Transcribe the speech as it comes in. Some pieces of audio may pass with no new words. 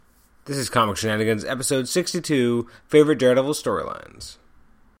This is Comic Shenanigans, episode 62, Favorite Daredevil Storylines.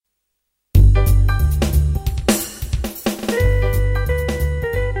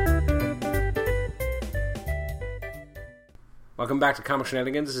 Welcome back to Comic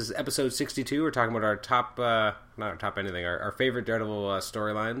Shenanigans. This is episode 62. We're talking about our top, not our top anything, our favorite Daredevil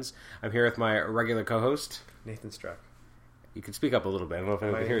storylines. I'm here with my regular co-host, Nathan Struck. You can speak up a little bit. I don't know if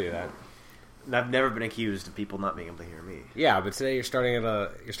anyone can hear you that. I've never been accused of people not being able to hear me. Yeah, but today you're starting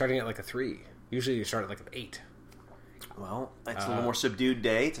at like a 3. Usually you start at like an 8. Well, it's a little more subdued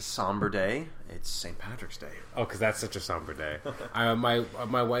day. It's a somber day. It's St. Patrick's Day. Oh, because that's such a somber day.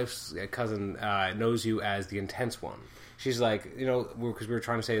 My wife's cousin knows you as the intense one. She's like, because we were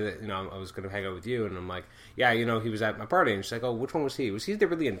trying to say that, I was going to hang out with you, and I'm like, yeah, he was at my party, and she's like, oh, which one was he? Was he the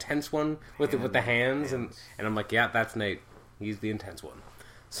really intense one with the hands? And I'm like, yeah, that's Nate. He's the intense one.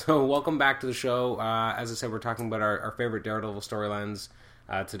 So, welcome back to the show. As I said, we're talking about our favorite Daredevil storylines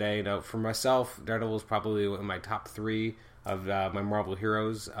today. For myself, Daredevil is probably in my top 3 of my Marvel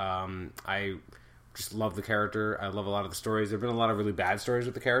heroes. I just love the character. I love a lot of the stories. There have been a lot of really bad stories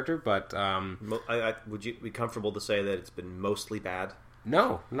with the character, but... would you be comfortable to say that it's been mostly bad?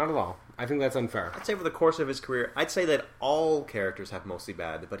 No, not at all. I think that's unfair. I'd say over the course of his career, I'd say that all characters have mostly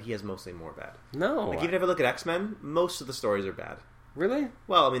bad, but he has mostly more bad. No. Like, even if I look at X-Men, most of the stories are bad. Really?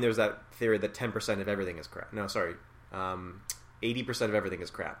 Well, I mean, there's that theory that 10% of everything is crap. No, sorry. 80% of everything is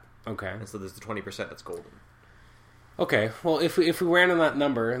crap. Okay. And so there's the 20% that's golden. Okay. Well, if we ran on that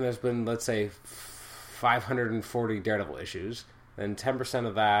number, and there's been, let's say, 540 Daredevil issues, then 10%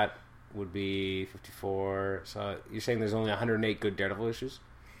 of that would be 54. So you're saying there's only 108 good Daredevil issues?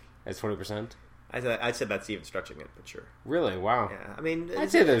 That's 20%? I'd say that's even stretching it, but sure. Really? Wow. Yeah, I mean... I'd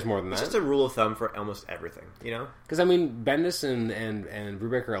say there's more than that. It's just a rule of thumb for almost everything, Because, Bendis and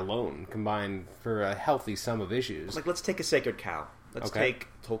Brubaker alone combined for a healthy sum of issues. Like, let's take a Sacred Cow. Let's take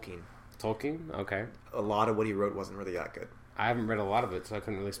Tolkien. Tolkien? Okay. A lot of what he wrote wasn't really that good. I haven't read a lot of it, so I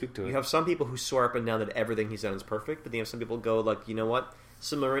couldn't really speak to it. You have some people who swear up and down that everything he's done is perfect, but then you have some people go like, you know what?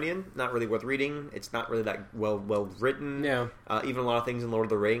 Silmarillion, not really worth reading. It's not really that well written. Yeah. Even a lot of things in Lord of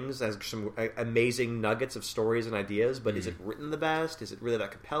the Rings has some amazing nuggets of stories and ideas, but is it written the best? Is it really that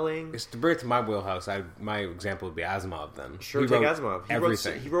compelling? To bring it to my wheelhouse, my example would be Asimov then. Sure, take Asimov.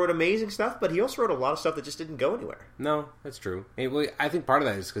 Everything. He wrote amazing stuff, but he also wrote a lot of stuff that just didn't go anywhere. No, that's true. I think part of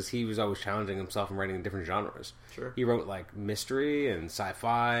that is because he was always challenging himself and writing in different genres. Sure. He wrote like mystery and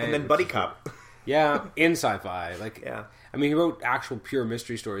sci-fi. And then buddy cop. Yeah, in sci-fi. Yeah. He wrote actual pure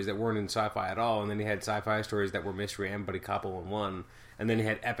mystery stories that weren't in sci-fi at all, and then he had sci-fi stories that were mystery and buddy cop all in one, and then he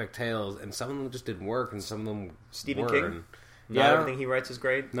had epic tales, and some of them just didn't work, and some of them Stephen King? Not everything he writes is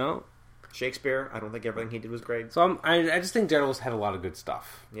great. No. Shakespeare, I don't think everything he did was great. So I just think Daredevil's had a lot of good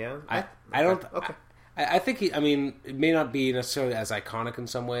stuff. Yeah? I don't... Okay. I think it may not be necessarily as iconic in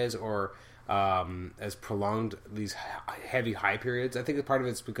some ways, or... as prolonged these heavy high periods. I think part of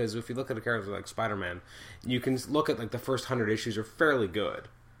it's because if you look at a character like Spider-Man, you can look at like the first 100 issues are fairly good,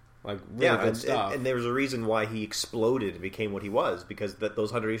 like really good stuff. And there was a reason why he exploded and became what he was, because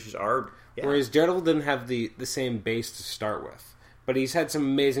those 100 issues are. Yeah. Whereas Daredevil didn't have the same base to start with, but he's had some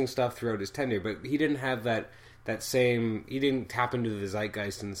amazing stuff throughout his tenure. But he didn't have that same. He didn't tap into the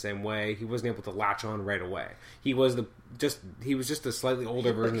zeitgeist in the same way. He wasn't able to latch on right away. He was just a slightly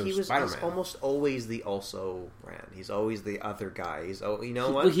older version of Spider-Man. He's almost always the also-ran. He's always the other guy.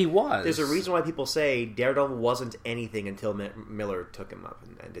 What? He was. There's a reason why people say Daredevil wasn't anything until Miller took him up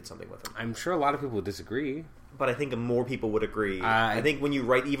and did something with him. I'm sure a lot of people would disagree. But I think more people would agree. I think when you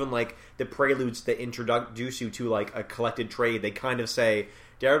write even like the preludes that introduce you to like a collected trade, they kind of say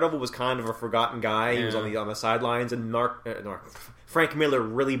Daredevil was kind of a forgotten guy. Yeah. He was on the sidelines, and Frank Miller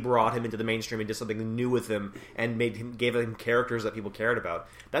really brought him into the mainstream and did something new with him, and gave him characters that people cared about.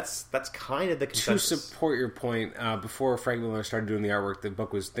 That's kind of the consensus. To support your point, before Frank Miller started doing the artwork, the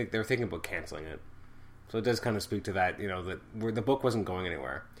book was they were thinking about canceling it. So it does kind of speak to that, that where the book wasn't going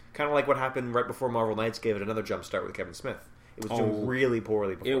anywhere. Kind of like what happened right before Marvel Knights gave it another jump start with Kevin Smith. It was doing really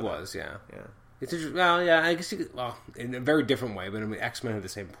poorly before that. Was, yeah. Yeah. It's I guess in a very different way, but X-Men had the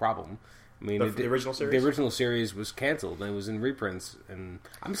same problem. The original series? The original series was canceled, and it was in reprints, and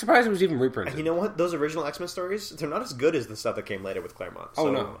I'm surprised it was even reprinted. And you know what? Those original X-Men stories, they're not as good as the stuff that came later with Claremont.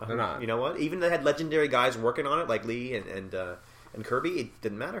 So, no, they're not. You know what? Even they had legendary guys working on it, like Lee and Kirby, it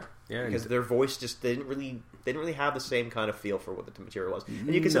didn't matter. Yeah, because their voice just they didn't really have the same kind of feel for what the material was.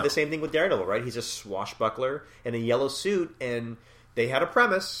 And you can say the same thing with Daredevil, right? He's a swashbuckler in a yellow suit, and they had a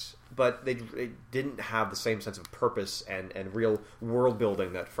premise, but they didn't have the same sense of purpose and real world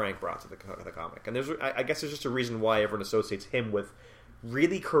building that Frank brought to the comic. And I guess there's just a reason why everyone associates him with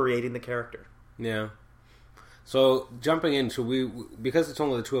really creating the character. Yeah. So jumping into because it's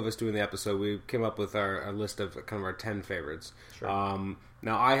only the two of us doing the episode, we came up with our list of kind of our 10 favorites. Sure.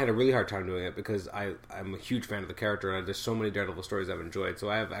 Now I had a really hard time doing it because I'm a huge fan of the character, and there's so many Daredevil stories I've enjoyed.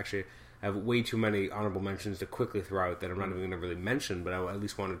 So I have way too many honorable mentions to quickly throw out that I'm not even going to really mention, but I at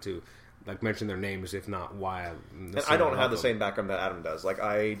least wanted to mention their names, if not why. I don't have the same background that Adam does.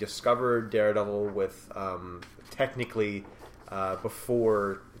 I discovered Daredevil with technically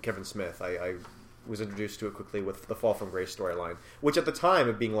before Kevin Smith. I was introduced to it quickly with the Fall from Grace storyline, which at the time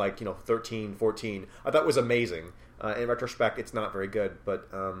of being 13, 14, I thought was amazing. In retrospect, it's not very good, but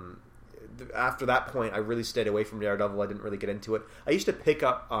after that point, I really stayed away from Daredevil. I didn't really get into it. I used to pick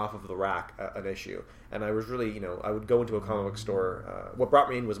up off of the rack an issue, and I was really, I would go into a comic book store. What brought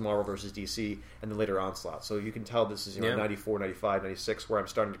me in was Marvel versus DC, and then later Onslaught. So you can tell this is 94, 95, 96, where I'm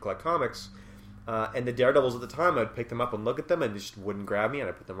starting to collect comics. And the Daredevils at the time, I'd pick them up and look at them, and they just wouldn't grab me, and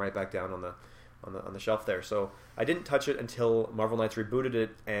I put them right back down on the shelf there. So I didn't touch it until Marvel Knights rebooted it,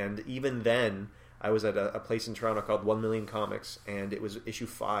 and even then, I was at a place in Toronto called 1 Million Comics, and it was issue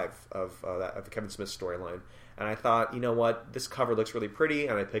 5 of the Kevin Smith storyline. And I thought, you know what, this cover looks really pretty,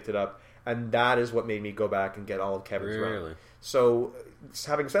 and I picked it up, and that is what made me go back and get all of Kevin's run. So,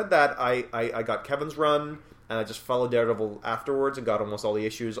 having said that, I got Kevin's run, and I just followed Daredevil afterwards and got almost all the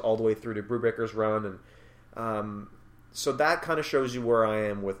issues all the way through to Brubaker's run, and so that kind of shows you where I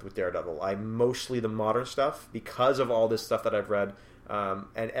am with Daredevil. I'm mostly the modern stuff because of all this stuff that I've read.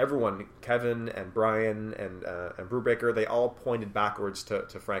 And everyone, Kevin and Brian and Brubaker, they all pointed backwards to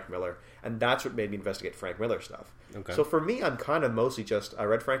Frank Miller, and that's what made me investigate Frank Miller stuff. Okay. So for me, I'm kind of mostly just I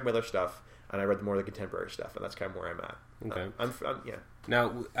read Frank Miller stuff, and I read more of the contemporary stuff, and that's kind of where I'm at. Okay. I'm yeah.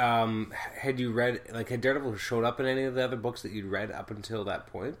 Now, had you read had Daredevil showed up in any of the other books that you'd read up until that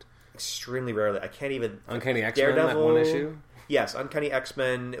point? Extremely rarely. I can't even. Uncanny X-Men, that one issue. Yes, Uncanny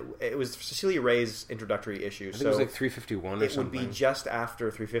X-Men. It was Cecilia Ray's introductory issue. I think it was 351 or something. It would be just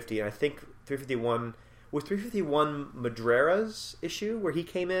after 350, and I think 351 was 351 Madrera's issue where he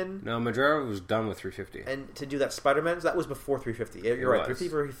came in. No, Madrera was done with 350, and to do that Spider-Man, that was before 350. You're right,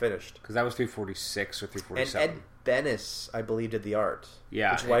 350 he finished because that was 346 or 347. And Ed Benes, I believe, did the art.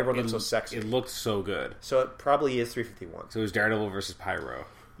 Yeah, which is why everyone looked so sexy. It looked so good. So it probably is 351. So it was Daredevil versus Pyro.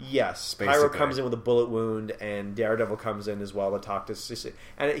 Yes, basically. Pyro comes in with a bullet wound, and Daredevil comes in as well to talk to Sissy.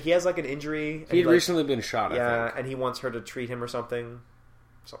 And he has an injury. He had recently been shot, yeah, I think. And he wants her to treat him or something.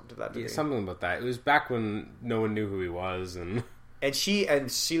 Something to that degree. Yeah, something about that. It was back when no one knew who he was, and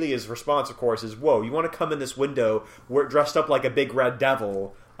Celia's response, of course, is, "Whoa, you want to come in this window? We're dressed up like a big red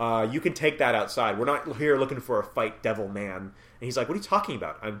devil. You can take that outside. We're not here looking for a fight, devil man." And he's like, "What are you talking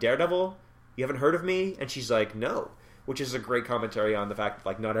about? I'm Daredevil? You haven't heard of me?" And she's like, "No." Which is a great commentary on the fact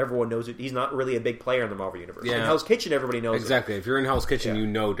that not everyone knows it. He's not really a big player in the Marvel universe. Yeah. In Hell's Kitchen, everybody knows exactly. him. If you're in Hell's Kitchen, you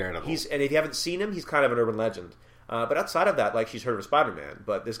know Daredevil. And if you haven't seen him, he's kind of an urban legend. But outside of that, she's heard of Spider-Man.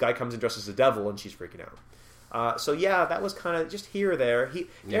 But this guy comes in dressed as the devil, and she's freaking out. So yeah, that was kind of just here or there.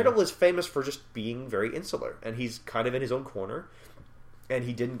 Daredevil is famous for just being very insular, and he's kind of in his own corner. And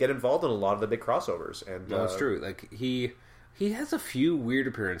he didn't get involved in a lot of the big crossovers. And no, it's true. He has a few weird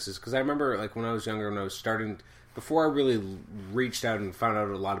appearances because I remember when I was younger, when I was starting. Before I really reached out and found out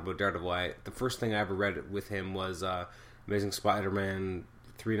a lot about Daredevil, the first thing I ever read with him was Amazing Spider-Man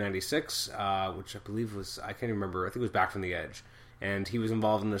 396, which I believe was, I can't remember, I think it was Back from the Edge. And he was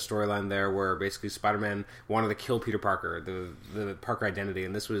involved in the storyline there where basically Spider-Man wanted to kill Peter Parker, the Parker identity.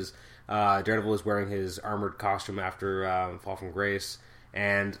 And this was, Daredevil was wearing his armored costume after Fall from Grace.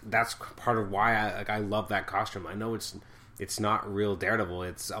 And that's part of why I love that costume. I know it's not real Daredevil.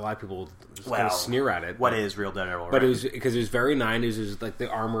 It's a lot of people kind of sneer at it. What is real Daredevil? But it was because it was very 90s. It was the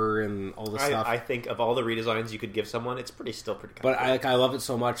armor and all this stuff. I think of all the redesigns you could give someone, it's still pretty. But I love it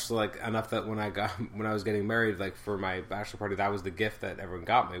so much, enough that when I was getting married, for my bachelor party, that was the gift that everyone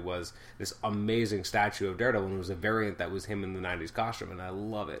got me, was this amazing statue of Daredevil, and it was a variant that was him in the 90s costume, and I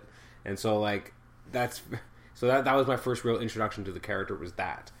love it. And so that was my first real introduction to the character, was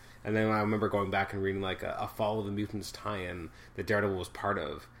that. And then I remember going back and reading a Fall of the Mutants tie-in that Daredevil was part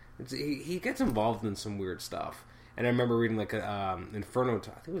of. He gets involved in some weird stuff. And I remember reading Inferno.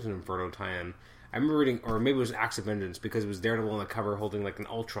 I think it was an Inferno tie-in. I remember reading, or maybe it was Acts of Vengeance, because it was Daredevil on the cover holding an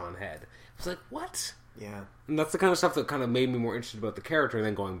Ultron head. I was like, what? Yeah. And that's the kind of stuff that kind of made me more interested about the character. And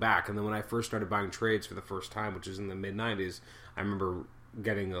then going back, and then when I first started buying trades for the first time, which was in the mid '90s, I remember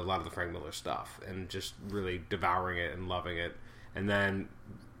getting a lot of the Frank Miller stuff and just really devouring it and loving it. And then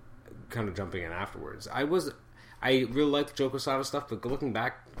kind of jumping in afterwards. I I really like the Joe Quesada stuff, but looking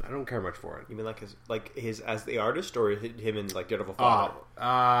back, I don't care much for it. You mean like his as the artist, or him in like Daredevil Father?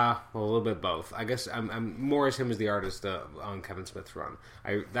 Well, a little bit both. I guess I'm more as him as the artist on Kevin Smith's run.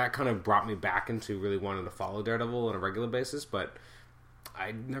 That kind of brought me back into really wanting to follow Daredevil on a regular basis, but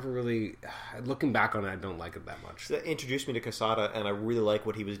I never really, looking back on it, I don't like it that much. So that introduced me to Quesada, and I really like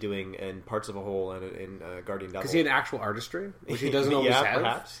what he was doing in Parts of a Whole and in Guardian Devil. Because he had actual artistry, which he doesn't always have.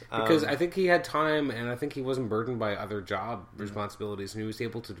 Perhaps. Because I think he had time, and I think he wasn't burdened by other job responsibilities, and he was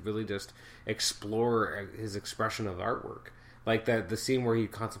able to really just explore his expression of artwork. Like the scene where he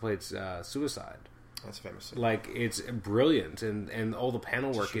contemplates suicide. That's a famous scene. Like, it's brilliant, and all the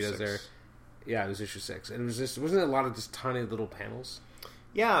panel work he does there. Yeah, it was issue 6. And wasn't it a lot of just tiny little panels?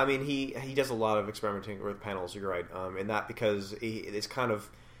 Yeah, I mean, he does a lot of experimenting with panels, you're right, in that because it's kind of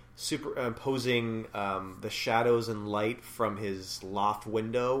superimposing the shadows and light from his loft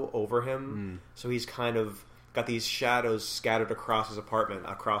window over him. So he's kind of got these shadows scattered across his apartment,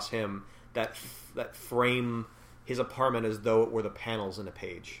 across him, that frame his apartment as though it were the panels in a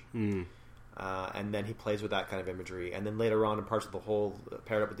page. And then he plays with that kind of imagery. And then later on in Parts of the Whole,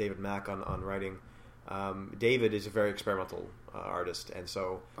 paired up with David Mack on writing, David is a very experimental artist, and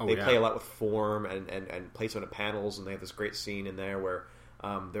so they play a lot with form and placement of panels, and they have this great scene in there where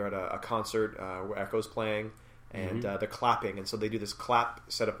they're at a concert where Echo's playing, and they're clapping, and so they do this clap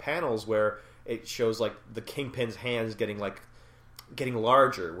set of panels where it shows like the Kingpin's hands getting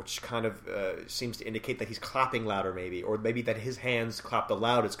larger, which kind of seems to indicate that he's clapping louder, maybe, or maybe that his hands clap the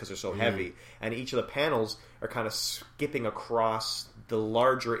loudest because they're so heavy, and each of the panels are kind of skipping across the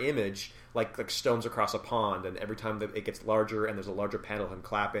larger image like stones across a pond, and every time that it gets larger and there's a larger panel of him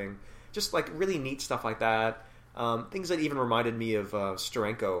clapping, just like really neat stuff like that. Things that even reminded me of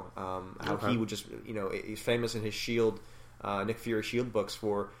Steranko, how he would just, he's famous in his Shield, Nick Fury Shield books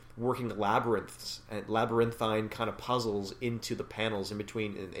for working labyrinths and labyrinthine kind of puzzles into the panels in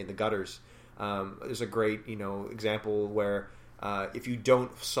between in the gutters. There's a great example where if you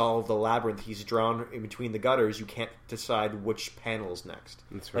don't solve the labyrinth he's drawn in between the gutters, you can't decide which panel is next.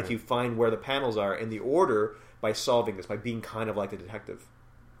 That's right. Like, you find where the panels are in the order by solving this, by being kind of like the detective.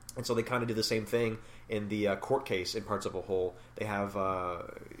 And so they kind of do the same thing in the court case in Parts of a Whole. They have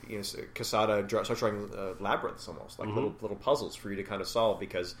Quesada starts drawing labyrinths almost, like little puzzles for you to kind of solve,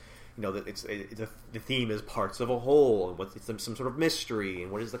 because the theme is parts of a whole, and what's some sort of mystery,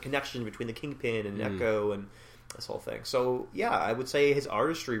 and what is the connection between the Kingpin and Echo and this whole thing. So yeah, I would say his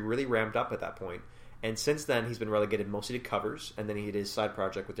artistry really ramped up at that point. And since then, he's been relegated mostly to covers, and then he did his side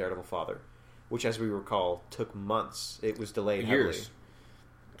project with Daredevil Father, which, as we recall, took months. It was delayed years heavily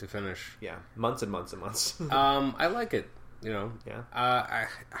to finish. Yeah, months and months and months. I like it. Yeah.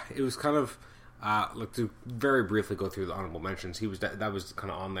 It was kind of to very briefly go through the honorable mentions. That was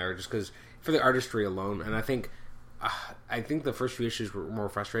kind of on there just because for the artistry alone, and I think the first few issues were more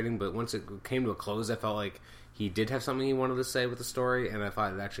frustrating, but once it came to a close, I felt like he did have something he wanted to say with the story, and I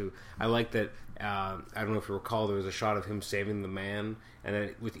thought I liked that. I don't know if you recall, there was a shot of him saving the man, and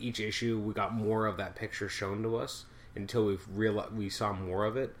then with each issue, we got more of that picture shown to us until we saw more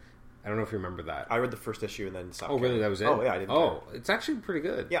of it. I don't know if you remember that. I read the first issue and then stopped. Oh, really? That was it? Oh, yeah, I didn't care. It's actually pretty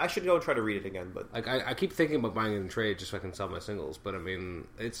good. Yeah, I should go and try to read it again. But I keep thinking about buying it in trade just so I can sell my singles, but I mean,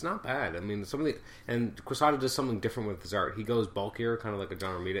 it's not bad. I mean, and Quesada does something different with his art. He goes bulkier, kind of like a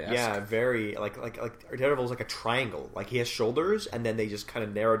John Romita-esque. Yeah, very like Daredevil's like a triangle. Like, he has shoulders, and then they just kind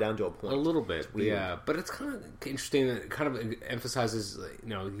of narrow down to a point. A little bit, yeah. But it's kind of interesting that it kind of emphasizes,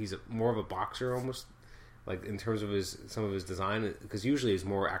 he's more of a boxer almost. Like, in terms of some of his design, because usually he's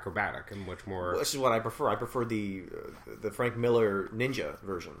more acrobatic and much more. Well, this is what I prefer. I prefer the Frank Miller ninja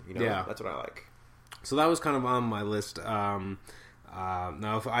version. Yeah, that's what I like. So that was kind of on my list. Now,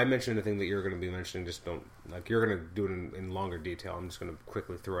 if I mention anything that you're going to be mentioning, just don't, you're going to do it in longer detail. I'm just going to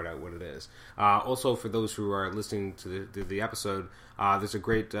quickly throw it out what it is. Also, for those who are listening to the episode, there's a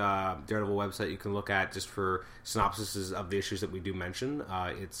great Daredevil website you can look at just for synopsises of the issues that we do mention.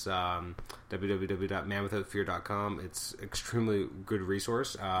 It's www.manwithoutfear.com. It's extremely good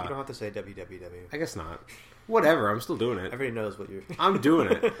resource. You don't have to say www. I guess not. Whatever, I'm still doing it. Everybody knows what you're... I'm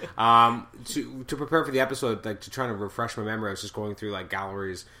doing it. To prepare for the episode, to try to refresh my memory, I was just going through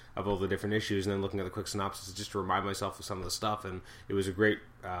galleries of all the different issues and then looking at the quick synopsis just to remind myself of some of the stuff, and it was a great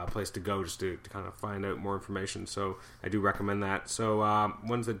place to go just to kind of find out more information, so I do recommend that. So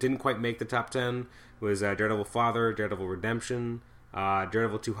ones that didn't quite make the top 10 was Daredevil Father, Daredevil Redemption,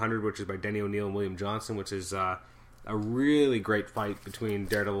 Daredevil 200, which is by Denny O'Neil and William Johnson, which is a really great fight between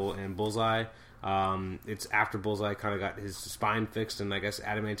Daredevil and Bullseye. It's after Bullseye kind of got his spine fixed and I guess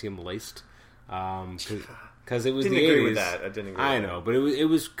adamantium laced. because it was didn't the agree 80s. With that. I didn't agree. I with know, that. but it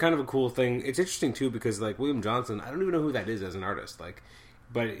was kind of a cool thing. It's interesting too because like William Johnson, I don't even know who that is as an artist. Like,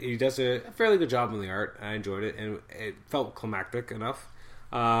 but he does a fairly good job on the art. I enjoyed it, and it felt climactic enough.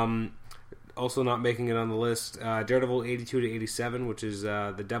 Also, not making it on the list, Daredevil 82-87, which is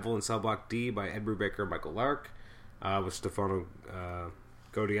The Devil in Cell Block D by Ed Brubaker and Michael Lark, with Stefano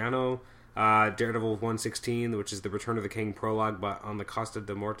Gaudiano. Daredevil 116, which is The Return of the King prologue on the Costa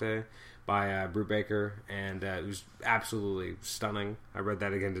de Morte by Brubaker, and it was absolutely stunning. I read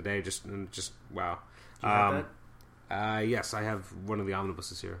that again today, just wow. Do you have that? Yes, I have one of the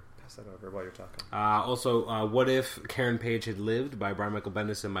omnibuses here. Pass that over while you're talking. Also, What If Karen Page Had Lived by Brian Michael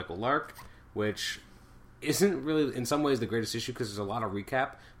Bendis and Michael Lark, which isn't really, in some ways, the greatest issue because there's a lot of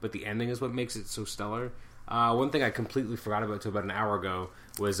recap, but the ending is what makes it so stellar. One thing I completely forgot about until about an hour ago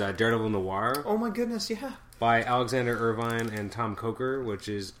was Daredevil Noir. Oh my goodness, yeah. By Alexander Irvine and Tom Coker, which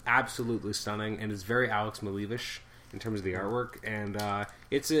is absolutely stunning, and it's very Alex Maleevish in terms of the artwork. And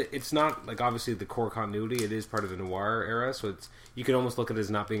it's not, like, obviously the core continuity. It is part of the noir era, so you can almost look at it as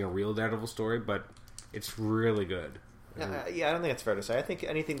not being a real Daredevil story, but it's really good. Yeah, I don't think it's fair to say. I think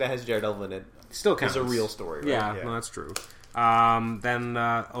anything that has Daredevil in it still counts. Is a real story, right? Yeah, no, that's true. Then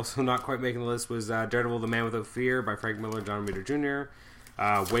also not quite making the list was Daredevil The Man Without Fear by Frank Miller and John Romita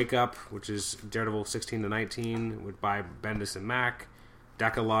Jr., Wake Up, which is Daredevil 16-19 by Bendis and Mack,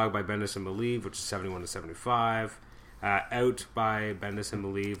 Decalogue by Bendis and Maleev, which is 71-75, Out by Bendis and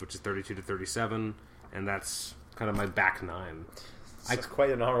Maleev, which is 32-37, and that's kind of my back nine. It's quite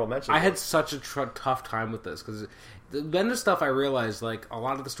an honorable mention. I had such a tough time with this because the Bendis stuff, I realized, like, a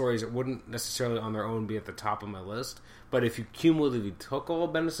lot of the stories, it wouldn't necessarily on their own be at the top of my list, but if you cumulatively took all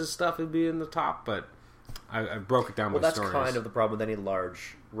of Bendis' stuff, it'd be in the top, but I broke it down by stories. Well, that's kind of the problem with any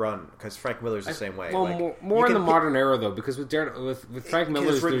large run, because Frank Miller's the same way. Well, like, more in the modern era, though, because with Frank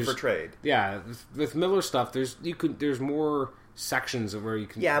Miller's... It's written for trade. Yeah, with Miller stuff, there's more sections where you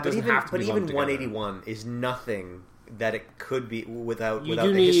can... Yeah, but even 181 is nothing that it could be without you without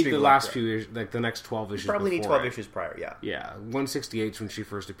do the need history the of last Elektra. few years, like the next 12 issues. You probably need before 12 it. issues prior. Yeah, 168 when she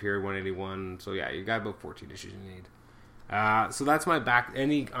first appeared, 181. So yeah, you got about 14 issues you need. So that's my back.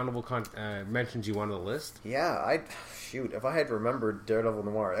 Any honorable mentions you want on the list? Yeah, if I had remembered Daredevil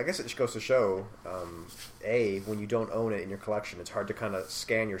Noir, I guess it just goes to show, when you don't own it in your collection, it's hard to kind of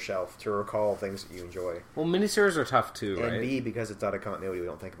scan your shelf to recall things that you enjoy. Well, miniseries are tough too, and right? B, because it's out of continuity, we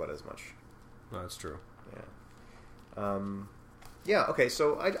don't think about it as much. No, that's true. Yeah. Okay,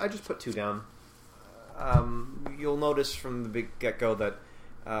 so I just put 2 down. You'll notice from the big get-go that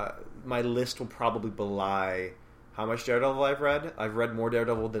my list will probably belie how much Daredevil I've read. I've read more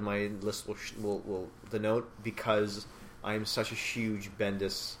Daredevil than my list will denote because I'm such a huge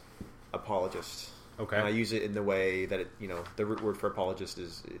Bendis apologist. Okay. And I use it in the way that the root word for apologist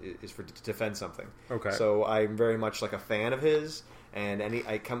is for to defend something. Okay. So I'm very much like a fan of his. And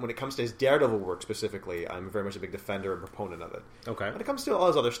when it comes to his Daredevil work specifically, I'm very much a big defender and proponent of it. Okay. When it comes to all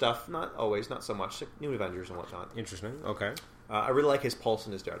his other stuff, not always, not so much, like New Avengers and whatnot. Interesting. Okay. I really like his Pulse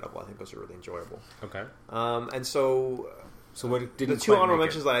and his Daredevil. I think those are really enjoyable. Okay. And so what the 2 honorable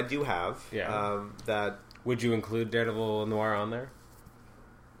mentions that I do have, that would you include Daredevil Noir on there?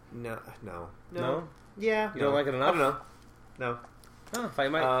 No. Yeah. You don't like it enough? I don't know. No. Oh, if I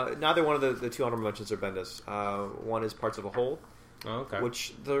might. Neither one of the 2 honorable mentions are Bendis. One is Parts of a Whole. Oh, okay.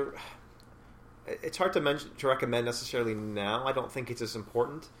 Which it's hard to recommend necessarily now. I don't think it's as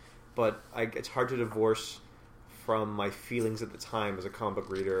important, but it's hard to divorce from my feelings at the time as a comic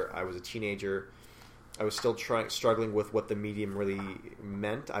book reader. I was a teenager. I was still struggling with what the medium really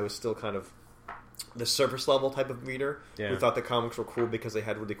meant. I was still kind of the surface level type of reader who thought the comics were cool because they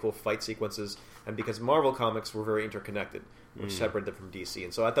had really cool fight sequences and because Marvel comics were very interconnected, which separated them from DC.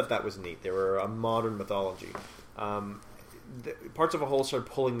 And so I thought that was neat. They were a modern mythology. Parts of a Whole started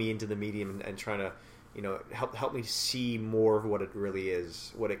pulling me into the medium and trying to, help me see more of what it really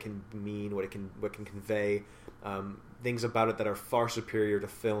is, what it can mean, what it can convey, things about it that are far superior to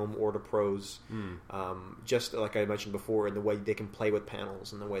film or to prose. Just like I mentioned before, in the way they can play with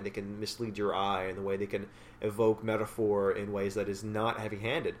panels, and the way they can mislead your eye, and the way they can evoke metaphor in ways that is not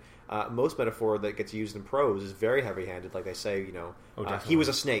heavy-handed. Most metaphor that gets used in prose is very heavy-handed. Like they say, he was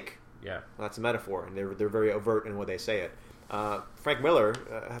a snake. Yeah, well, that's a metaphor, and they're very overt in what they say it. Frank Miller,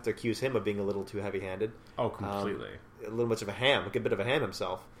 I have to accuse him of being a little too heavy-handed. Oh, completely. A little much of a ham, a good bit of a ham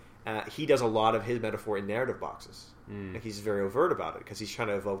himself. He does a lot of his metaphor in narrative boxes. Like he's very overt about it because he's trying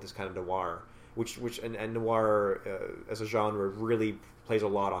to evoke this kind of noir, which noir as a genre really plays a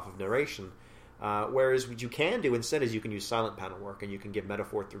lot off of narration. Whereas what you can do instead is you can use silent panel work and you can give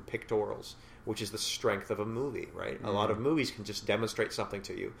metaphor through pictorials, which is the strength of a movie, right? A lot of movies can just demonstrate something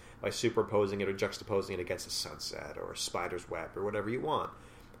to you by superposing it or juxtaposing it against a sunset or a spider's web or whatever you want.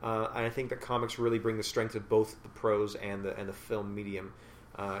 And I think that comics really bring the strength of both the prose and the film medium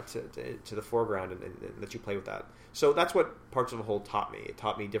to the foreground, and that you play with that. So that's what Parts of a Whole taught me. It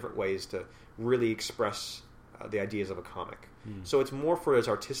taught me different ways to really express the ideas of a comic. So it's more for its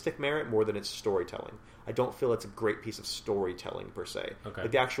artistic merit more than its storytelling. I don't feel it's a great piece of storytelling per se. Okay.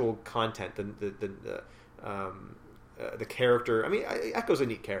 Like the actual content, the character. I mean, Echo's a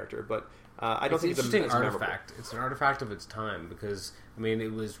neat character, but I don't think it's an interesting memorable. artifact. It's an artifact of its time because I mean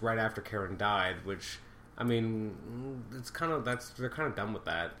it was right after Karen died, which I mean it's kind of they're kind of done with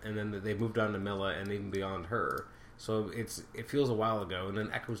that, and then they moved on to Milla and even beyond her. So it feels a while ago, and then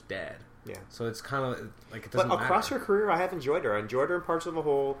Echo's dead. Yeah. So it's kind of like it doesn't But across matter. her career, I have enjoyed her. I enjoyed her in Parts of a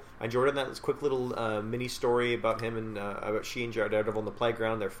Whole. I enjoyed her in that quick little mini story about him and about she and Daredevil in the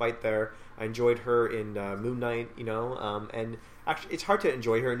playground, their fight there. I enjoyed her in Moon Knight, and actually, it's hard to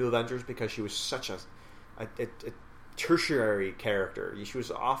enjoy her in New Avengers because she was such a tertiary character. She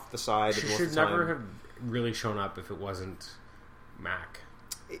was off the side. She should never have really shown up if it wasn't Mac.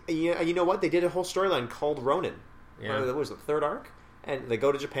 You know what? They did a whole storyline called Ronin. Yeah. What was it, the third arc? And they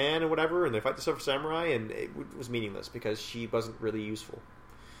go to Japan and whatever, and they fight the Silver Samurai, and it was meaningless because she wasn't really useful.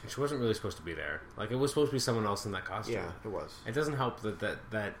 She wasn't really supposed to be there. Like, it was supposed to be someone else in that costume. Yeah, it was. It doesn't help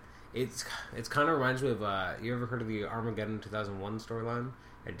that it's kind of reminds me of, you ever heard of the Armageddon 2001 storyline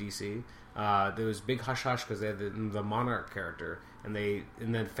at DC? There was big hush-hush because they had the Monarch character, and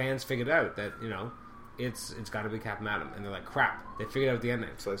then fans figured out that, it's got to be Captain Atom, and they're like, crap, they figured out the ending,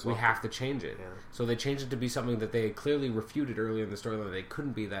 so we have to change it. Yeah. So they changed it to be something that they clearly refuted earlier in the storyline. It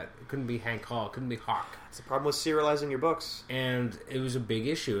couldn't be Hank Hall, it couldn't be Hawk. It's the problem with serializing your books. And it was a big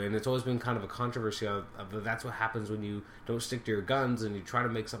issue, and it's always been kind of a controversy of that's what happens when you don't stick to your guns and you try to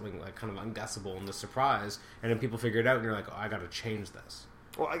make something like kind of unguessable and the surprise, and then people figure it out and you're like, oh, I gotta change this.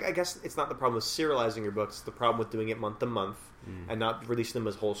 Well, I guess it's not the problem with serializing your books, it's the problem with doing it month to month and not releasing them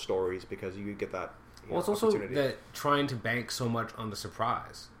as whole stories because you get that it's also that trying to bank so much on the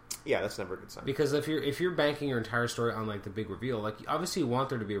surprise. Yeah, that's never a good sign. Because if you're banking your entire story on like the big reveal, like obviously you want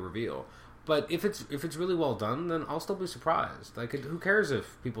there to be a reveal, but if it's really well done, then I'll still be surprised. Like, who cares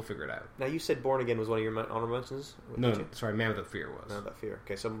if people figure it out? Now, you said Born Again was one of your honorable mentions? No, sorry, Man Without Fear was. Man Without Fear.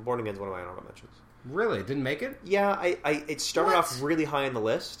 Okay, so Born Again is one of my honorable mentions. Really? Didn't make it? Yeah, it started off really high on the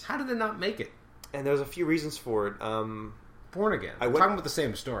list. How did it not make it? And there's a few reasons for it. Born Again. We're talking about the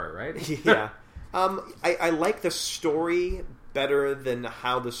same story, right? Yeah. I like the story better than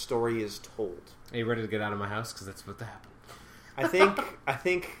how the story is told. Are you ready to get out of my house? Because that's about to happen. I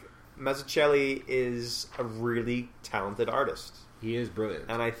think Mazzucchelli is a really talented artist. He is brilliant.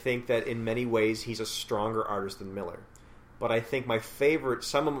 And I think that in many ways he's a stronger artist than Miller. But I think my favorite,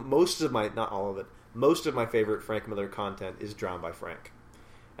 most of my favorite Frank Miller content is drawn by Frank.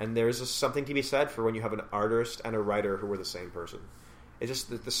 And there's something to be said for when you have an artist and a writer who are the same person. It's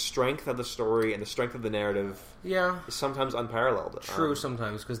just the strength of the story and the strength of the narrative is sometimes unparalleled. True,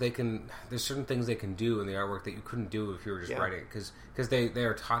 sometimes, because there's certain things they can do in the artwork that you couldn't do if you were just writing it, because they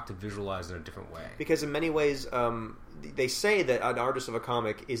are taught to visualize in a different way. Because in many ways, they say that an artist of a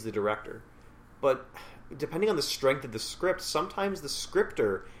comic is the director, but depending on the strength of the script, sometimes the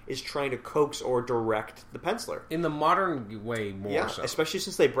scripter is trying to coax or direct the penciler. In the modern way, more so. Especially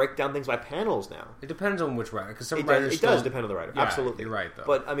since they break down things by panels now. It depends on which writer, because some it writers does depend on the writer. Yeah, absolutely, you're right, though.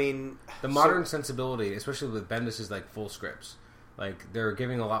 But I mean, the modern sensibility, especially with Bendis, is like full scripts. Like, they're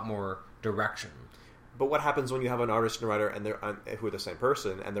giving a lot more direction. But what happens when you have an artist and a writer and they're who are the same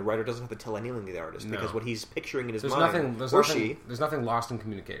person, and the writer doesn't have to tell anything to the artist because what he's picturing in his mind, there's nothing lost in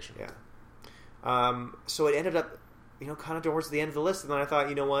communication. Yeah. So it ended up, kind of towards the end of the list, and then I thought,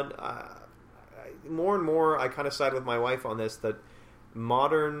 you know what, more and more I kind of side with my wife on this, that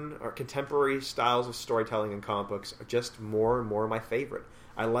modern or contemporary styles of storytelling in comic books are just more and more my favorite.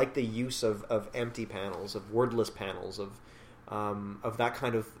 I like the use of empty panels, of wordless panels, of that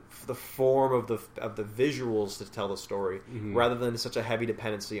kind of the form of the visuals to tell the story, rather than such a heavy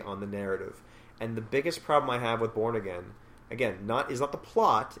dependency on the narrative. And the biggest problem I have with Born Again, again, is not the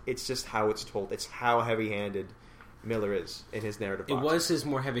plot, it's just how it's told. It's how heavy-handed Miller is in his narrative box. It was his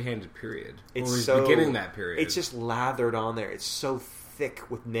more heavy-handed period. It's beginning that period. It's just lathered on there. It's so thick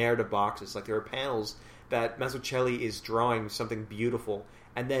with narrative boxes. Like, there are panels that Mazzucchelli is drawing something beautiful,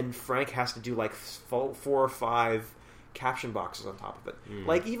 and then Frank has to do like 4 or 5 caption boxes on top of it.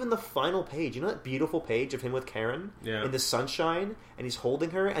 Like, even the final page, that beautiful page of him with Karen in the sunshine, and he's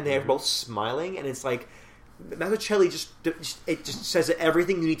holding her, and they're both smiling, and it's like, Mazzucchelli just says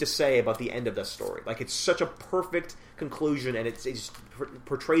everything you need to say about the end of this story. Like, it's such a perfect conclusion, and it just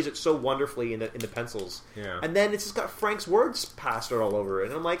portrays it so wonderfully in the pencils. Yeah. And then it's just got Frank's words plastered all over it,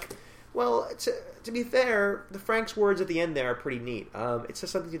 and I'm like, well, to be fair, the Frank's words at the end there are pretty neat. It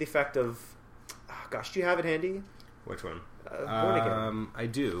says something to the effect of, oh, gosh, do you have it handy? Which one? Born Again. I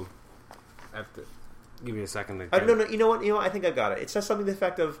do. I have to give me a second. No, you know what? I think I've got it. It says something to the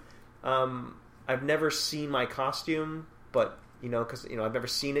effect of, I've never seen my costume, but because I've never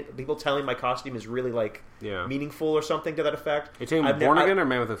seen it. People telling my costume is really meaningful or something to that effect. You're taking Born Again or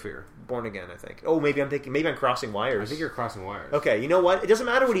Man with a Fear? Born Again, I think. Oh, maybe I'm crossing wires. I think you're crossing wires. Okay, you know what? It doesn't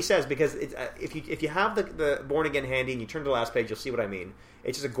matter what he says because if you have the Born Again handy and you turn to the last page, you'll see what I mean.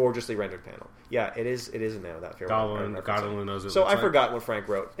 It's just a gorgeously rendered panel. Yeah, it is now that fair. God only knows it. So I forgot what Frank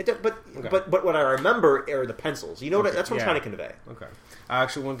wrote. But what I remember are the pencils. That's what I'm trying to convey. Okay.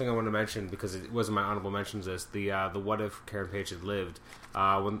 Actually, one thing I want to mention because it wasn't my honorable mentions. The what if Karen Page had lived.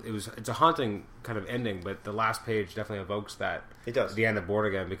 It's a haunting kind of ending, but the last page definitely evokes that. It does. The end of Born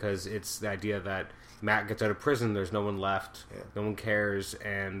Again because it's the idea that Matt gets out of prison. There's no one left. Yeah. No one cares,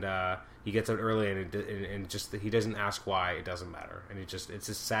 and he gets out early, and just he doesn't ask why. It doesn't matter, and it's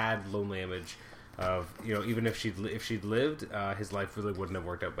a sad, lonely image of even if she'd lived, his life really wouldn't have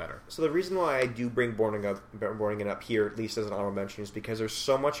worked out better. So the reason why I do bring Born Again up here, at least as an honorable mention, is because there's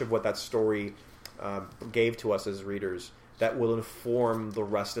so much of what that story gave to us as readers that will inform the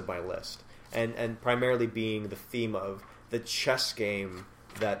rest of my list, and primarily being the theme of the chess game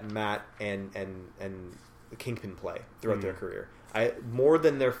that Matt and Kingpin play throughout their career. More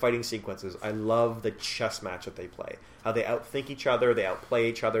than their fighting sequences, I love the chess match that they play. How they outthink each other, they outplay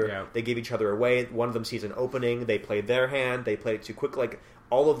each other, yeah. They give each other away. One of them sees an opening, they play their hand, they play it too quick,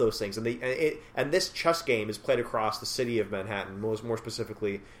 all of those things. And this chess game is played across the city of Manhattan, more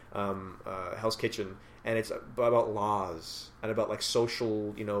specifically Hell's Kitchen, and it's about laws and about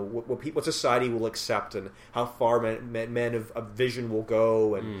social, what society will accept and how far men of vision will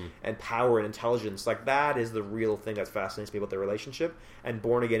go and power and intelligence. That is the real thing that fascinates me about their relationship. And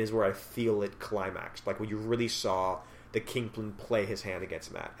Born Again is where I feel it climaxed, when you really saw the Kingpin play his hand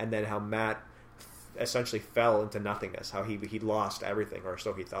against Matt, and then how Matt essentially fell into nothingness, how he lost everything, or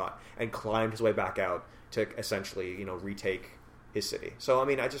so he thought, and climbed his way back out to essentially retake his city. So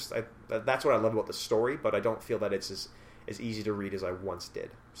that's what I love about the story, but I don't feel that it's as easy to read as I once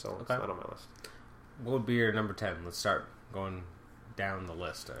did. So It's not on my list. What would be your number 10? Let's start going down the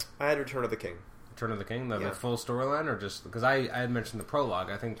list. I had Return of the King. Return of the King, the full storyline, or just because I had mentioned the prologue.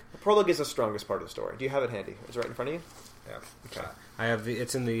 I think the prologue is the strongest part of the story. Do you have it handy? Is it right in front of you? Yeah. Okay. I have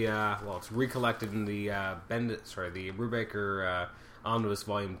it's in the it's recollected in the the Brubaker Omnibus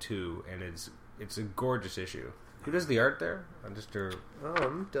Volume 2, and it's a gorgeous issue. Who does the art there?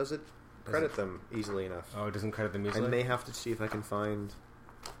 Does it credit them easily enough? Oh, it doesn't credit them easily? I may have to see if I can find...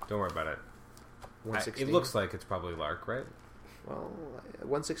 Don't worry about it. 116? It looks like it's probably Lark, right? Well,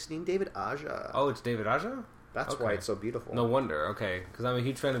 116, David Aja. Oh, it's David Aja? That's why it's so beautiful. No wonder, okay. Because I'm a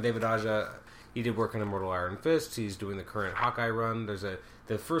huge fan of David Aja. He did work on Immortal Iron Fist. He's doing the current Hawkeye run. There's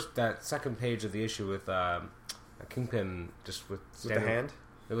that second page of the issue with Kingpin just with the hand?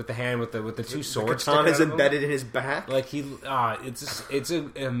 With the hand, with the two swords. The katana's embedded in his back. It's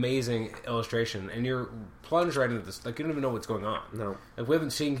an amazing illustration, and you're plunged right into this. You don't even know what's going on. No, we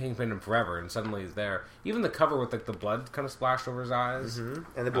haven't seen Kingpin in forever, and suddenly he's there. Even the cover with the blood kind of splashed over his eyes, and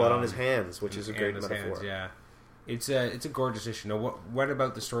the blood on his hands, which is a great metaphor. Hands, yeah. It's a gorgeous issue. Now, what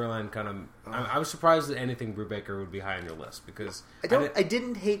about the storyline? I was surprised that anything Brubaker would be high on your list because I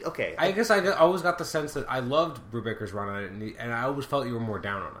didn't hate. Okay, I guess I always got the sense that I loved Brubaker's run on it, and I always felt you were more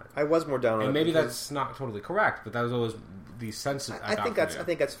down on it. I was more down on it, and maybe that's not totally correct, but that was always the sense that I think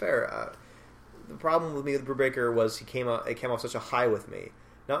that's fair. The problem with me with Brubaker was it came off such a high with me.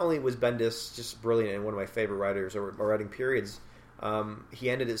 Not only was Bendis just brilliant and one of my favorite writers or writing periods, he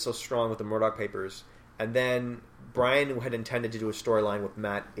ended it so strong with the Murdoch Papers. And then Brian had intended to do a storyline with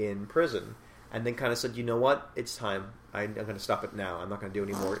Matt in prison, and then kind of said, "You know what? It's time. I'm going to stop it now. I'm not going to do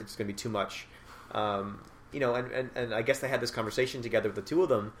any more. It's going to be too much." And I guess they had this conversation together, the two of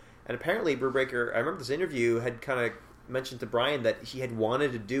them. And apparently, Brubaker, I remember this interview, had kind of mentioned to Brian that he had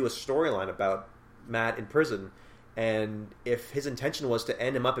wanted to do a storyline about Matt in prison, and if his intention was to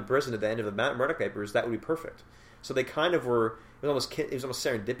end him up in prison at the end of the Murdoch Papers, that would be perfect. So they kind of were. It was almost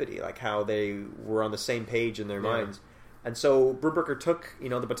serendipity, like how they were on the same page in their minds. And so Brubaker took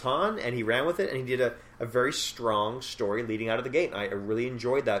the baton and he ran with it, and he did a very strong story leading out of the gate. And I really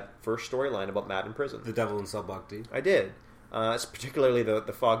enjoyed that first storyline about Matt in prison. The Devil in Cell Block D. I did. It's particularly the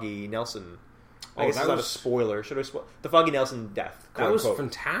Foggy Nelson I guess it's not a spoiler. Should I spoil the Foggy Nelson death? That was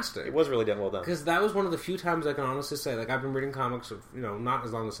fantastic. It was really well done. Because that was one of the few times I can honestly say, like, I've been reading comics of, not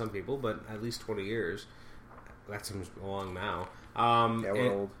as long as some people, but at least 20 years. That seems long now.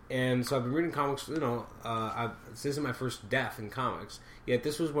 We're old. And so I've been reading comics, this isn't my first death in comics, yet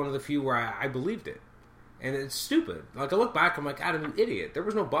this was one of the few where I believed it. And it's stupid. Like, I look back, I'm like, Adam, you idiot. There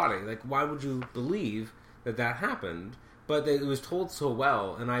was no body. Like, why would you believe that happened? But it was told so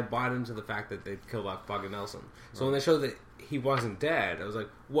well, and I bought into the fact that they killed off Foggy Nelson. So when they showed that he wasn't dead, I was like,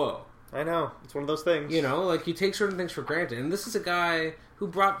 whoa. I know. It's one of those things. Like, you take certain things for granted. And this is a guy who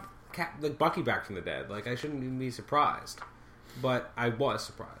brought Bucky back from the dead. Like, I shouldn't even be surprised. But I was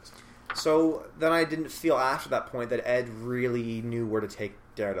surprised. So then I didn't feel after that point that Ed really knew where to take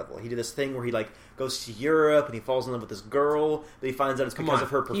Daredevil. He did this thing where he goes to Europe and he falls in love with this girl, but he finds out it's because of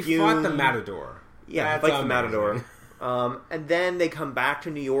her perfume. He fought the Matador. Yeah, he fights the Matador. And then they come back to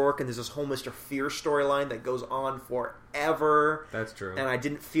New York and there's this whole Mr. Fierce storyline that goes on forever. That's true. And I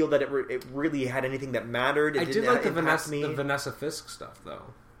didn't feel that it really had anything that mattered. I did like the Vanessa Fisk stuff,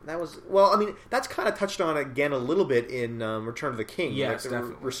 though. That was that's kind of touched on again a little bit in Return of the King. Yes, the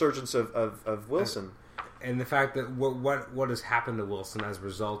definitely. Resurgence of Wilson, and the fact that what has happened to Wilson as a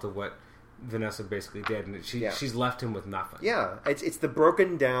result of what Vanessa basically did, and she's left him with nothing. Yeah, it's the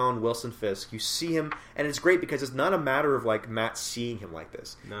broken down Wilson Fisk. You see him, and it's great because it's not a matter of Matt seeing him like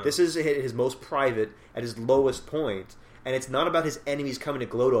this. No. This is his most private, at his lowest point, and it's not about his enemies coming to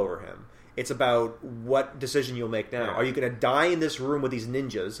gloat over him. It's about what decision you'll make now. Yeah. Are you going to die in this room with these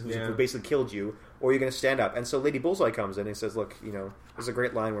ninjas who basically killed you, or are you going to stand up? And so Lady Bullseye comes in and says, look, there's a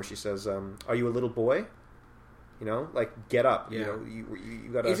great line where she says, are you a little boy? Get up. Yeah. You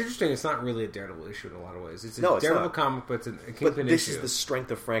got to... It's interesting. It's not really a Daredevil issue in a lot of ways. It's a Daredevil comic, but it's a Kingpin issue. But this is the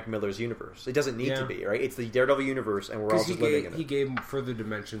strength of Frank Miller's universe. It doesn't need to be, right? It's the Daredevil universe, and we're all just living in it. He gave further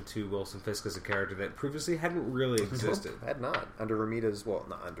dimension to Wilson Fisk as a character that previously hadn't really existed. Had not. Under Romita's... Well,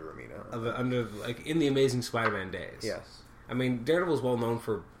 not under Romita. In the Amazing Spider-Man days. Yes. I mean, Daredevil's well known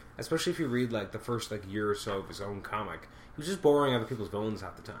for... Especially if you read, the first, year or so of his own comic. He was just borrowing other people's villains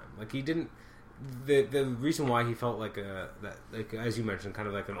half the time. He didn't... The reason why he felt as you mentioned, kind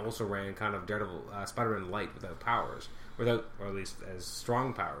of like an also ran kind of Daredevil, Spider-Man light without powers, or at least as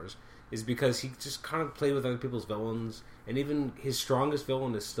strong powers, is because he just kind of played with other people's villains, and even his strongest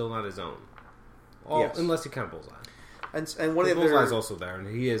villain is still not his own, unless you count Bullseye. And one of the Bullseye's also there, and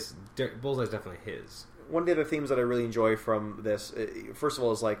Bullseye's definitely his. One of the other themes that I really enjoy from this, first of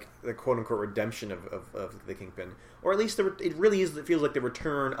all, is the quote-unquote redemption of the Kingpin. Or at least it really is. It feels like the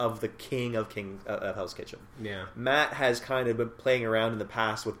return of the King of Hell's Kitchen. Yeah. Matt has kind of been playing around in the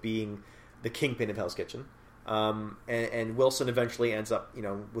past with being the Kingpin of Hell's Kitchen. And Wilson eventually ends up,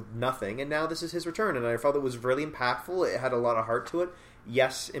 with nothing. And now this is his return. And I felt it was really impactful. It had a lot of heart to it.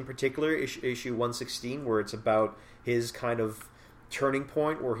 Yes, in particular, issue 116, where it's about his kind of turning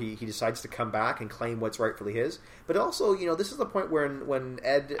point where he decides to come back and claim what's rightfully his. But also, this is the point when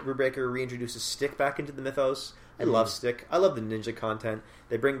Ed Brubaker reintroduces Stick back into the mythos. I love Stick. I love the ninja content.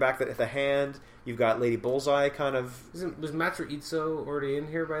 They bring back the hand. You've got Lady Bullseye kind of... Was Matsuri Itzo already in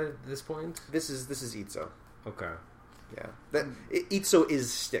here by this point? This is Itzo. Okay. Yeah, Itzo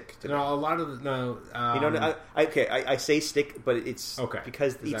is Stick. A lot of I say Stick, but it's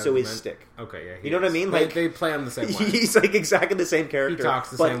because Itzo is Stick. Okay, yeah, you know what I mean? They play on the same way. He's exactly the same character. He talks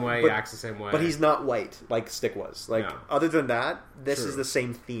the same way. He acts the same way. But he's not white like Stick was. Other than that, this is the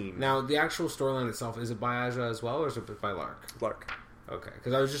same theme. Now, the actual storyline itself, is it by Aja as well, or is it by Lark? Lark. Okay,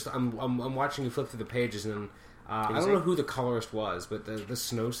 because I'm watching you flip through the pages, and I don't know who the colorist was, but the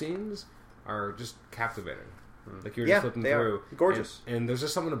snow scenes are just captivating. You're just flipping through. Gorgeous. And there's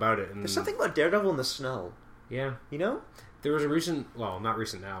just something about it. And there's something about Daredevil in the snow. Yeah. There was a recent, not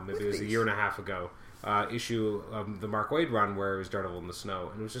recent now, maybe it was a year and a half ago, issue of the Mark Waid run where it was Daredevil in the snow.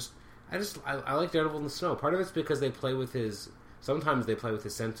 And it was just, I like Daredevil in the snow. Part of it's because sometimes they play with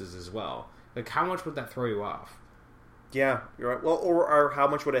his senses as well. How much would that throw you off? Yeah, you're right. Well, or how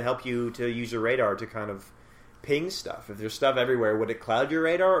much would it help you to use your radar to kind of ping stuff? If there's stuff everywhere, would it cloud your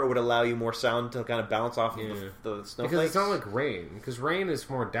radar, or would it allow you more sound to kind of bounce off of the snowflakes? Because it's not like rain. Because rain is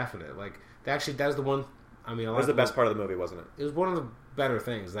more definite. That was the one. That was the best part of the movie, wasn't it? It was one of the better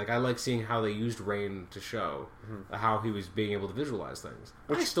things. I like seeing how they used rain to show how he was being able to visualize things.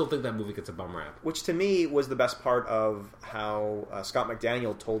 I still think that movie gets a bum rap. Which to me was the best part of how Scott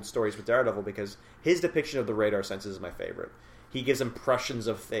McDaniel told stories with Daredevil, because his depiction of the radar senses is my favorite. He gives impressions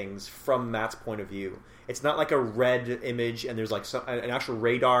of things from Matt's point of view. It's not like a red image and there's an actual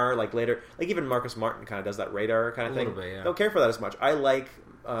radar later. Even Marcus Martin kind of does that radar kind of thing. A little bit, yeah. Don't care for that as much. I like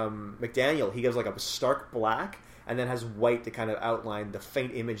McDaniel. He gives a stark black and then has white to kind of outline the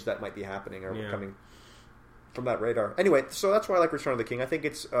faint image that might be happening or coming from that radar. Anyway, so that's why I like Return of the King. I think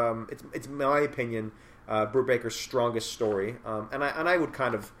it's my opinion, Brubaker's strongest story, and I would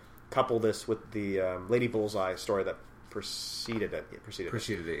kind of couple this with the Lady Bullseye story that preceded it.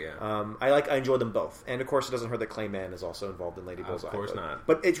 Yeah. I enjoy them both, and of course, it doesn't hurt that Clayman is also involved in Lady Bullseye. Of course not.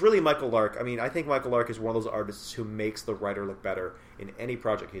 But it's really Michael Lark. I mean, I think Michael Lark is one of those artists who makes the writer look better in any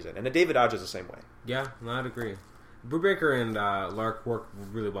project he's in, and David Dodge is the same way. Yeah, I'd agree. Brubaker and Lark work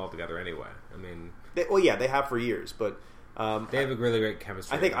really well together anyway. I mean, they have for years, but they have a really great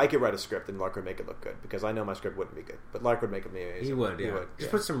chemistry. I think I could write a script and Lark would make it look good because I know my script wouldn't be good, but Lark would make it amazing. He would, yeah.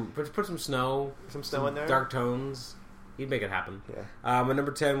 Just put some snow, some in there, dark tones. He'd make it happen. Yeah. My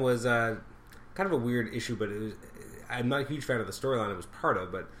number 10 was kind of a weird issue, but I'm not a huge fan of the storyline it was part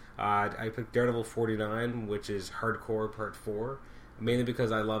of, but I picked Daredevil 49, which is Hardcore Part 4, mainly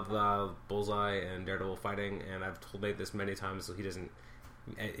because I love Bullseye and Daredevil fighting, and I've told Nate this many times, so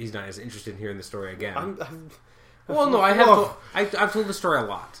he's not as interested in hearing the story again. I've told the story a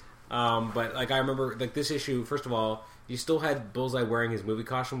lot. But like I remember, like this issue. First of all, you still had Bullseye wearing his movie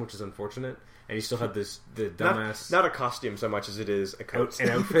costume, which is unfortunate, and he still had the dumbass not a costume so much as it is a coat, an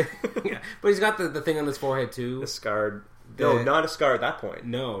outfit. Yeah, but he's got the thing on his forehead too, the scarred. No, not a scar at that point.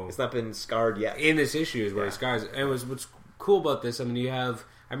 No, it's not been scarred yet. In this issue is where he scars. And what's cool about this? I mean, I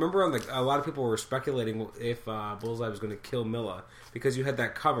remember a lot of people were speculating if Bullseye was going to kill Milla because you had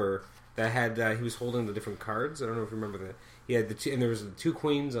that cover that had he was holding the different cards. I don't know if you remember that. He had and there was the two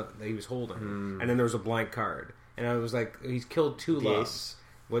queens that he was holding, and then there was a blank card. And I was like, he's killed two loves.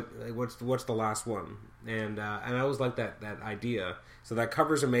 What's the last one? And I always like that idea. So that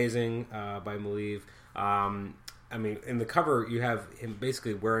cover's amazing by Maleev. I mean, in the cover you have him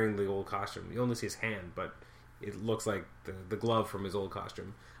basically wearing the old costume. You only see his hand, but it looks like the glove from his old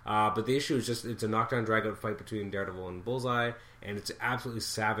costume. But the issue is just it's a knockdown drag-out fight between Daredevil and Bullseye, and it's absolutely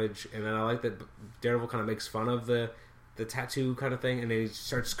savage. And then I like that Daredevil kind of makes fun of the tattoo kind of thing, and then he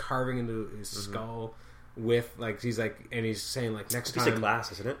starts carving into his skull with he's saying next time. Piece of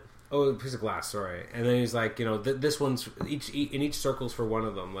glass, isn't it? Oh, a piece of glass. Sorry. And then he's like, this one's each circle's for one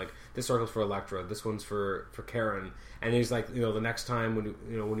of them. Like this circle's for Elektra, this one's for Karen. And he's like, the next time when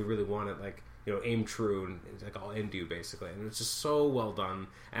you really want it, aim true, and it's like I'll end you basically. And it's just so well done.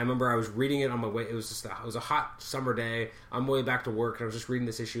 And I remember I was reading it on my way. It was a hot summer day on my way back to work, and I was just reading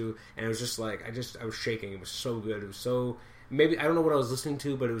this issue, and it was just like I was shaking. It was so good. It was so maybe I don't know what I was listening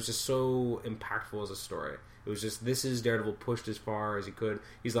to, but it was just so impactful as a story. It was just this is Daredevil pushed as far as he could.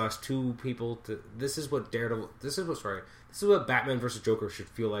 He's lost two people to. This is what Batman versus Joker should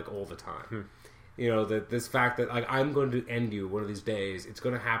feel like all the time. That this fact that I'm going to end you one of these days. It's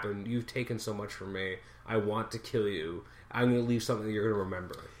going to happen. You've taken so much from me. I want to kill you. I'm going to leave something that you're going to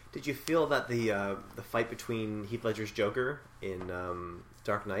remember. Did you feel that the fight between Heath Ledger's Joker in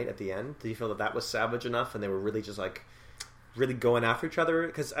Dark Knight at the end? Did you feel that was savage enough, and they were really just really going after each other?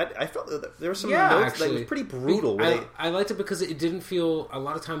 Because I felt that there were some notes that was pretty brutal. I liked it because it didn't feel. A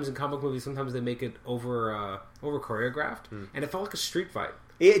lot of times in comic movies, sometimes they make it over choreographed, and it felt like a street fight.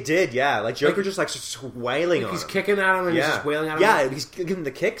 It did, yeah. Joker just wailing on him. He's kicking at him and he's just wailing at him. Yeah, he's giving the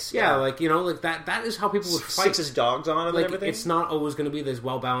kicks. Yeah, that is how people would fight. Six his dogs on him and everything. It's not always going to be this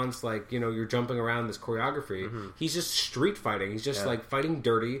well-balanced, you're jumping around this choreography. He's just street fighting. He's just, fighting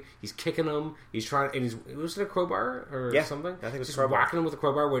dirty. He's kicking him. He's trying, and was it a crowbar or something? I think it was just a crowbar. Whacking him with a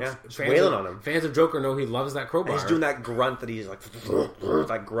crowbar, which wailing on him. Fans of Joker know he loves that crowbar. And he's doing that grunt that he's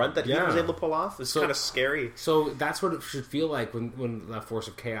that grunt that he was able to pull off. It's kind of scary. So that's what it should feel like when the Force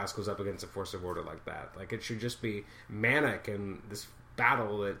of Chaos goes up against a Force of Order like that. It should just be manic and this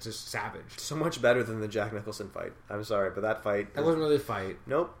battle that's just savage. So much better than the Jack Nicholson fight. I'm sorry, but that fight... That wasn't really a fight.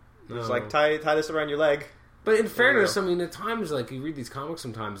 Nope. It was tie this around your leg. But in fairness, I mean, at times, you read these comics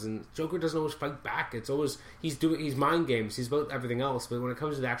sometimes, and Joker doesn't always fight back. It's always, he's mind games, he's about everything else, but when it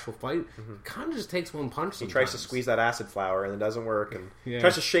comes to the actual fight, he kind of just takes one punch sometimes. He tries to squeeze that acid flower, and it doesn't work, and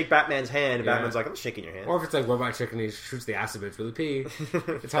tries to shake Batman's hand, and Batman's like, I'm shaking your hand. Or if it's like Robot Chicken, he shoots the acid bitch with a pee.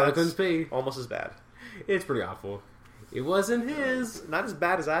 It's how the guns pee. Almost as bad. It's pretty awful. It wasn't his. Not as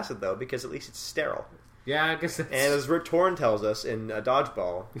bad as acid, though, because at least it's sterile. Yeah, I guess that's... And as Rip Torn tells us in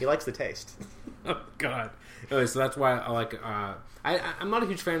Dodgeball, he likes the taste. Oh, God. Anyway, so that's why I like... I'm not a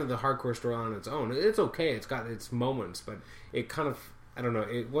huge fan of the hardcore storyline on its own. It's okay. It's got its moments, but it kind of... I don't know.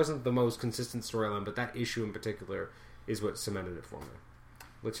 It wasn't the most consistent storyline, but that issue in particular is what cemented it for me.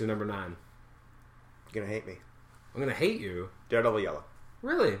 What's your number 9? You're going to hate me. I'm going to hate you? Daredevil Yellow.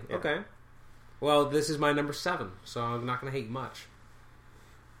 Really? Yeah. Okay. Well, this is my number 7, so I'm not going to hate much.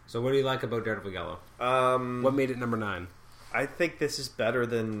 So what do you like about Daredevil Yellow? What made it number 9? I think this is better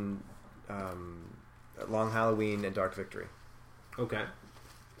than Long Halloween and Dark Victory. Okay.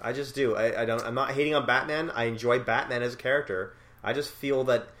 I just do. I'm not hating on Batman. I enjoy Batman as a character. I just feel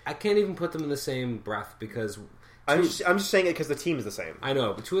that I can't even put them in the same breath because I'm just saying it because the team is the same. I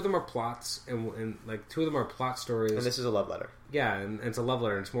know, but two of them are plots, and like two of them are plot stories. And this is a love letter. Yeah, and it's a love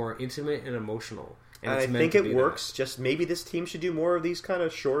letter. And it's more intimate and emotional. And I think it works. That. Just maybe this team should do more of these kind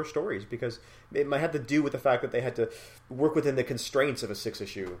of shorter stories because it might have to do with the fact that they had to work within the constraints of a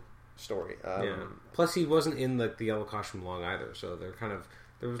 6-issue story. Yeah. Plus, he wasn't in the yellow costume long either, so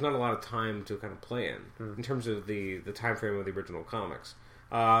there was not a lot of time to kind of play in terms of the time frame of the original comics.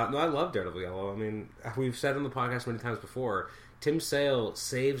 No, I love Daredevil Yellow. I mean, we've said on the podcast many times before, Tim Sale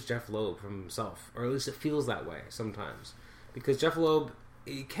saves Jeff Loeb from himself, or at least it feels that way sometimes, because Jeff Loeb.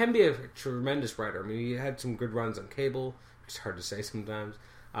 He can be a tremendous writer. I mean, he had some good runs on Cable, which is hard to say sometimes.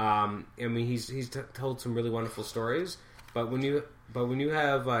 I mean, he's told some really wonderful stories. But when you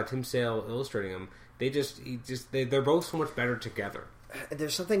have Tim Sale illustrating them, they're both so much better together.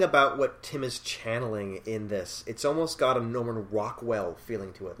 There's something about what Tim is channeling in this. It's almost got a Norman Rockwell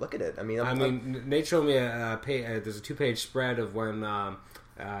feeling to it. Look at it. I mean, Nate showed me there's a 2-page spread of when.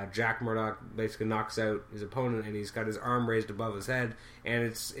 Jack Murdock basically knocks out his opponent, and he's got his arm raised above his head, and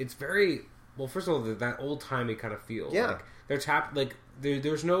it's very well. First of all, that old timey kind of feel. Yeah, like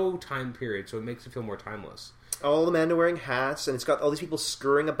there's no time period, so it makes it feel more timeless. All the men are wearing hats, and it's got all these people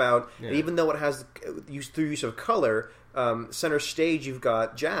scurrying about. Yeah. And even though it has through use of color, center stage, you've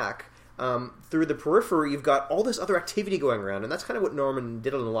got Jack. Through the periphery, you've got all this other activity going around, and that's kind of what Norman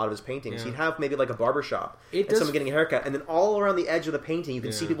did in a lot of his paintings. Yeah. He'd have maybe like a barbershop, and someone getting a haircut, and then all around the edge of the painting, you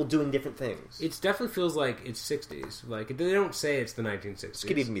can see people doing different things. It definitely feels like it's 60s. Like, they don't say it's the 1960s. It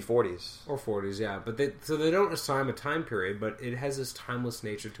could even be 40s. Or 40s, yeah. But they don't assign a time period, but it has this timeless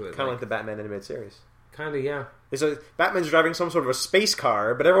nature to it. Kind of like the Batman animated series. Kind of, yeah. Batman's driving some sort of a space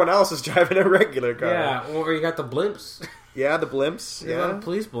car, but everyone else is driving a regular car. Yeah, or you got the blimps. Yeah, the blimps. Yeah, a lot of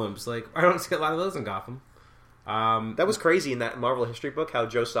police blimps. Like, I don't see a lot of those in Gotham. That was crazy in that Marvel history book. How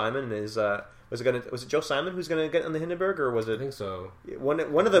Joe Simon is was it Joe Simon who's going to get on the Hindenburg, or was it? I think so. One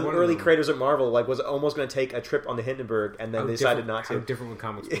of the early creators at Marvel was almost going to take a trip on the Hindenburg, and then they decided not to. How different would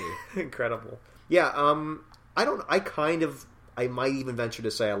comics be? Incredible. Yeah. I might even venture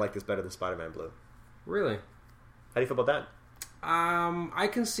to say I like this better than Spider-Man Blue. Really? How do you feel about that? I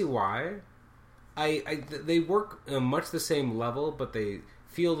can see why. They work on much the same level, but they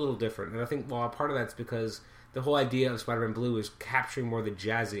feel a little different. And I think, well, part of that's because the whole idea of Spider-Man Blue is capturing more of the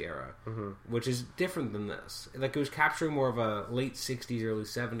jazzy era, which is different than this. Like, it was capturing more of a late 60s, early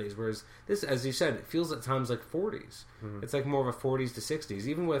 70s, whereas this, as you said, it feels at times like 40s. It's like more of a 40s to 60s,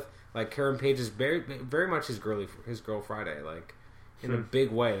 even with, like, Karen Page's very, very much his Girl Friday, like, in a big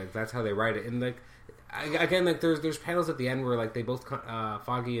way. Like, that's how they write it. And, like, again, like there's panels at the end where like they both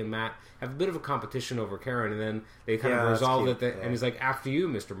Foggy and Matt have a bit of a competition over Karen, and then they kind of resolve it. And he's like, "After you,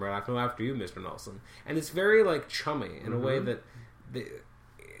 Mr. Murdoch. No, after you, Mr. Nelson." And it's very like chummy in a way that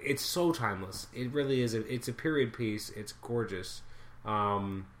it's so timeless. It really is. It's a period piece. It's gorgeous.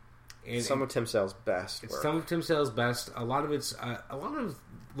 And some of Tim Sale's best. It's some of Tim Sale's best. A lot of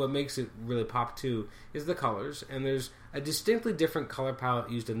what makes it really pop too is the colors, and there's a distinctly different color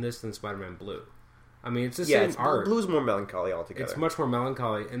palette used in this than Spider-Man Blue. I mean, it's the same art. Blue's more melancholy altogether. It's much more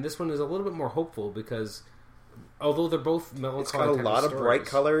melancholy, and this one is a little bit more hopeful because, although they're both melancholy, it's got a lot of bright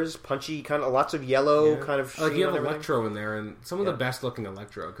colors, punchy, kind of lots of yellow, kind of. Like you have Electro in there, and some of the best looking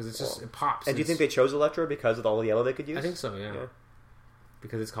Electro because it's just it pops. And do you think they chose Electro because of all the yellow they could use? I think so, yeah.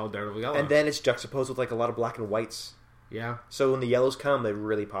 Because it's called Daredevil Yellow, and then it's juxtaposed with like a lot of black and whites. Yeah. So when the yellows come, they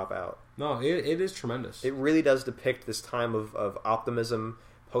really pop out. No, it is tremendous. It really does depict this time of optimism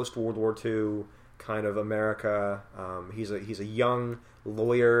post World War II. Kind of America. He's a young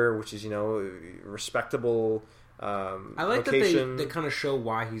lawyer, which is respectable. I like location. that they kind of show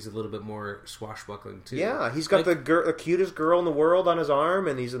why he's a little bit more swashbuckling too. Yeah, he's got the cutest girl in the world on his arm,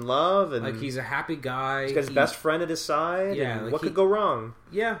 and he's in love, and like he's a happy guy. He's got his best friend at his side. Yeah, and what could go wrong?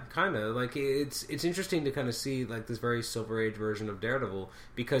 Yeah, kind of. Like it's interesting to kind of see like this very Silver Age version of Daredevil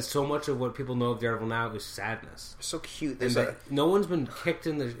because so much of what people know of Daredevil now is sadness. So cute. No one's been kicked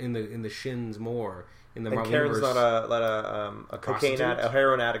in the shins more. In the Marvel Karen's universe. not a cocaine addict, a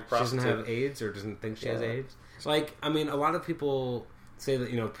heroin addict prostitute. She doesn't have AIDS or doesn't think she has AIDS. Like, I mean, a lot of people say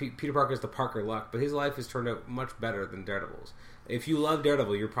that, Peter Parker is the Parker Luck, but his life has turned out much better than Daredevil's. If you love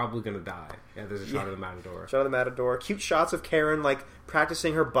Daredevil, you're probably going to die. Yeah, there's a shot of the Matador. Shot of the Matador. Cute shots of Karen, like,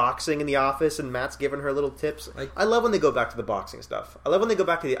 practicing her boxing in the office, and Matt's giving her little tips. Like, I love when they go back to the boxing stuff. I love when they go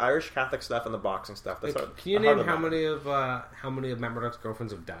back to the Irish Catholic stuff and the boxing stuff. That's can you name how many of Matt Murdock's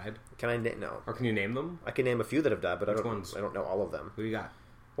girlfriends have died? Can I no? Or can you name them? I can name a few that have died, but I don't know all of them. Who do you got?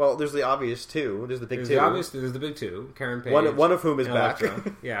 Well, there's the obvious two. There's the big two. There's the big two. Karen Page. One of whom is back.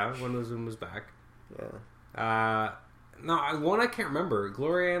 Yeah, one of whom was back. Yeah. No, one I can't remember.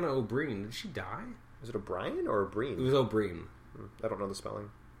 Gloriana O'Brien. Did she die? Is it O'Brien or O'Brien? It was O'Brien. I don't know the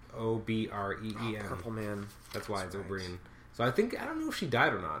spelling. Obreen. Purple Man. That's why it's O'Brien. So I don't know if she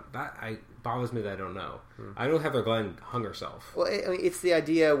died or not. That bothers me that I don't know. I know Heather Glenn hung herself. Well, I mean, it's the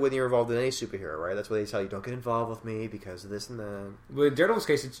idea when you're involved in any superhero, right? That's why they tell you, don't get involved with me because of this and that. But in Daredevil's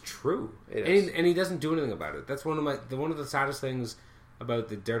case, it's true. And he doesn't do anything about it. That's one of the saddest things about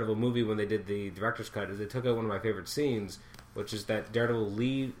the Daredevil movie when they did the director's cut is they took out one of my favorite scenes, which is that Daredevil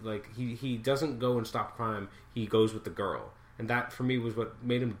he doesn't go and stop crime. He goes with the girl. And that, for me, was what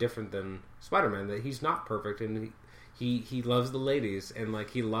made him different than Spider-Man. That he's not perfect, and he loves the ladies, and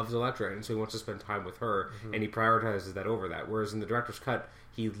he loves Elektra, and so he wants to spend time with her, and he prioritizes that over that. Whereas in the director's cut,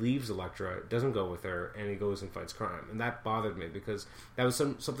 he leaves Elektra, doesn't go with her, and he goes and fights crime. And that bothered me because that was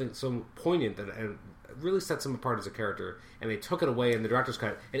something so poignant that it really sets him apart as a character. And they took it away in the director's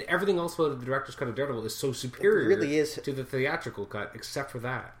cut, and everything else about the director's cut of Daredevil is so superior to the theatrical cut, except for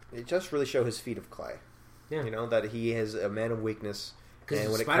that. It just really shows his feet of clay. Yeah. That he is a man of weakness. And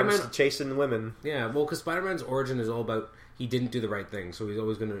when Spider-Man, it comes to chasing women... Yeah, well, because Spider-Man's origin is all about he didn't do the right thing, so he's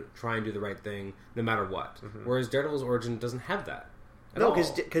always going to try and do the right thing no matter what. Whereas Daredevil's origin doesn't have that. No,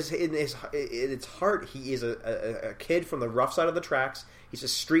 because in its heart, he is a kid from the rough side of the tracks. He's a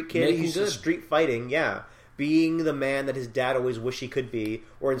street kid. He's just street fighting, being the man that his dad always wished he could be,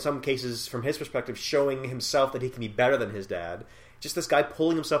 or in some cases, from his perspective, showing himself that he can be better than his dad. Just this guy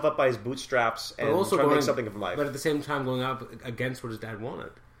pulling himself up by his bootstraps and also trying to make something of life. But at the same time going up against what his dad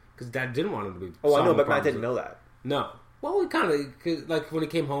wanted. Because Dad didn't want him to be... Oh, I know, but Matt didn't know that. No. Well, he kind of... when he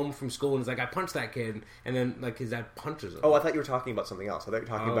came home from school and he's like, I punched that kid, and then his dad punches him. Oh, I thought you were talking about something else. I thought you were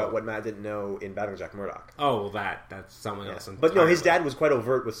talking about what Matt didn't know in Batman Jack Murdoch. Oh, well, that's something else. But no, his dad was quite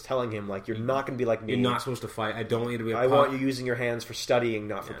overt with telling him, you're not going to be like me. You're not supposed to fight. I don't want you to be a I want you using your hands for studying,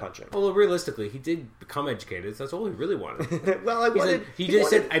 not for punching. Well, realistically, he did become educated. So that's all he really wanted. Well, he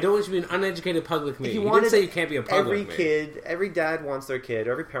just said, I don't want you to be an uneducated pug like me. He didn't say you can't be a pug like me. Every dad wants their kid,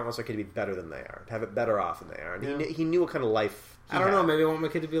 or every parent wants their kid to be better than they are, to have it better off than they are. And he knew what kind of life I don't know. Maybe I want my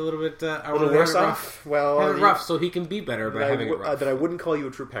kid to be a little bit a little worse off. Well, have it rough so he can be better by having it rough. Then I wouldn't call you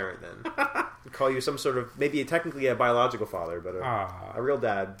a true parent. Then I'd call you some sort of maybe technically a biological father, but a real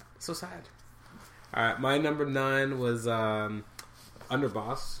dad. So sad. All right, my number 9 was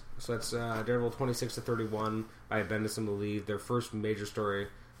Underboss. So that's Daredevil 26-31 by Bendis and Malieve. Their first major story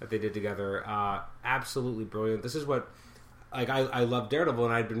that they did together. Absolutely brilliant. This is what. I love Daredevil,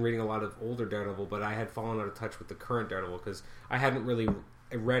 and I'd been reading a lot of older Daredevil, but I had fallen out of touch with the current Daredevil because I hadn't really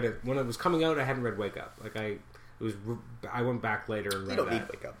read it when it was coming out. I hadn't read Wake Up. I went back later and read that. You don't need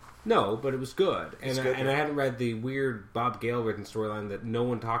Wake Up. No, but it was good, and I hadn't read the weird Bob Gale written storyline that no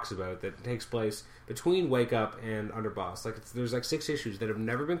one talks about that takes place between Wake Up and Underboss. There's 6 issues that have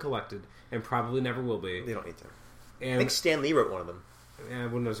never been collected and probably never will be. They don't need to. I think Stan Lee wrote one of them. Yeah,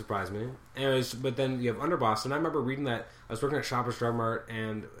 it wouldn't have surprised me. Anyways, but then you have Underboss, and I remember reading that. I was working at Shoppers Drug Mart,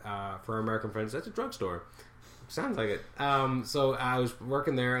 and for our American friends, that's a drugstore. Sounds like it. So I was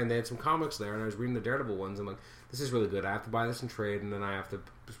working there, and they had some comics there, and I was reading the Daredevil ones. I'm like, this is really good. I have to buy this in trade, and then I have to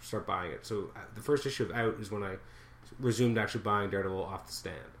start buying it. So the first issue of Out is when I resumed actually buying Daredevil off the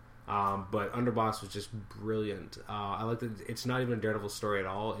stand. But Underboss was just brilliant. I like that it's not even a Daredevil story at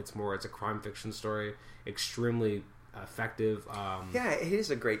all. It's a crime fiction story. Extremely effective. It is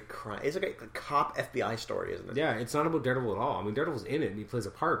a great crime. It's a great cop FBI story, isn't it? Yeah, it's not about Daredevil at all. I mean, Daredevil's in it and he plays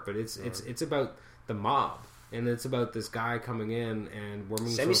a part, but it's about the mob, and it's about this guy coming in and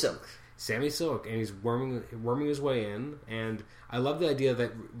worming Sammy Silk, and he's worming his way in. And I love the idea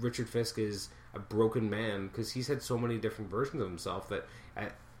that Richard Fisk is a broken man because he's had so many different versions of himself that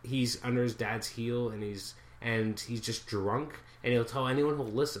he's under his dad's heel and he's just drunk, and he'll tell anyone who'll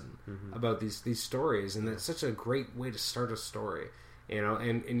listen about these stories, and it's such a great way to start a story,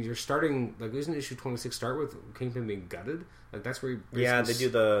 and you're starting, isn't issue 26 start with Kingpin being gutted? That's where they do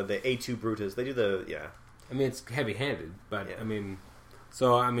the A2 Brutus, they do I mean, it's heavy-handed, but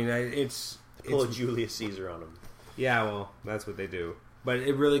it's pull a Julius Caesar on him. Yeah, well, that's what they do, but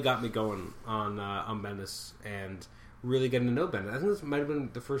it really got me going on Bendis, and really getting to know Bendis. I think this might have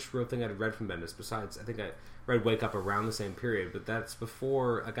been the first real thing I'd read from Bendis. Besides, I think I read Wake Up around the same period, but that's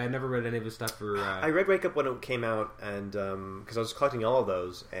before. I never read any of his stuff. I read Wake Up when it came out, and because I was collecting all of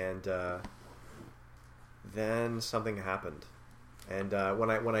those, and then something happened. And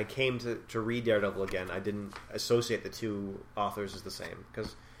when I came to read Daredevil again, I didn't associate the two authors as the same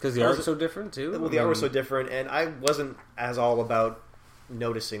because the art was so different too. Well, the art was so different, and I wasn't as all about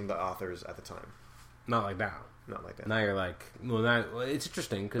noticing the authors at the time. Not like now. not like that. Now you're like, it's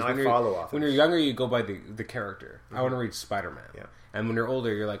interesting because when you're younger, you go by the character. I want to read Spider-Man. Yeah. And when you're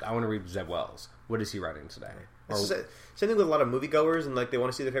older, you're like, I want to read Zeb Wells. What is he writing today? Same thing with a lot of moviegoers, and like they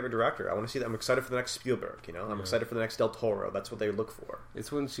want to see their favorite director. I want to see that. I'm excited for the next Spielberg. I'm excited for the next Del Toro. That's what they look for.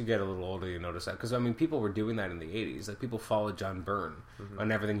 It's once you get a little older you notice that, because I mean, people were doing that in the '80s. Like people followed John Byrne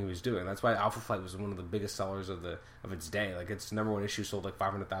on everything he was doing. That's why Alpha Flight was one of the biggest sellers of its day. Like its #1 issue sold like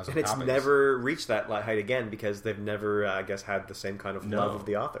 500,000 copies. And it's never reached that height again because they've never, I guess, had the same kind of love of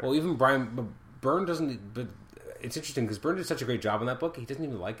the author. Well, even Byrne doesn't. But it's interesting because Byrne did such a great job on that book. He doesn't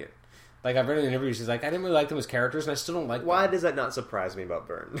even like it. Like, I've read in interviews, he's like, I didn't really like them as characters, and I still don't like them. Why does that not surprise me about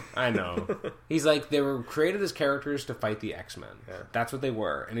Byrne? I know. He's like, they were created as characters to fight the X-Men. Yeah. That's what they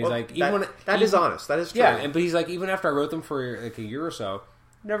were. And he's like... That is honest. That is true. Yeah, but he's like, even after I wrote them for like a year or so,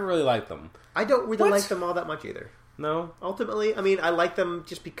 never really liked them. I don't really like them all that much either. No? Ultimately, I mean, I like them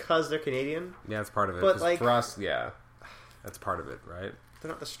just because they're Canadian. Yeah, that's part of it. But like, for us, yeah. That's part of it, right? They're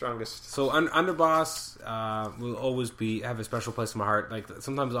not the strongest. So Underboss will always have a special place in my heart. Like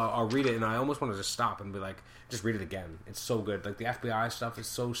sometimes I'll read it and I almost want to just stop and be like, just read it again. It's so good. Like the FBI stuff is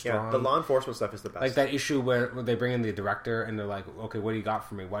so strong. Yeah, the law enforcement stuff is the best. Like that issue where they bring in the director and they're like, okay, what do you got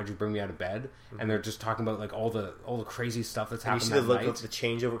for me? Why'd you bring me out of bed? Mm-hmm. And they're just talking about like all the crazy stuff that's happened. You see the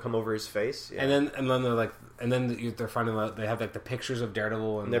changeover come over his face. Yeah. And then they're like, they're finding out they have like the pictures of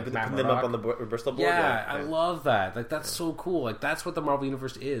Daredevil and they're like, putting them up on the Bristol board. Yeah, I love that. Like that's so cool. Like that's what the Marvel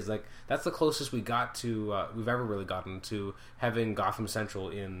Universe is. Like that's the closest we got to we've ever really gotten to having Gotham Central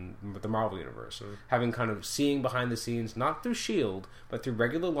in the Marvel Universe. Mm. Having kind of seeing behind the scenes, not through S.H.I.E.L.D., but through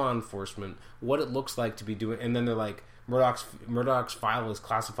regular law enforcement, what it looks like to be doing. And then they're like, Murdoch's file is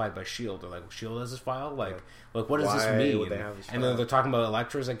classified by S.H.I.E.L.D. They're like, S.H.I.E.L.D. has this file? Like what does this mean? And then they're talking about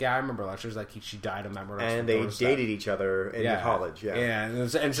Elektra's like, yeah, I remember Elektra's like, she died on Matt Murdock's and they dated each other in college. Yeah. And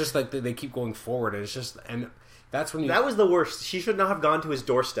it's just like they keep going forward. And it's just... and that's when that was the worst. She should not have gone to his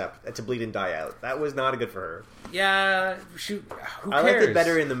doorstep to bleed and die out. That was not good for her. Yeah, who cares? I liked it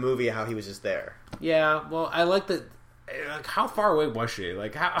better in the movie how he was just there. Yeah, well, I like that. Like, how far away was she?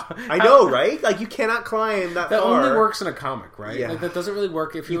 Like, I know, right? Like, you cannot climb that far. That only works in a comic, right? Yeah. Like, that doesn't really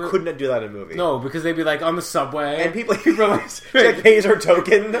work if you couldn't do that in a movie. No, because they'd be like on the subway, and people like pays her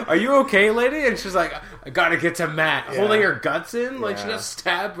token. Are you okay, lady? And she's like, I gotta get to Matt, holding her guts in, like she got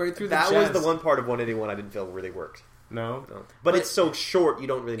stabbed right through the chest. That was the one part of 181 I didn't feel really worked. No. But it's so short, you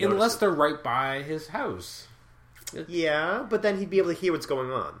don't really notice unless they're right by his house. Yeah, but then he'd be able to hear what's going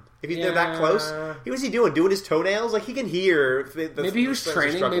on. If they're that close, what's he doing? Doing his toenails? Like he can hear. Maybe he was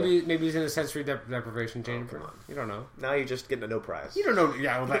training. Maybe he's in a sensory deprivation chamber. You don't know. Now you're just getting a no prize. You don't know.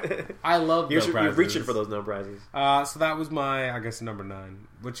 Yeah, well, I love no prizes. You're reaching for those no prizes. So that was my, I guess, number 9.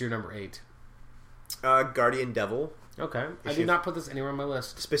 What's your number 8? Guardian Devil. Okay, I did not put this anywhere on my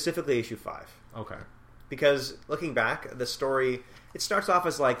list. Specifically, issue 5. Okay, because looking back, the story it starts off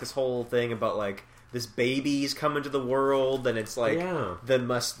as like this whole thing about like. This baby's coming to the world, and it's like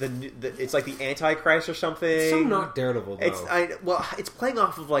it's like the Antichrist or something. It's so not Daredevil, though. It's playing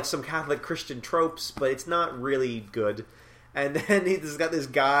off of like some Catholic Christian tropes, but it's not really good. And then he's got this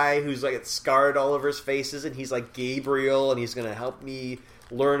guy who's like it's scarred all over his faces, and he's like Gabriel, and he's going to help me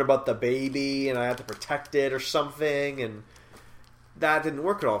learn about the baby, and I have to protect it or something, and that didn't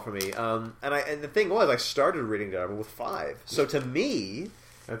work at all for me. And the thing was, I started reading Daredevil with 5, so to me.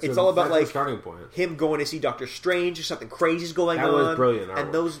 It's all about like starting point. Him going to see Doctor Strange or something crazy's going on. That was brilliant artwork.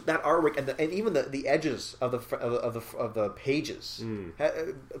 And that artwork and even the edges of the pages.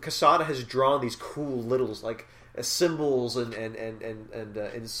 Quesada has drawn these cool little like symbols and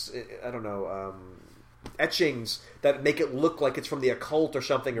I don't know etchings that make it look like it's from the occult or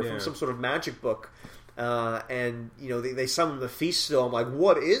something or from some sort of magic book. And they summon the feast still. I'm like,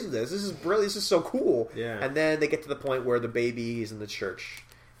 what is this? This is brilliant. This is so cool. Yeah. And then they get to the point where the baby is in the church.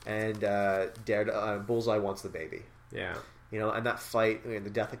 And Bullseye wants the baby. Yeah. And that fight, the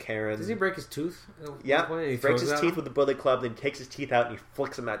death of Karen. Does he break his tooth? Yeah. He breaks his teeth with the Bullet Club, then he takes his teeth out and he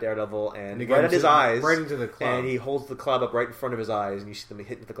flicks them at Daredevil and right at his eyes. Right into the club. And he holds the club up right in front of his eyes and you see them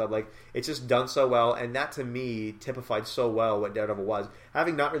hitting the club. Like, it's just done so well. And that, to me, typified so well what Daredevil was.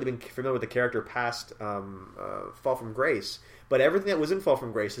 Having not really been familiar with the character past Fall from Grace, but everything that was in Fall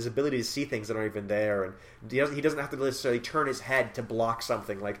from Grace, his ability to see things that aren't even there, and he doesn't have to necessarily turn his head to block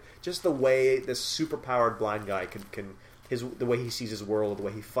something. Like, just the way this super-powered blind guy the way he sees his world, the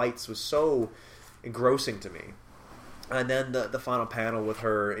way he fights was so engrossing to me. And then the final panel with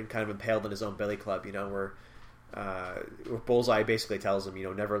her kind of impaled in his own billy club, where Bullseye basically tells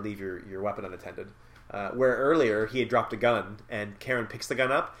him, never leave your weapon unattended. Where earlier he had dropped a gun, and Karen picks the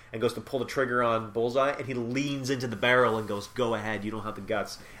gun up and goes to pull the trigger on Bullseye, and he leans into the barrel and goes, "Go ahead, you don't have the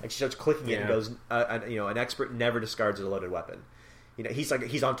guts." And she starts clicking it and goes, "An expert never discards a loaded weapon."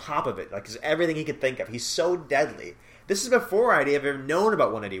 He's on top of it, like everything he could think of. He's so deadly. This is before I'd ever known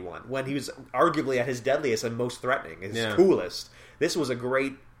about 181, when he was arguably at his deadliest and most threatening, his coolest. This was a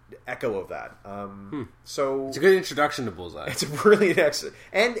great echo of that. So it's a good introduction to Bullseye. It's really excellent,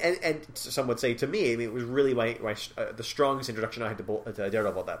 and some would say to me, I mean, it was really the strongest introduction I had to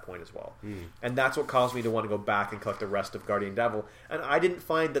Daredevil at that point as well. And that's what caused me to want to go back and collect the rest of Guardian Devil. And I didn't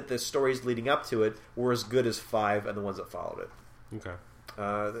find that the stories leading up to it were as good as 5 and the ones that followed it. Okay.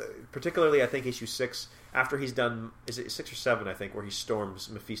 Particularly, I think issue 6. After he's done, is it 6 or 7? I think where he storms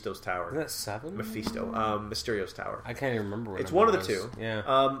Mephisto's tower. Is that 7? Mephisto, Mysterio's tower. I can't even remember. It's one of the two. Yeah.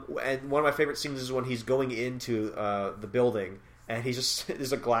 And one of my favorite scenes is when he's going into the building, and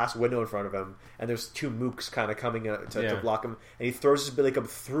there's a glass window in front of him, and there's 2 mooks kind of coming to block him, and he throws his billy club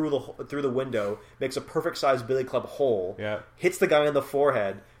through the window, makes a perfect sized billy club hole, hits the guy in the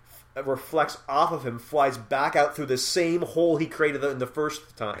forehead. Reflects off of him, flies back out through the same hole he created in the first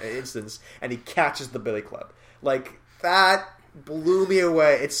instance, and he catches the billy club. Like, that blew me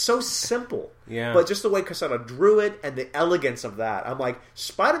away. It's so simple. Yeah. But just the way Quesada drew it and the elegance of that. I'm like,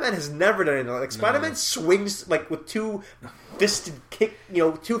 Spider-Man has never done anything. Like, Spider-Man swings, like, with 2 fisted kick,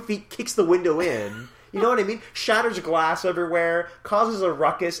 2 feet kicks the window in. You know what I mean? Shatters glass everywhere, causes a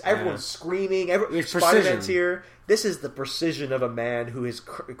ruckus, everyone's screaming, Spider-Man's here. This is the precision of a man who has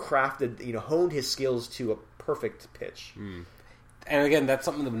crafted, honed his skills to a perfect pitch. And again, that's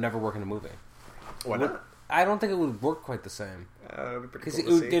something that would never work in a movie. Why not? I don't think it would work quite the same. Because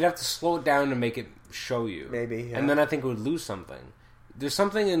they'd have to slow it down to make it show you. Maybe, yeah. And then I think it would lose something. There's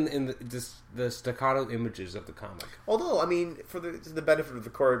something in the staccato images of the comic. Although, I mean, for the benefit of the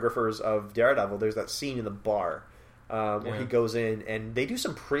choreographers of Daredevil, there's that scene in the bar where he goes in, and they do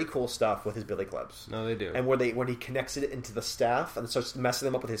some pretty cool stuff with his billy clubs. No, they do. And when he connects it into the staff and starts messing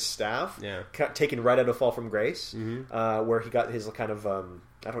them up with his staff, taking right out of Fall from Grace, where he got his kind of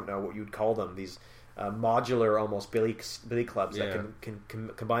I don't know what you'd call them, these modular almost billy clubs that can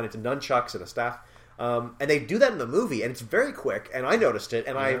combine into nunchucks and a staff. And they do that in the movie, and it's very quick. And I noticed it,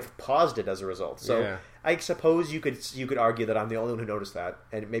 and I've paused it as a result. So I suppose you could argue that I'm the only one who noticed that,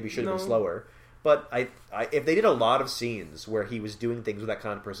 and it maybe should have been slower. But if they did a lot of scenes where he was doing things with that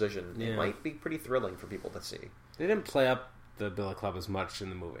kind of precision, it might be pretty thrilling for people to see. They didn't play up the billy club as much in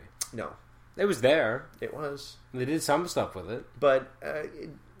the movie. No, it was there. It was. They did some stuff with it, but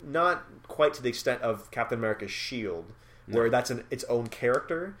not quite to the extent of Captain America's shield, where that's its own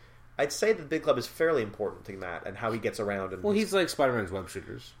character. I'd say the Big Club is fairly important in that, and how he gets around. And he's like Spider-Man's web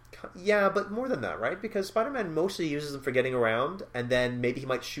shooters. Yeah, but more than that, right? Because Spider-Man mostly uses them for getting around, and then maybe he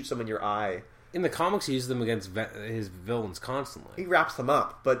might shoot some in your eye. In the comics, he uses them against his villains constantly. He wraps them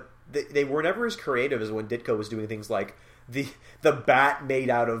up, but they were never as creative as when Ditko was doing things like the bat made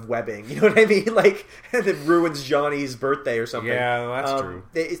out of webbing. You know what I mean? Like, and it ruins Johnny's birthday or something. Yeah, that's true.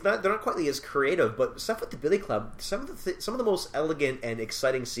 They're not quite as creative, but stuff with the Billy Club, some of the most elegant and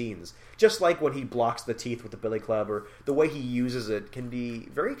exciting scenes, just like when he blocks the teeth with the Billy Club, or the way he uses it, can be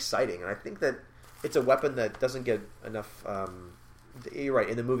very exciting. And I think that it's a weapon that doesn't get enough. You're right,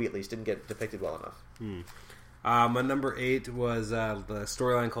 in the movie at least, didn't get depicted well enough. My number 8 was the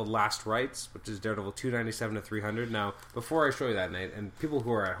storyline called Last Rites, which is Daredevil 297 to 300. Now, before I show you that, Nate, and people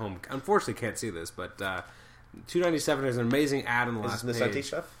who are at home unfortunately can't see this, but 297 is an amazing ad on the last page. Is this Nascenti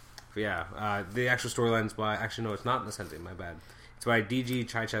stuff? Yeah, the actual storyline's by... Actually, no, it's not Nascenti, my bad. It's by D.G.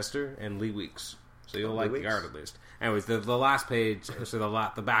 Chichester and Lee Weeks. So you'll like the art at least. Anyways, the last page, so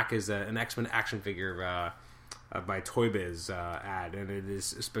the back is an X-Men action figure by Toy Biz ad, and it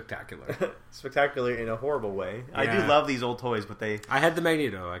is spectacular. Spectacular in a horrible way. Yeah. I do love these old toys, but I had the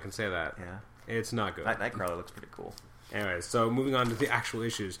Magneto, I can say that. Yeah. It's not good. Nightcrawler looks pretty cool. Anyways, so moving on to the actual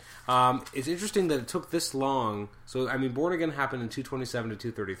issues. It's interesting that it took this long. So, I mean, Born Again happened in 227 to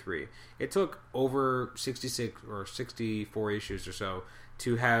 233. It took over 66 or 64 issues or so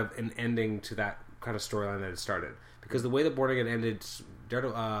to have an ending to that kind of storyline that it started. Because the way that Born Again ended,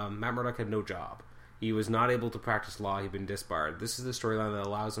 Matt Murdock had no job. He was not able to practice law. He'd been disbarred. This is the storyline that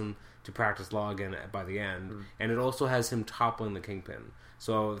allows him to practice law again by the end. And it also has him toppling the Kingpin.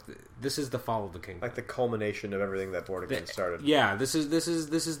 So this is the fall of the Kingpin. Like the culmination of everything that Born Again started. Yeah, this is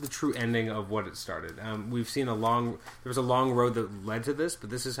the true ending of what it started. We've seen there was a long road that led to this, but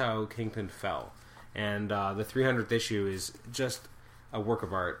this is how Kingpin fell. And the 300th issue is just a work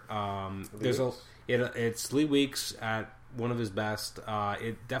of art. It's Lee Weeks at one of his best.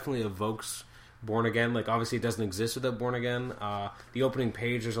 It definitely evokes Born Again. Like, obviously it doesn't exist without Born Again. The opening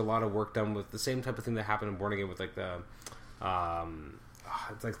page, there's a lot of work done with the same type of thing that happened in Born Again with like the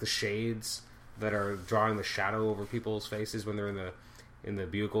it's like the shades that are drawing the shadow over people's faces when they're in the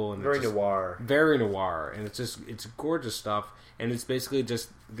vehicle, and very noir, and it's gorgeous stuff. And it's basically just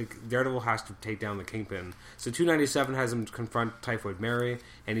Daredevil has to take down the Kingpin. So 297 has him confront Typhoid Mary,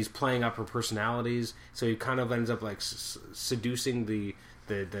 and he's playing up her personalities. So he kind of ends up like seducing the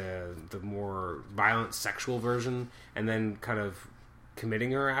more violent sexual version, and then kind of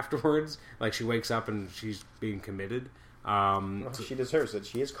committing her afterwards. Like, she wakes up and she's being committed. She deserves it.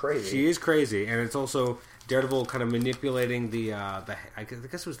 She is crazy. She is crazy, and it's also Daredevil kind of manipulating the I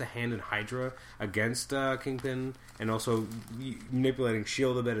guess it was the Hand and Hydra against Kingpin, and also manipulating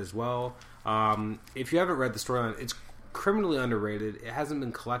Shield a bit as well. If you haven't read the storyline, it's criminally underrated. It hasn't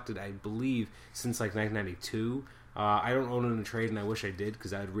been collected, I believe, since like 1992. I don't own it in a trade, and I wish I did,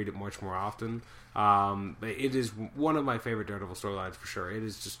 because I'd read it much more often. But it is one of my favorite Daredevil storylines for sure. It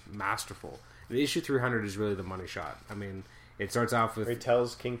is just masterful. The issue 300 is really the money shot. I mean, it starts off with... He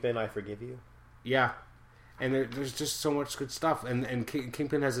tells Kingpin, "I forgive you." Yeah. And there's just so much good stuff. And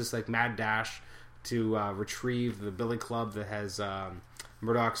Kingpin has this like mad dash to retrieve the Billy Club that has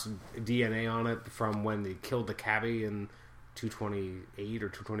Murdoch's DNA on it from when they killed the cabbie in 228 or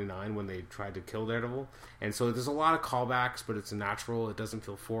 229 when they tried to kill Daredevil. And so there's a lot of callbacks, but it's natural. It doesn't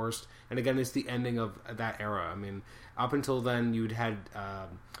feel forced. And again, it's the ending of that era. I mean, up until then, you'd had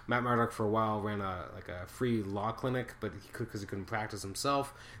Matt Murdock for a while ran a free law clinic, but because he couldn't practice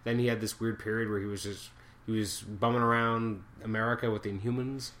himself. Then he had this weird period where he was bumming around America with the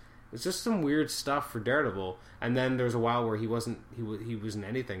Inhumans. It's just some weird stuff for Daredevil. And then there was a while where he wasn't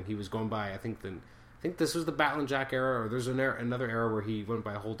anything. He was going by, I think this was the Battling Jack era, or there's another era where he went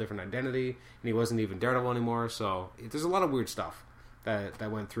by a whole different identity, and he wasn't even Daredevil anymore. So there's a lot of weird stuff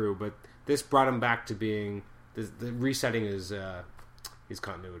that went through. But this brought him back to being the resetting his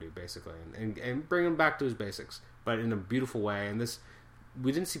continuity, basically, and bring him back to his basics, but in a beautiful way. And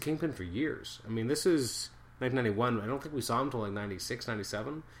we didn't see Kingpin for years. I mean, this is 1991. I don't think we saw him until like 96,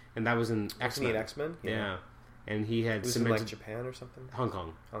 97, and that was in X-Men. X-Men? Yeah. And he had was cemented... in like Japan or something? Hong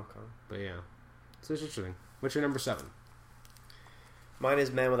Kong. But yeah. So it's interesting. What's your number 7? Mine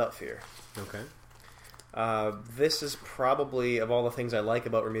is Man Without Fear. Okay. This is probably, of all the things I like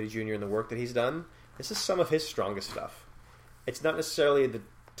about Romita Jr. and the work that he's done, this is some of his strongest stuff. It's not necessarily the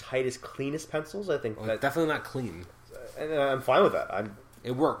tightest, cleanest pencils. I think it's definitely not clean, and I'm fine with that.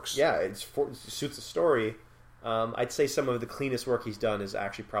 It works. Yeah, it suits the story. I'd say some of the cleanest work he's done is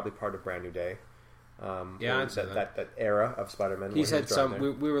actually probably part of Brand New Day. That era of Spider-Man. He said some.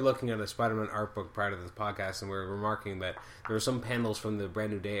 We were looking at a Spider-Man art book prior to this podcast, and we were remarking that there were some panels from the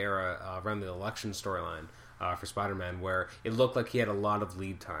Brand New Day era around the election storyline for Spider-Man where it looked like he had a lot of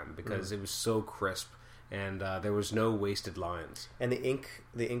lead time because it was so crisp. And there was no wasted lines. And the ink,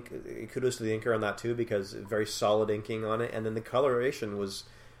 kudos to the inker on that too, because very solid inking on it. And then the coloration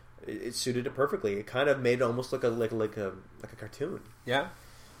it suited it perfectly. It kind of made it almost look like a cartoon. Yeah.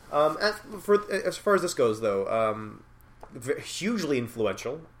 As far as this goes, though, hugely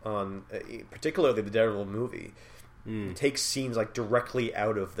influential on particularly the Daredevil movie. It takes scenes like directly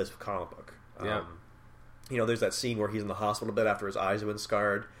out of this comic book. Yeah. There's that scene where he's in the hospital a bit after his eyes have been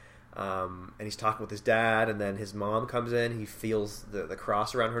scarred. And he's talking with his dad, and then his mom comes in. He feels the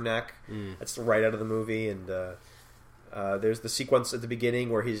cross around her neck. That's right out of the movie. And there's the sequence at the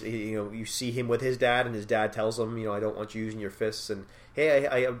beginning where you see him with his dad, and his dad tells him, "I don't want you using your fists." And hey,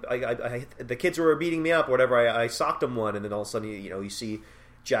 I the kids were beating me up, or whatever. I socked him one, and then all of a sudden, you see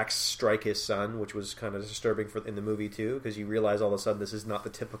Jack strike his son, which was kind of disturbing in the movie too, because you realize all of a sudden this is not the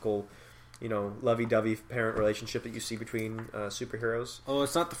typical, lovey-dovey parent relationship that you see between superheroes. Oh,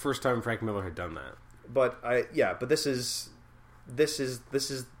 it's not the first time Frank Miller had done that. But this is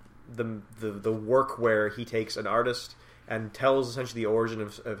the work where he takes an artist and tells essentially the origin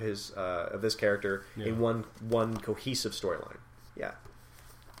of this character in one cohesive storyline. Yeah.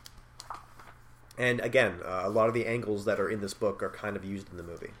 And again, a lot of the angles that are in this book are kind of used in the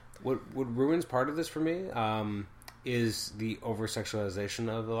movie. What ruins part of this for me is the over-sexualization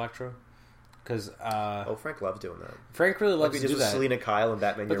of Elektra. Because Frank loves doing that. Frank really loves to do that. Selena Kyle in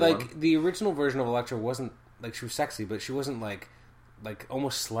Batman Year One. But the original version of Elektra wasn't like she was sexy, but she wasn't like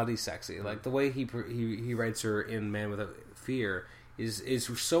almost slutty sexy. Like the way he writes her in Man Without Fear is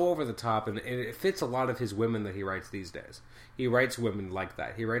so over the top, and it fits a lot of his women that he writes these days. He writes women like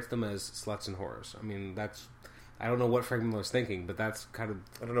that. He writes them as sluts and whores. I mean, I don't know what Frank Miller's thinking, but that's kind of...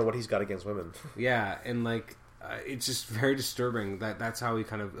 I don't know what he's got against women. Yeah, and it's just very disturbing that's how he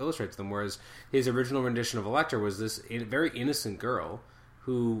kind of illustrates them. Whereas his original rendition of Elektra was this very innocent girl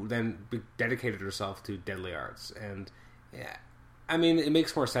who then dedicated herself to deadly arts. And yeah, I mean, it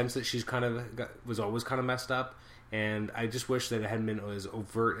makes more sense that she's was always kind of messed up. And I just wish that it hadn't been as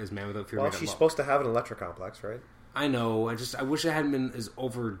overt as Man Without Fear. Well, she's supposed to have an Elektra complex, right? I know. I wish it hadn't been as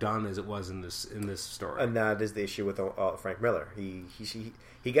overdone as it was in this story. And that is the issue with Frank Miller. He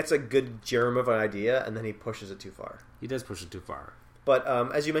gets a good germ of an idea, and then he pushes it too far. He does push it too far. But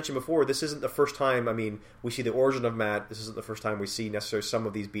as you mentioned before, this isn't the first time. I mean, we see the origin of Matt. This isn't the first time we see necessarily some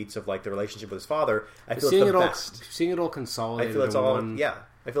of these beats of like the relationship with his father. I feel it's the best. Seeing it all consolidated. I feel it's all. Yeah,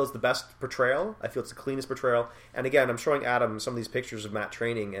 I feel it's the best portrayal. I feel it's the cleanest portrayal. And again, I'm showing Adam some of these pictures of Matt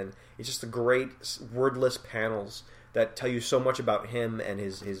training, and it's just the great wordless panels that tell you so much about him and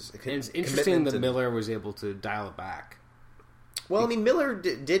his. And it's interesting that Miller was able to dial it back. Well, I mean, Miller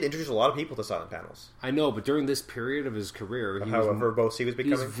did introduce a lot of people to silent panels. I know, but during this period of his career, how verbose he was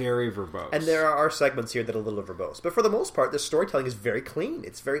becoming. He was very verbose, and there are segments here that are a little verbose. But for the most part, the storytelling is very clean.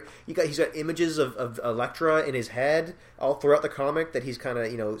 It's very he's got images of Elektra in his head all throughout the comic that he's kind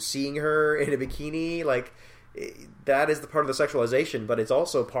of seeing her in a bikini. Like that is the part of the sexualization, but it's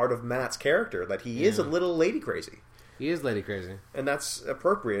also part of Matt's character that he is a little lady crazy. He is lady crazy. And that's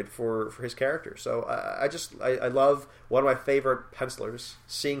appropriate for his character. So I love one of my favorite pencilers,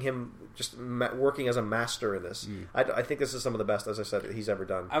 seeing him just working as a master in this. I think this is some of the best, as I said, that he's ever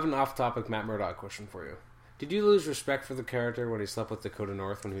done. I have an off-topic Matt Murdock question for you. Did you lose respect for the character when he slept with Dakota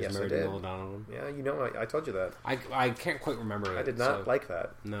North when he was married to Noah Donovan? Yeah, I told you that. I can't quite remember it. I did not like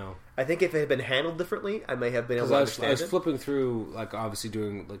that. No. I think if it had been handled differently, I may have been able to understand it. I was flipping through, obviously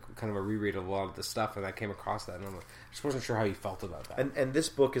doing kind of a reread of a lot of the stuff, and I came across that, and I just wasn't sure how you felt about that. And this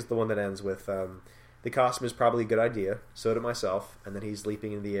book is the one that ends with, the costume is probably a good idea, so did myself, and then he's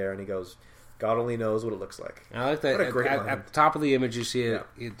leaping in the air, and he goes, God only knows what it looks like. And I like that. What a great line. At the top of the image, you see it.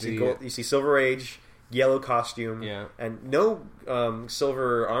 Yeah. You see Silver Age, yellow costume, and no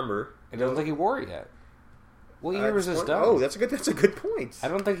silver armor. I don't think he wore it yet. What year was this done? Oh, that's a good point. I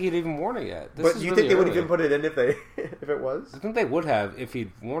don't think he'd even worn it yet. But you think they would even put it in if it was? I think they would have if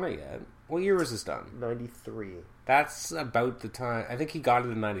he'd worn it yet. What year was this done? 93. That's about the time. I think he got it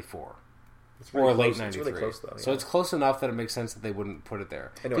in 94. Or late 93. It's really close, though. Yeah. So it's close enough that it makes sense that they wouldn't put it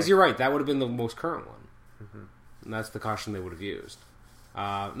there. Because you're right, that would have been the most current one. Mm-hmm. And that's the costume they would have used.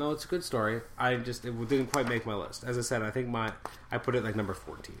 No, it's a good story. It didn't quite make my list. As I said, I think I put it number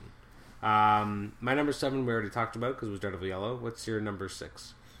 14. My number 7 we already talked about because it was Daredevil Yellow. What's your number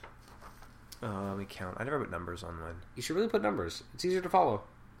 6? Let me count. I never put numbers on mine. You should really put numbers. It's easier to follow.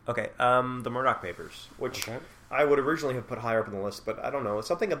 Okay, the Murdoch Papers, which I would originally have put higher up on the list, but I don't know. It's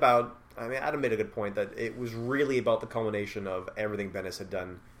something about... I mean, Adam made a good point that it was really about the culmination of everything Bendis had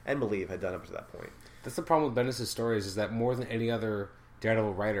done and Maleev had done up to that point. That's the problem with Bendis' stories is that more than any other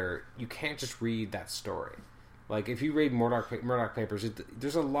Daredevil writer, you can't just read that story. If you read Murdoch Papers,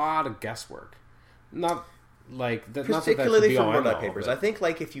 there's a lot of guesswork. Particularly for Murdoch Papers. I think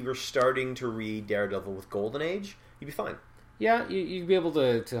if you were starting to read Daredevil with Golden Age, you'd be fine. Yeah, you'd be able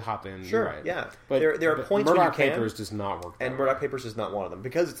to hop in. Sure, right. Yeah. But there are points Murdoch where you can. Papers does not work. And Murdoch Papers is not one of them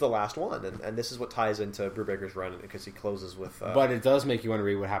because it's the last one, and this is what ties into Brubaker's run because he closes with. But it does make you want to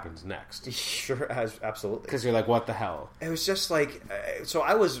read what happens next. Sure, absolutely. Because you're like, what the hell? It was just so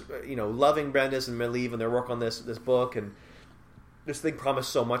I was loving Bendis and Maleev and their work on this book, and this thing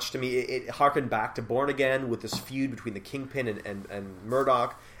promised so much to me. It harkened back to Born Again with this feud between the Kingpin and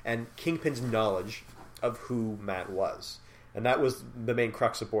Murdoch, and Kingpin's knowledge of who Matt was. And that was the main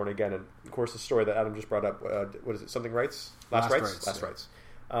crux of Born Again. And, of course, the story that Adam just brought up, what is it, Something Rights? Last Rights.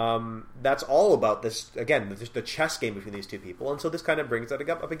 That's all about this, again, the chess game between these two people. And so this kind of brings that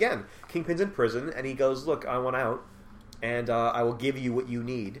up again. Kingpin's in prison, and he goes, look, I want out, and I will give you what you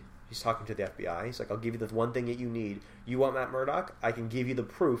need. He's talking to the FBI. He's like, I'll give you the one thing that you need. You want Matt Murdock? I can give you the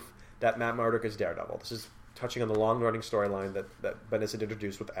proof that Matt Murdock is Daredevil. This is touching on the long-running storyline that Bendis had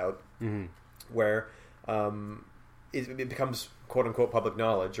introduced with Out, where... it becomes quote-unquote public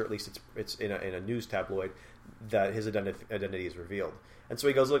knowledge, or at least it's in a news tabloid, that his identity is revealed. And so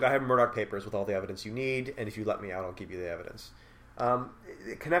he goes, look, I have Murdoch Papers with all the evidence you need, and if you let me out, I'll give you the evidence.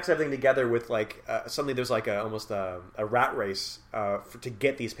 It connects everything together with something. There's almost a rat race to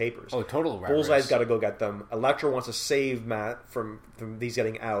get these papers. Oh, total rat Bullseye's race. got to go get them. Elektra wants to save Matt from these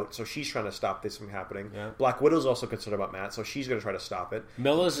getting out, so she's trying to stop this from happening. Yeah. Black Widow's also concerned about Matt, so she's going to try to stop it.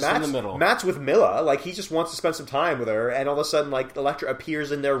 Milla's just in the middle. Matt's with Milla. He just wants to spend some time with her, and all of a sudden, Elektra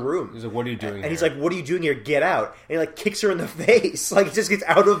appears in their room. He's like, what are you doing here? And he's like, what are you doing here? Get out. And he kicks her in the face. He just gets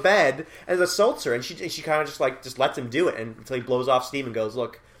out of bed and assaults her, and she kind of just lets him do it until he blows off steam and goes,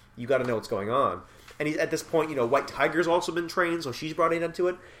 look, you got to know what's going on. And he's at this point, White Tiger's also been trained, so she's brought into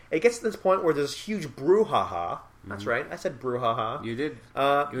it. It gets to this point where there's a huge brouhaha That's right. I said brouhaha. You did.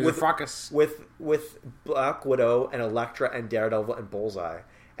 It was a fracas. With Black Widow and Elektra and Daredevil and Bullseye.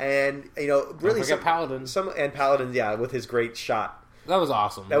 And, really... Paladin. And Paladin, yeah, with his great shot. That was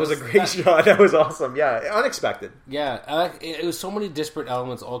awesome. That was a great shot. That was awesome. Yeah, unexpected. Yeah, it was so many disparate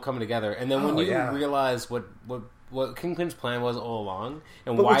elements all coming together. And then when you realize what Kingpin's plan was all along,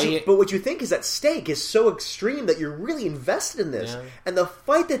 and but what you think is that stake is so extreme that you're really invested in this, and the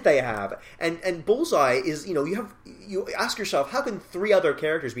fight that they have, and Bullseye is, you ask yourself, how can 3 other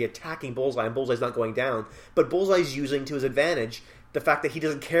characters be attacking Bullseye and Bullseye's not going down, but Bullseye's using to his advantage the fact that he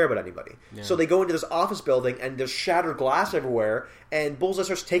doesn't care about anybody. Yeah. So they go into this office building, and there's shattered glass everywhere, and Bullseye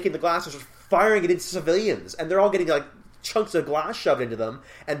starts taking the glass and starts firing it into civilians, and they're all getting chunks of glass shoved into them,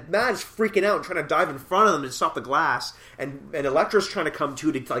 and Matt is freaking out and trying to dive in front of them to stop the glass, and Elektra's trying to come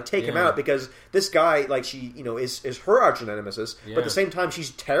to take him out, because this guy, she is her arch nemesis, but at the same time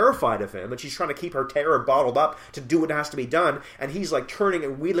she's terrified of him, and she's trying to keep her terror bottled up to do what has to be done, and he's turning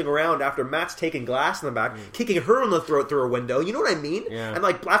and wheeling around after Matt's taking glass in the back, kicking her in the throat through a window, you know what I mean? Yeah.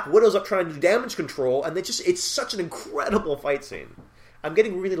 And Black Widow's up trying to do damage control, and it's such an incredible fight scene. I'm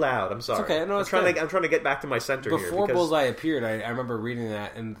getting really loud. I'm sorry. It's okay. No, I'm trying to get back to my center here. Before Bullseye appeared, I remember reading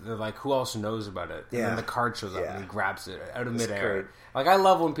that, and they're like, "Who else knows about it?" And then the card shows up, and he grabs it out of midair. Great. I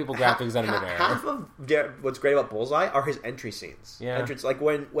love when people grab things out of midair. Half of what's great about Bullseye are his entry scenes. Yeah,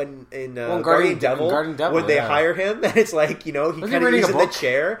 when in Guardian Devil, when they hire him, and it's he kind of he's in the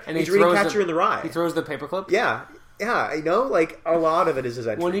chair, and he's reading Catcher in the Rye. He throws the paperclip. Yeah. Yeah, a lot of it is his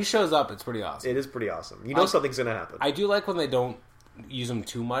entry. When he shows up, it's pretty awesome. It is pretty awesome. You know something's going to happen. I do like when they don't use him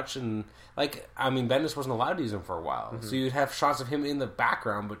too much, and Bendis wasn't allowed to use him for a while, so you'd have shots of him in the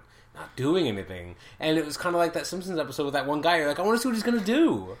background but not doing anything, and it was kind of like that Simpsons episode with that one guy. You're like, I want to see what he's going to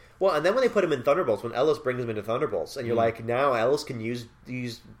do. Well, and then when they put him in Thunderbolts, when Ellis brings him into Thunderbolts, and you're like, now Ellis can use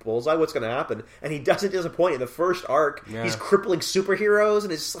Bullseye, what's going to happen? And he doesn't disappoint. In the first arc, he's crippling superheroes,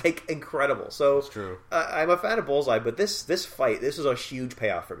 and it's just incredible. So it's true. I'm a fan of Bullseye, but this fight, this was a huge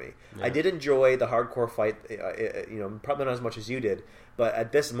payoff for me. Yeah. I did enjoy the hardcore fight, probably not as much as you did, but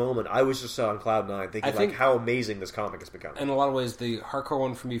at this moment, I was just on cloud 9, thinking how amazing this comic has become. In a lot of ways, the hardcore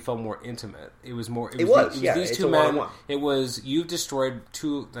one for me felt more intimate. It was more. It was these two men. It was, you've destroyed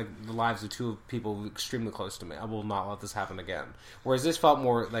the lives of 2 people extremely close to me. I will not let this happen again. Whereas this felt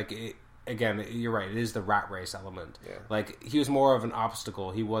more again, you're right. It is the rat race element. Yeah. He was more of an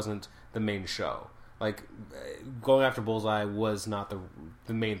obstacle. He wasn't the main show. Going after Bullseye was not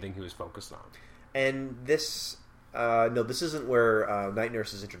the main thing he was focused on. And this. No, this isn't where Night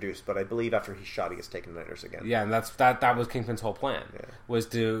Nurse is introduced, but I believe after he's shot, he gets taken to Night Nurse again. Yeah, and that was Kingpin's whole plan, was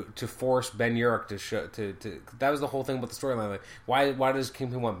to force Ben Urich to show to that was the whole thing about the storyline. Why does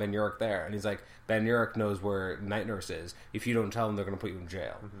Kingpin want Ben Urich there? And he's like, Ben Urich knows where Night Nurse is. If you don't tell him, they're going to put you in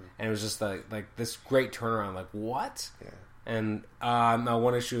jail. Mm-hmm. And it was just this great turnaround. What? Yeah. And now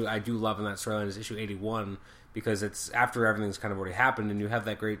one issue I do love in that storyline is issue 81. Because it's after everything's kind of already happened, and you have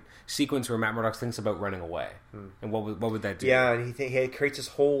that great sequence where Matt Murdock thinks about running away, and what would that do? Yeah, and he creates this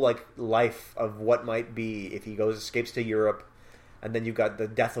whole life of what might be if he escapes to Europe, and then you've got the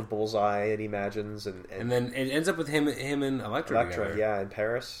death of Bullseye, and he imagines, and then it ends up with him and Elektra together. Yeah, in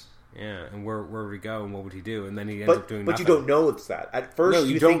Paris. Yeah, and where would he go, and what would he do? And then he ends up doing nothing. But you don't know it's that. At first,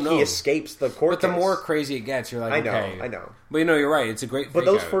 you think he escapes the court But the more crazy it gets, you're like, I know. But you're right. It's a great But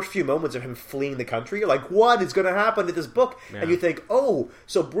those first few moments of him fleeing the country, you're like, what is going to happen to this book? Yeah. And you think, so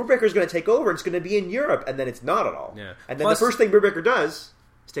Brubaker's going to take over, and it's going to be in Europe, and then it's not at all. Yeah. And then the first thing Brubaker does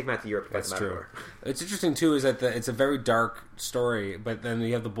is take Matt to Europe. That's true. It's interesting, too, is that it's a very dark story, but then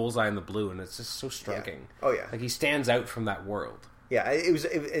you have the Bullseye and the blue, and it's just so striking. Yeah. Oh, yeah. He stands out from that world. Yeah, it was.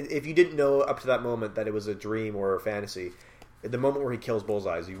 If you didn't know up to that moment that it was a dream or a fantasy, the moment where he kills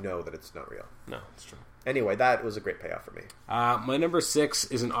Bullseye, you know that it's not real. No, it's true. Anyway, that was a great payoff for me. My number 6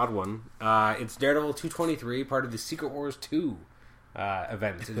 is an odd one. It's Daredevil 223, part of the Secret Wars 2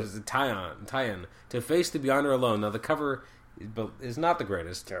 event. It is a tie-in to Face the Beyonder Alone. Now, the cover is not the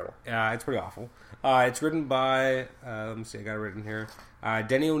greatest. Terrible. It's pretty awful. It's written by, let me see, I got it written here,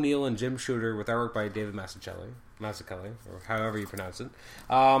 Denny O'Neil and Jim Shooter, with artwork by David Mazzucchelli, or however you pronounce it.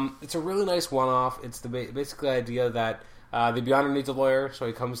 It's a really nice one-off. It's the basically idea that the Beyonder needs a lawyer, so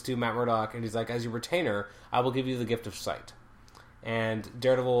he comes to Matt Murdock, and he's like, as your retainer, I will give you the gift of sight. And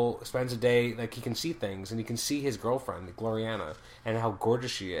Daredevil spends a day, he can see things, and he can see his girlfriend, Gloriana, and how gorgeous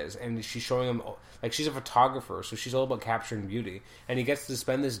she is. And she's showing him, she's a photographer, so she's all about capturing beauty. And he gets to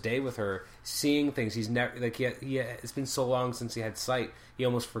spend this day with her, seeing things he's never, it's been so long since he had sight, he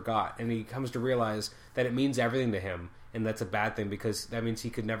almost forgot. And he comes to realize that it means everything to him, and that's a bad thing, because that means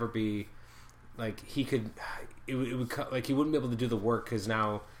he could never be, he wouldn't be able to do the work, because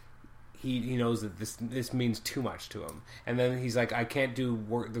now he knows that this means too much to him, and then he's like, I can't do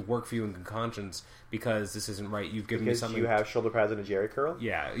the work for you in good conscience because this isn't right. You've given me something. You have shoulder pads and a jerry curl.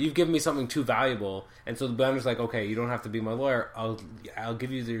 Yeah, you've given me something too valuable, and so the Bender's like, okay, you don't have to be my lawyer. I'll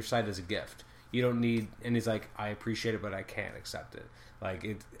give you your side as a gift. You don't need. And he's like, I appreciate it, but I can't accept it. Like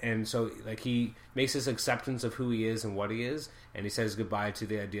it, and so like he makes this acceptance of who he is and what he is, and he says goodbye to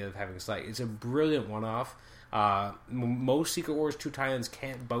the idea of having a slight. It's a brilliant one-off. Most Secret Wars 2 tie-ins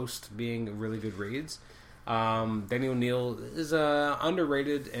can't boast being really good reads. Denny O'Neil is a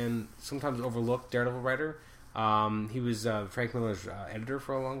underrated and sometimes overlooked Daredevil writer. He was Frank Miller's editor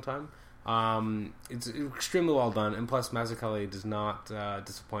for a long time. It's extremely well done, and plus Mazzucchelli does not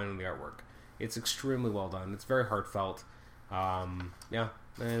disappoint in the artwork. It's extremely well done. It's very heartfelt. Yeah,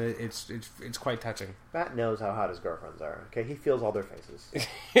 and it's quite touching. Matt knows how hot his girlfriends are. Okay, he feels all their faces.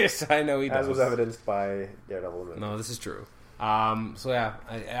 Yes, I know he does. As was evidenced by Daredevil. No, this is true. So yeah,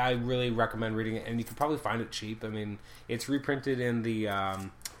 I really recommend reading it, and you can probably find it cheap. I mean, it's reprinted in the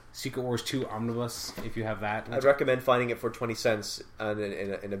Secret Wars 2 Omnibus, if you have that. I'd recommend finding it for 20 cents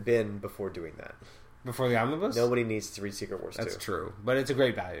in a bin before doing that. Before the Omnibus? Nobody needs to read Secret Wars 2. That's true, but it's a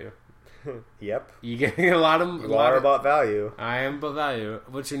great value. Yep. You get a lot of... You are about value. I am about value.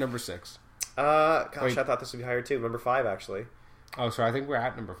 What's your number 6? Gosh, wait. I thought this would be higher too. Number 5, actually. Oh, sorry. I think we're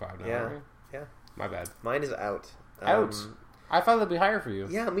at number 5 now. Yeah. Right? Yeah. My bad. Mine is out. Out? I thought that'd be higher for you.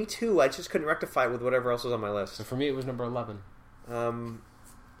 Yeah, me too. I just couldn't rectify it with whatever else was on my list. So for me, it was number 11.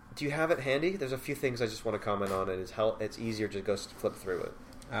 Do you have it handy? There's a few things I just want to comment on, and it's easier to go flip through it.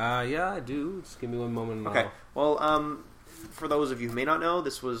 Yeah, I do. Just give me one moment. Okay. Well, for those of you who may not know,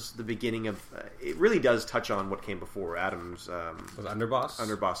 this was the beginning of... it really does touch on what came before Adam's... was Underboss?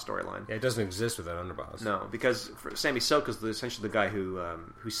 Underboss storyline. Yeah, it doesn't exist without Underboss. No, because Sammy Silk is essentially the guy who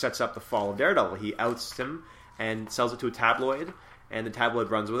sets up the fall of Daredevil. He outs him and sells it to a tabloid, and the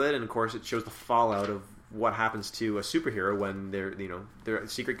tabloid runs with it, and of course it shows the fallout of what happens to a superhero when their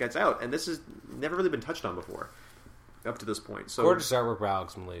secret gets out. And this has never really been touched on before. Up to this point, so gorgeous artwork by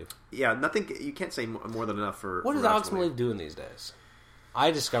Alex Maleev. Yeah, nothing. You can't say more than enough for. What is Alex Maleev doing these days?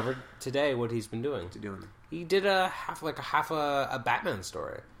 I discovered today what he's been doing. What's he doing? He did a half a Batman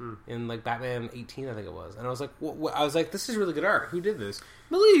story in like Batman 18, I think it was, and I was like, this is really good art. Who did this?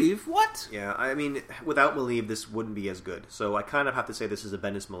 Maleev? What? Yeah, I mean, without Maleev, this wouldn't be as good. So I kind of have to say this is a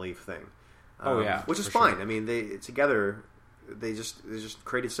Bendis Maleev thing. Which is fine. Sure. I mean, they together. They just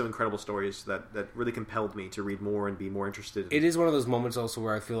created some incredible stories that really compelled me to read more and be more interested. It is one of those moments also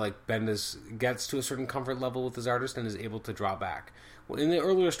where I feel like Bendis gets to a certain comfort level with his artist and is able to draw back. In the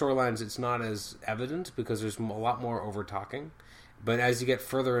earlier storylines, it's not as evident because there's a lot more over-talking. But as you get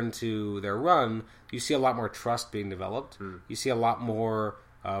further into their run, you see a lot more trust being developed. You see a lot more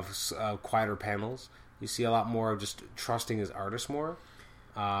of quieter panels. You see a lot more of just trusting his artist more.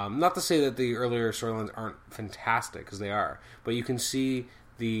 Not to say that the earlier storylines aren't fantastic, because they are, but you can see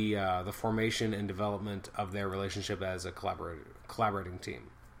the formation and development of their relationship as a collaborating team.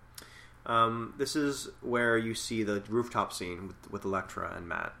 This is where you see the rooftop scene with Elektra and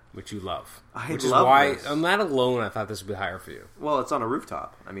Matt, which you love. Which is why, on that alone, I thought this would be higher for you. Well, it's on a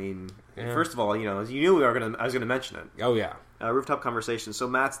rooftop. I mean, first of all, you knew I was going to mention it. Oh yeah, rooftop conversation. So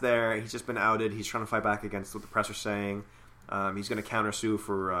Matt's there. He's just been outed. He's trying to fight back against what the press are saying. He's going to countersue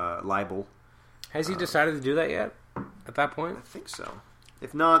for libel. Has he decided to do that yet? At that point, I think so.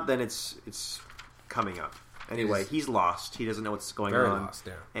 If not, then it's coming up. Anyway, he's lost. He doesn't know what's going on. Very lost,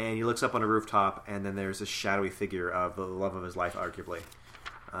 yeah. And he looks up on a rooftop, and then there's this shadowy figure of the love of his life, arguably.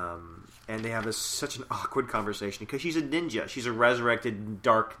 And they have such an awkward conversation because she's a ninja. She's a resurrected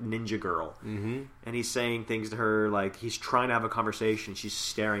dark ninja girl. Mm-hmm. And he's saying things to her like he's trying to have a conversation. She's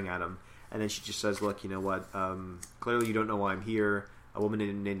staring at him. And then she just says, look, you know what? Clearly you don't know why I'm here. A woman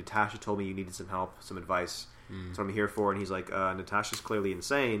named Natasha told me you needed some help, some advice. That's what I'm here for. And he's like, Natasha's clearly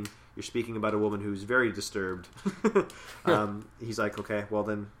insane. You're speaking about a woman who's very disturbed. He's like, okay, well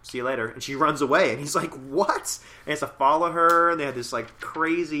then, see you later. And she runs away. And he's like, what? And he has to follow her. And they had this like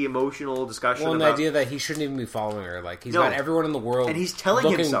crazy emotional discussion about... the idea that he shouldn't even be following her. Like, he's got everyone in the world... And he's telling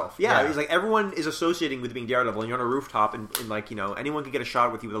himself. Yeah, he's like, everyone is associating with being Daredevil. And you're on a rooftop. And like, anyone can get a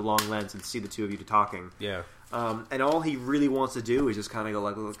shot with you with a long lens and see the two of you talking. Yeah. And all he really wants to do is just kind of go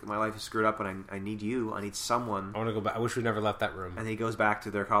like, look, my life is screwed up and I need you. I need someone. I want to go back. I wish we never left that room. And he goes back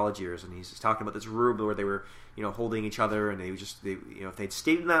to their college years and he's talking about this room where they were, holding each other and if they'd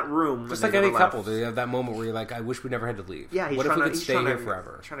stayed in that room. Just like any couple, they have that moment where you're like, I wish we never had to leave. Yeah, what if we could stay here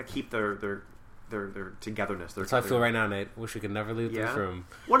forever? Trying to keep their togetherness. That's how I feel right now, Nate. Wish we could never leave this room.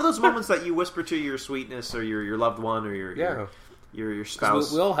 One of those moments that you whisper to your sweetness or your loved one or your your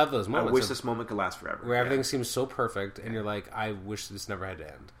spouse. We all have those moments. I wish this moment could last forever. Where everything seems so perfect, and you're like, I wish this never had to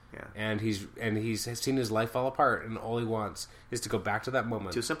end. Yeah. And he's seen his life fall apart, and all he wants is to go back to that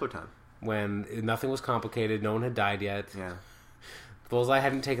moment. To a simpler time. When nothing was complicated, no one had died yet. Yeah. Bullseye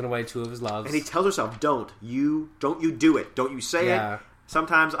hadn't taken away two of his loves. And he tells himself, don't you do it. Don't you say it.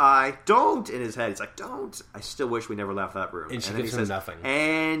 Sometimes I don't in his head. He's like, don't. I still wish we never left that room. And she gives him nothing.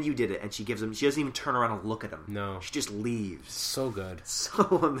 And you did it. And she doesn't even turn around and look at him. No. She just leaves. So good. So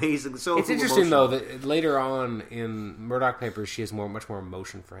amazing. So it's interesting, though, that later on in Murdoch Papers, she has much more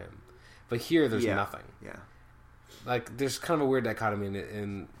emotion for him. But here, there's nothing. Yeah. Like, there's kind of a weird dichotomy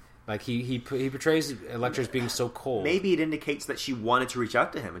in like, he portrays Elektra as being so cold. Maybe it indicates that she wanted to reach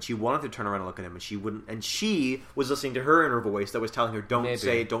out to him, and she wanted to turn around and look at him, and she wouldn't. And she was listening to her inner voice that was telling her, don't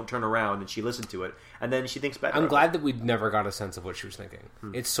say it, don't turn around, and she listened to it. And then she thinks better. I'm glad that we never got a sense of what she was thinking.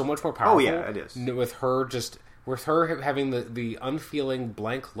 It's so much more powerful. Oh, yeah, it is. With her having the unfeeling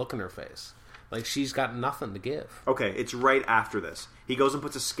blank look in her face. Like, she's got nothing to give. Okay, it's right after this. He goes and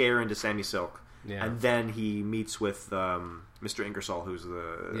puts a scare into Sammy Silk. Yeah. And then he meets with Mr. Ingersoll, who's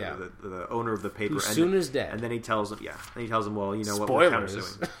the owner of the paper. Who soon is dead. And then he tells him, well, you know what, we're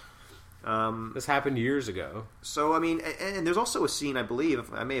countersuing. This happened years ago. So, I mean, and there's also a scene, I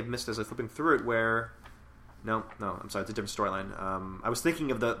believe, I may have missed as I was flipping through it, where... No, I'm sorry, it's a different storyline. I was thinking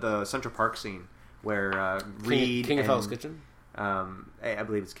of the Central Park scene, where Reed... King of Hell's Kitchen? I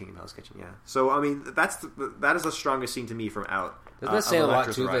believe it's King of Hell's Kitchen, yeah. So, I mean, that is the strongest scene to me from Out. Doesn't that say a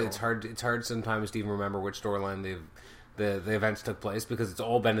lot, too, that it's hard sometimes to even remember which storyline the events took place, because it's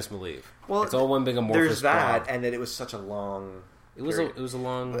all Bendis Malieve. Well, it's all one big amorphous there's that, blob. and that it was such a long... It was a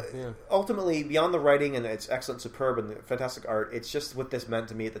long... Yeah. Ultimately, beyond the writing and its excellent, superb, and fantastic art, it's just what this meant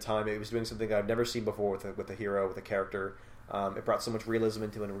to me at the time. It was doing something I've never seen before with a hero, with a character. It brought so much realism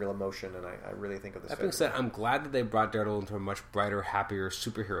into it and real emotion, and I really think of this. That being said, I'm glad that they brought Daredevil into a much brighter, happier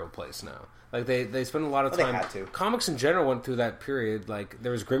superhero place now. Like, they spend a lot of time... They had to. Comics in general went through that period. Like,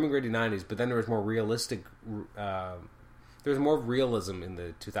 there was grim and gritty 90s, but then there was more realistic... there was more realism in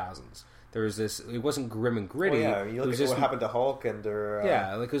the 2000s. There was this... It wasn't grim and gritty. Well, yeah, you look at what happened to Hulk and...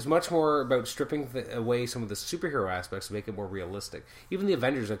 yeah, like, it was much more about stripping away some of the superhero aspects to make it more realistic. Even the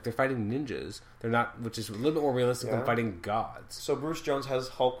Avengers, like, they're fighting ninjas. They're not... Which is a little bit more realistic than fighting gods. So Bruce Jones has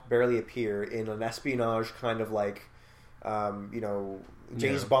Hulk barely appear in an espionage kind of like...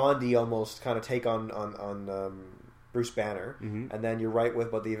 James Bondy almost kind of take on Bruce Banner, and then you're right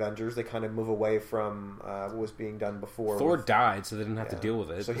about the Avengers. They kind of move away from what was being done before. Thor died, so they didn't have to deal with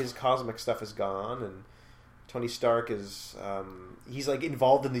it. So his cosmic stuff is gone, and Tony Stark is he's like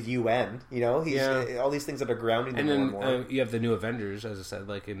involved in the UN. You know, he's all these things that are grounding them and more and more. You have the new Avengers, as I said,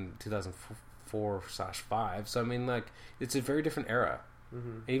 like in 2004/5. So I mean, like, it's a very different era.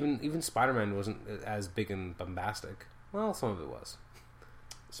 Even Spider-Man wasn't as big and bombastic. Well, some of it was.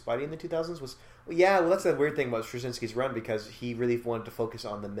 Spidey in the 2000s was... Well, that's the weird thing about Straczynski's run, because he really wanted to focus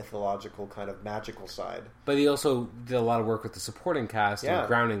on the mythological, kind of magical side. But he also did a lot of work with the supporting cast and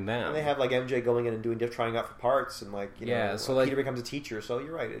grounding them. And they have, like, MJ going in and trying out for parts, and, like, so, like, Peter becomes a teacher, so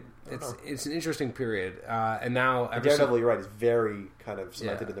you're right. It's an interesting period. And now... Daredevil, you're right, is very kind of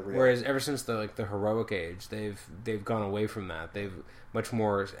cemented in the real. Whereas ever since the heroic age, they've gone away from that. They've much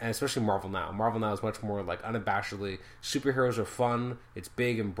more... And especially Marvel now. Marvel now is much more, like, unabashedly... Superheroes are fun, it's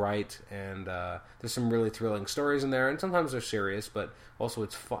big and bright, and there's some really thrilling stories in there, and sometimes they're serious, but also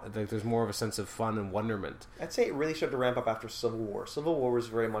it's fun. Like, there's more of a sense of fun and wonderment. I'd say it really started to ramp up after Civil War. Civil War was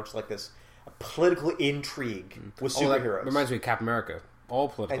very much like this political intrigue with superheroes. That reminds me of Captain America. All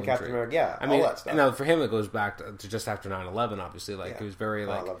political and Captain intrigue. America, I mean, all that stuff. Now, for him, it goes back to just after 9/11, obviously. Like, it was very,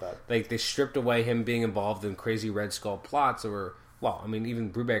 like... I love that. Like, they stripped away him being involved in crazy Red Skull plots, or... Well, I mean,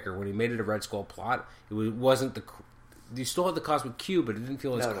 even Brubaker, when he made it a Red Skull plot, it wasn't the... You still had the Cosmic Cube, but it didn't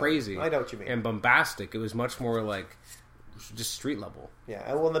feel as crazy. I know what you mean. And bombastic. It was much more like just street level.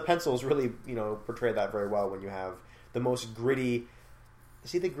 Yeah, well, and the pencils really, portray that very well when you have the most gritty...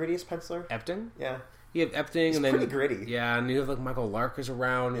 Is he the grittiest penciler? Epting? Yeah. You have Epting, He's and then... pretty gritty. Yeah, and you have, like, Michael Lark is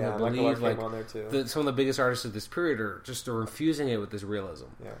around. Yeah, Michael Lark came on there, too. Some of the biggest artists of this period are infusing it with this realism.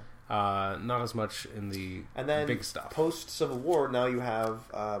 Yeah. Not as much in the big stuff. Post Civil War, now you have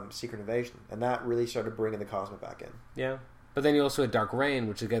Secret Invasion, and that really started bringing the Cosmic back in. Yeah, but then you also had Dark Reign,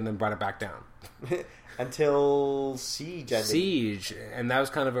 which again then brought it back down until Siege ended. Siege, and that was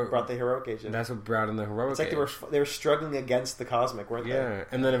kind of brought the heroic age in. That's what brought in the heroic. It's like they were struggling against the Cosmic, weren't they? Yeah,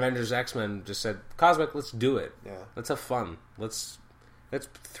 and then Avengers X-Men just said, "Cosmic, let's do it. Yeah, let's have fun. Let's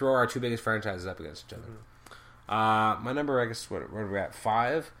throw our two biggest franchises up against each other." My number, I guess, what are we at?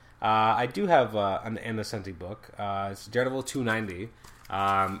 5. I do have an Innocenti book. It's Daredevil 290.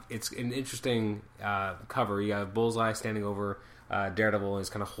 It's an interesting cover. You have Bullseye standing over Daredevil is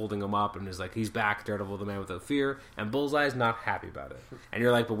kind of holding him up and is like, he's back, Daredevil, the man without fear, and Bullseye's not happy about it. And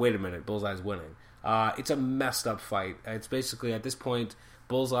you're like, but wait a minute, Bullseye's winning. It's a messed up fight. It's basically, at this point,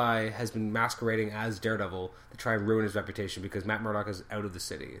 Bullseye has been masquerading as Daredevil to try and ruin his reputation because Matt Murdock is out of the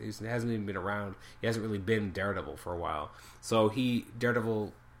city. He hasn't even been around. He hasn't really been Daredevil for a while. So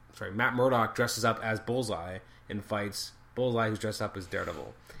Matt Murdock dresses up as Bullseye and fights Bullseye, who's dressed up as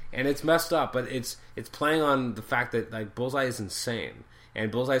Daredevil. And it's messed up, but it's playing on the fact that like Bullseye is insane.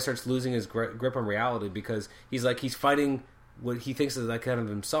 And Bullseye starts losing his grip on reality because he's fighting what he thinks is like kind of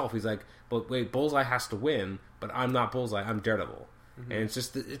himself. He's like, but wait, Bullseye has to win, but I'm not Bullseye, I'm Daredevil. Mm-hmm. And it's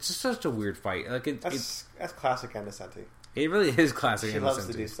just such a weird fight. Like that's classic Innocenti. It really is classic. She loves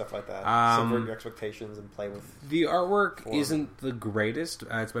to do stuff like that, subvert your expectations and play with. The artwork isn't the greatest.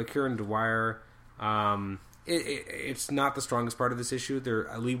 It's by Kieran Dwyer. It's not the strongest part of this issue.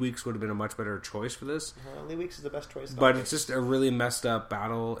 Lee Weeks would have been a much better choice for this. Lee Weeks is the best choice, but it's just a really messed up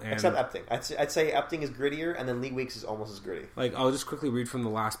battle. Except Epting. I'd say Epting is grittier, and then Lee Weeks is almost as gritty. Like, I'll just quickly read from the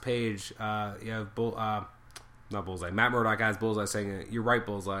last page. You have not Bullseye. Matt Murdock as Bullseye saying, "You're right,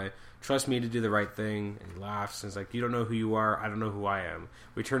 Bullseye. Trust me to do the right thing." And he laughs and he's like, "You don't know who you are. I don't know who I am.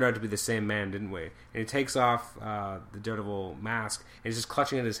 We turned out to be the same man, didn't we?" And he takes off the Daredevil mask and he's just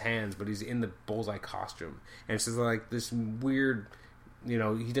clutching at his hands, but he's in the Bullseye costume. And it's just like this weird, he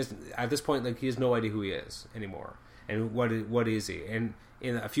doesn't, at this point, like, he has no idea who he is anymore. And what is he? And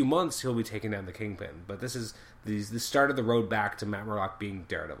in a few months, he'll be taking down the Kingpin. But this is the start of the road back to Matt Murdock being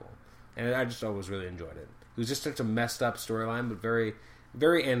Daredevil. And I just always really enjoyed it. It was just such a messed up storyline, but very,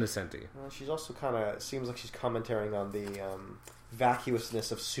 very Innocenti. Well, she's also kind of seems like she's commentating on the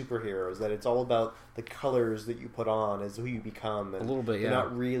vacuousness of superheroes. That it's all about the colors that you put on, is who you become. And a little bit, yeah. They're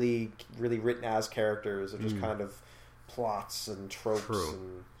not really written as characters. They're just kind of plots and tropes.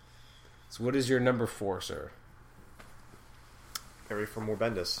 True. So, what is your number 4, sir? Ready for more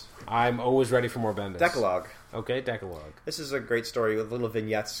Bendis. I'm always ready for more Bendis. Decalogue. Okay, Decalogue. This is a great story with little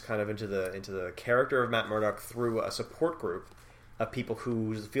vignettes kind of into the character of Matt Murdock through a support group of people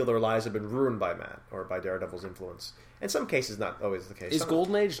who feel their lives have been ruined by Matt or by Daredevil's influence. In some cases, not always the case. Is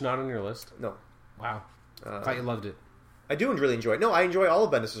Golden Age not on your list? No. Wow. I thought you loved it. I do really enjoy it. No, I enjoy all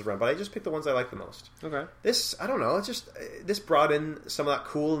of Bendis' run, but I just picked the ones I like the most. Okay. This, I don't know, it's just, this brought in some of that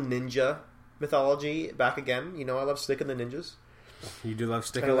cool ninja mythology back again. I love Stick and the Ninjas. You do love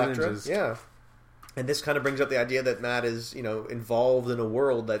Stick and the Ninjas. Yeah. And this kind of brings up the idea that Matt is, involved in a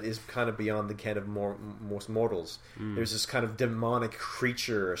world that is kind of beyond the ken of most mortals. There's this kind of demonic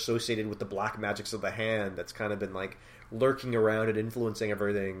creature associated with the black magics of the hand that's kind of been, like, lurking around and influencing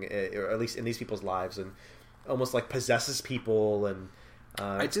everything, or at least in these people's lives, and almost, like, possesses people, and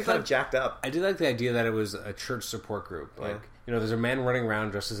it's kind of jacked up. I did like the idea that it was a church support group. Like, there's a man running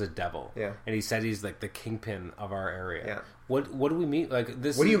around dressed as a devil. Yeah. And he said he's, like, the kingpin of our area. Yeah. What do we mean? Like,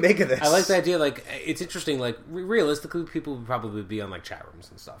 this? What do you make of this? I like the idea. Like, it's interesting. Like, realistically, people would probably be on like chat rooms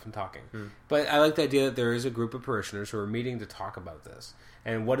and stuff and talking. But I like the idea that there is a group of parishioners who are meeting to talk about this.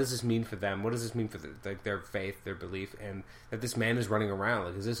 And what does this mean for them? What does this mean for their faith, their belief, and that this man is running around?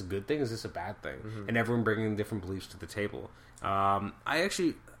 Like, is this a good thing? Is this a bad thing? And everyone bringing different beliefs to the table. I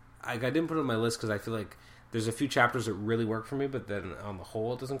didn't put it on my list because I feel like there's a few chapters that really work for me, but then on the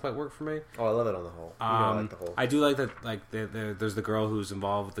whole, it doesn't quite work for me. Oh, I love it on the whole. I like the whole. I do like that. Like, there's the girl who's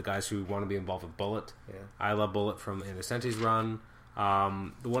involved with the guys who want to be involved with Bullet. Yeah, I love Bullet from Innocenti's run.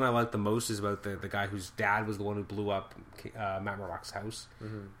 The one I like the most is about the guy whose dad was the one who blew up Matt Murdock's house.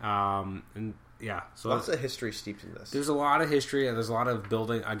 And yeah, so lots of history steeped in this. There's a lot of history, and there's a lot of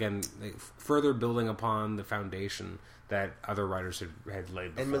building. Again, further building upon the foundation that other writers had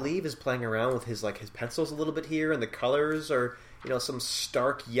laid before. And Maleev is playing around with his pencils a little bit here, and the colors are some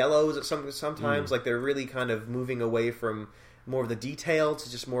stark yellows at sometimes. Like, they're really kind of moving away from more of the detail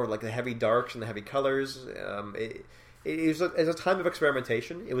to just more of like the heavy darks and the heavy colors. It was a time of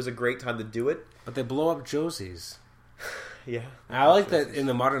experimentation. It was a great time to do it. But they blow up Josie's. Yeah, I like that in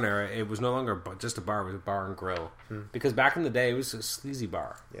the modern era, it was no longer just a bar; it was a bar and grill. Because back in the day, it was a sleazy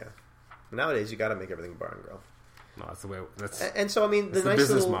bar. Yeah. Nowadays, you got to make everything bar and grill. No, that's the way. And so, I mean, the nice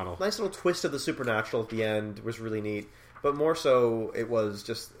little twist of the supernatural at the end was really neat. But more so, it was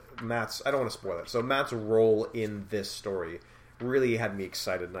just Matt's. I don't want to spoil it. So Matt's role in this story really had me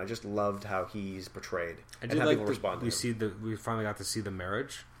excited, and I just loved how he's portrayed. I did like we finally got to see the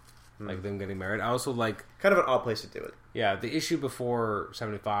marriage, like them getting married. I also like kind of an odd place to do it. Yeah, the issue before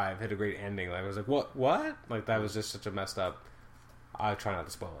 75 had a great ending. Like, I was like, what? Like, that was just such a messed up. I try not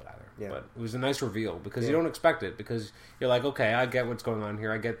to spoil it either. Yeah. But it was a nice reveal because you don't expect it, because you're like, okay, I get what's going on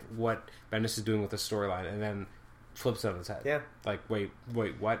here. I get what Bendis is doing with the storyline, and then flips it on its head. Yeah. Like, wait,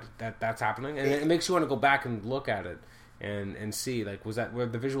 what? That's happening? And it makes you want to go back and look at it and see, like, were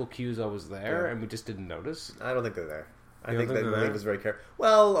the visual cues always there and we just didn't notice? I don't think they're there. I think that Lee was very careful.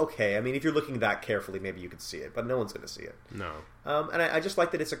 Well, okay. I mean, if you're looking that carefully, maybe you could see it, but no one's going to see it. No. And I just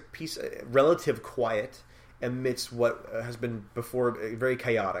like that it's a piece, relative quiet amidst what has been before very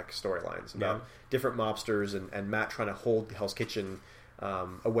chaotic storylines about different mobsters and Matt trying to hold Hell's Kitchen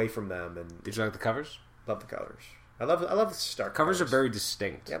away from them. And did you like the covers? Love the covers. I love the stark covers. Are very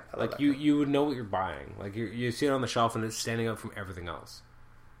distinct. Yep. Like you would know what you're buying. Like you see it on the shelf and it's standing out from everything else.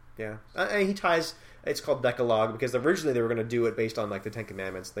 Yeah, and he ties. It's called Decalogue because originally they were going to do it based on like the Ten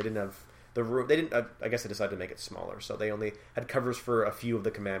Commandments. They didn't have the room. They didn't. I guess they decided to make it smaller, so they only had covers for a few of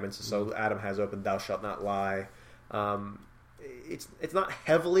the commandments. So Adam has open, "Thou shalt not lie." It's not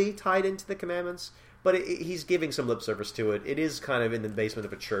heavily tied into the commandments, but he's giving some lip service to it. It is kind of in the basement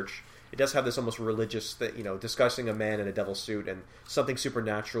of a church. It does have this almost religious, discussing a man in a devil suit and something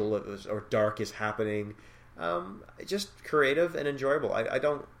supernatural or dark is happening. Just creative and enjoyable. I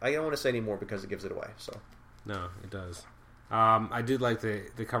don't want to say any more because it gives it away. So no, it does. I did like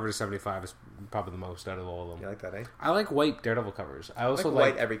the cover to 75 is probably the most out of all of them. You like that, eh? I like white Daredevil covers. I also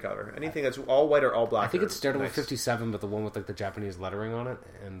like white every cover. Anything that's all white or all black. I think it's Daredevil 57, but the one with like the Japanese lettering on it,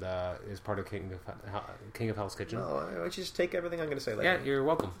 and is part of King of Hell's Kitchen. No, why don't you just take everything I'm going to say later? Yeah, you're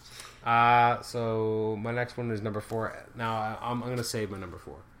welcome. So my next one is number 4. Now I'm going to save my number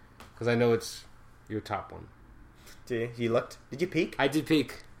 4 because I know it's your top one. You looked? Did you peek? I did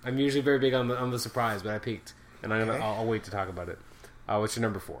peek. I'm usually very big on the surprise, but I peeked. And I'll wait to talk about it. What's your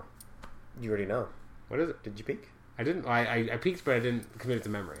number 4? You already know. What is it? Did you peek? I didn't. I peeked, but I didn't commit it to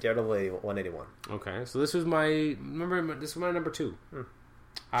memory. Daredevil 181. Okay, so this was my number 2.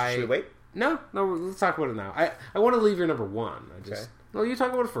 Should we wait? No. Let's talk about it now. I want to leave your number 1. Okay. No, you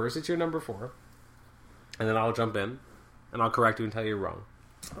talk about it first. It's your number 4, and then I'll jump in, and I'll correct you and tell you you're wrong.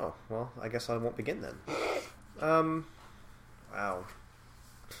 Oh well, I guess I won't begin then. Wow.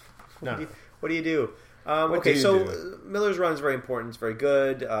 No. What do you do? Okay, so Miller's run is very important. It's very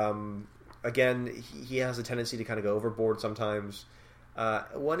good. Again, he has a tendency to kind of go overboard sometimes.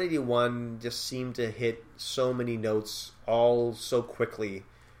 181 just seemed to hit so many notes all so quickly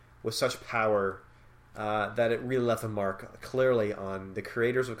with such power that it really left a mark clearly on the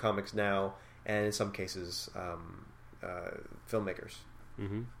creators of comics now and in some cases filmmakers.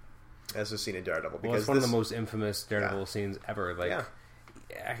 Mm-hmm. As was seen in Daredevil. Because it's one of the most infamous Daredevil scenes ever.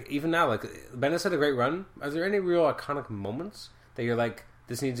 Even now, like, Bendis had a great run. Are there any real iconic moments that you're like,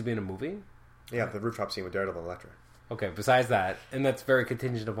 this needs to be in a movie? Yeah, the rooftop scene with Daredevil and Elektra. Okay, besides that, and that's very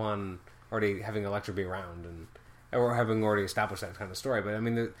contingent upon already having Elektra be around or having already established that kind of story. But I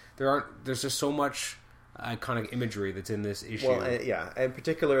mean, there's just so much iconic imagery that's in this issue. Well, in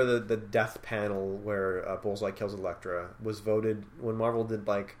particular, the death panel where Bullseye kills Elektra was voted when Marvel did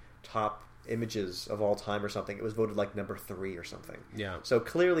like top images of all time or something. It was voted like number 3 or something. Yeah. So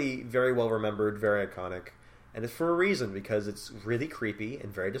clearly, very well remembered, very iconic, and it's for a reason because it's really creepy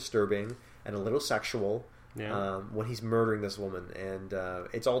and very disturbing and a little sexual. Yeah. When he's murdering this woman, and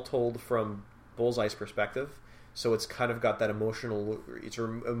it's all told from Bullseye's perspective. So it's kind of got that emotional. It's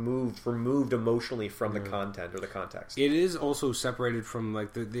removed emotionally from the content or the context. It is also separated from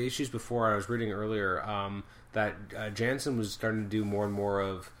like the issues before. I was reading earlier that Jansen was starting to do more and more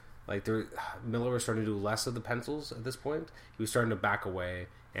of like Miller was starting to do less of the pencils at this point. He was starting to back away,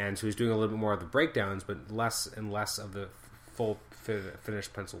 and so he was doing a little bit more of the breakdowns, but less and less of the full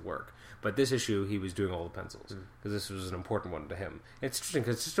finished pencil work. But this issue, he was doing all the pencils because this was an important one to him. It's interesting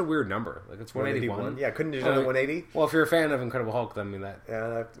because it's just a weird number. Like it's 181. Yeah, couldn't you do 180? Well, if you're a fan of Incredible Hulk, then I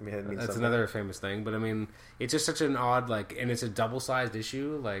mean that's another famous thing. But I mean, it's just such an odd and it's a double-sized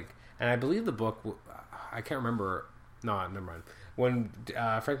issue. And I believe the book, I can't remember. No, never mind. When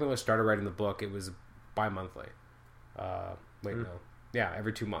Frank Miller started writing the book, it was bi-monthly. No, yeah,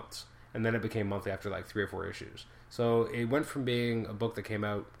 every 2 months, and then it became monthly after like 3 or 4 issues. So it went from being a book that came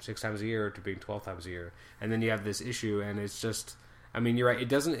out 6 times a year to being 12 times a year. And then you have this issue, and it's just... I mean, you're right. It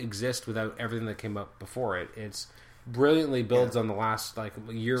doesn't exist without everything that came up before it. It's brilliantly builds on the last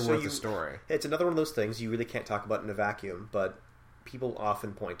year worth of story. It's another one of those things you really can't talk about in a vacuum, but people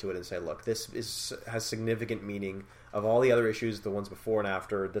often point to it and say, look, this has significant meaning. Of all the other issues, the ones before and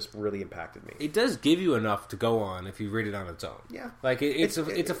after, this really impacted me. It does give you enough to go on if you read it on its own. Yeah. It's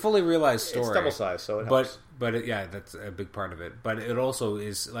a fully realized story. It's double-sized, so it helps. But that's a big part of it. But it also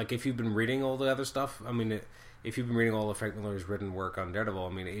is, like, if you've been reading all the other stuff, I mean, if you've been reading all of Frank Miller's written work on Daredevil, I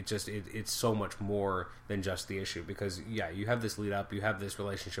mean, it's so much more than just the issue. Because, you have this lead up, you have this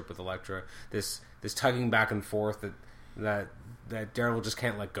relationship with Elektra, this tugging back and forth that Daredevil just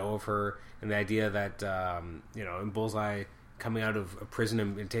can't let go of her, and the idea that in Bullseye coming out of prison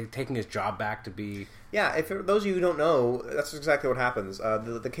and taking his job back to be... Yeah, for those of you who don't know, that's exactly what happens.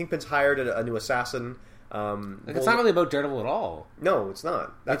 The Kingpin's hired a new assassin. It's not really about Daredevil at all. No, it's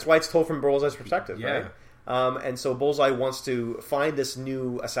not. That's why it's told from Bullseye's perspective, yeah. right? And so Bullseye wants to find this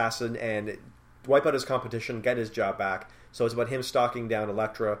new assassin and wipe out his competition, get his job back. So it's about him stalking down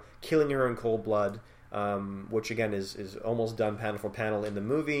Elektra, killing her in cold blood, which again is almost done panel for panel in the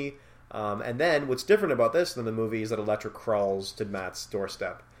movie. And then what's different about this than the movie is that Elektra crawls to Matt's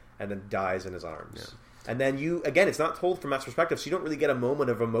doorstep and then dies in his arms. Yeah. And then it's not told from Matt's perspective, so you don't really get a moment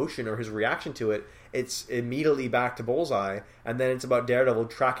of emotion or his reaction to it. It's immediately back to Bullseye, and then it's about Daredevil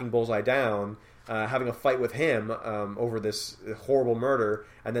tracking Bullseye down, having a fight with him over this horrible murder,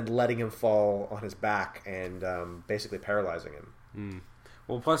 and then letting him fall on his back and basically paralyzing him. Mm.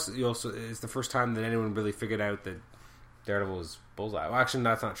 Well, plus, it's the first time that anyone really figured out that Daredevil is Bullseye. Well, actually,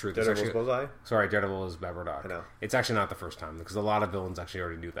 that's not true. Daredevil is Bullseye? Sorry, Daredevil is Murdock. I know. It's actually not the first time, because a lot of villains actually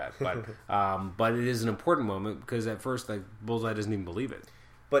already knew that. But it is an important moment, because at first, Bullseye doesn't even believe it.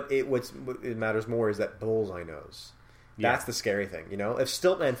 But what matters more is that Bullseye knows. That's the scary thing, If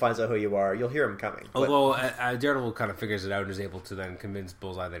Stiltman finds out who you are, you'll hear him coming. Although Daredevil kind of figures it out and is able to then convince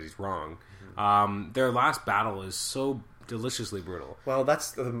Bullseye that he's wrong. Mm-hmm. Their last battle is so deliciously brutal. Well,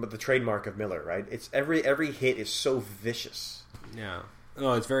 that's the trademark of Miller, right? It's every hit is so vicious. Yeah.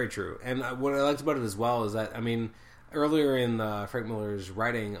 No, it's very true. And what I liked about it as well is that, earlier in Frank Miller's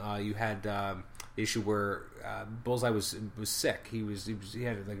writing, you had the issue where Bullseye was sick. He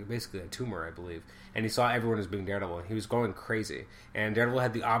had basically a tumor, I believe, and he saw everyone as being Daredevil, and he was going crazy. And Daredevil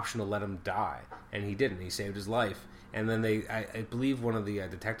had the option to let him die, and he didn't. He saved his life. And then I believe one of the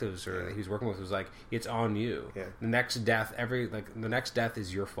detectives that he was working with was like, "It's on you. Yeah. The next death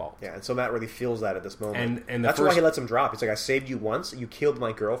is your fault." Yeah, and so Matt really feels that at this moment, and that's why he lets him drop. He's like, "I saved you once. You killed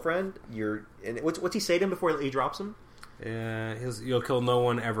my girlfriend. What's he say to him before he drops him? You'll kill no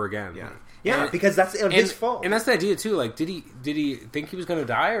one ever again." Yeah, because that's his fault. And that's the idea too. Did he think he was going to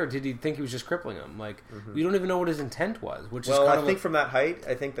die, or did he think he was just crippling him? We don't even know what his intent was. I think from that height,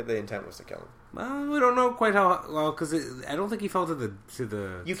 I think that the intent was to kill him. Well, we don't know quite how well, because I don't think he fell to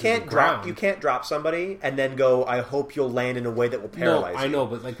the. You can't drop somebody and then go, "I hope you'll land in a way that will paralyze." No, I know,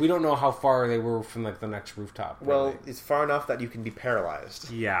 but we don't know how far they were from the next rooftop. Really. Well, it's far enough that you can be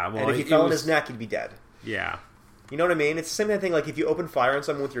paralyzed. Yeah, well, and if he fell on his neck, he'd be dead. Yeah. You know what I mean? It's the same thing. If you open fire on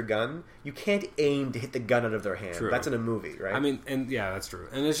someone with your gun, you can't aim to hit the gun out of their hand. True. That's in a movie, right? That's true.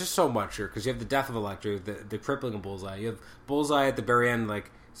 And there's just so much here, because you have the death of Elektra, the crippling of Bullseye. You have Bullseye at the very end,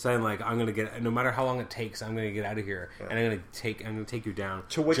 saying I'm going to get, no matter how long it takes, I'm going to get out of here, and I'm going to take you down.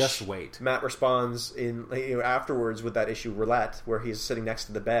 To which just wait. Matt responds afterwards with that issue Roulette, where he's sitting next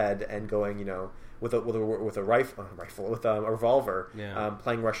to the bed and going, with a rifle with a revolver,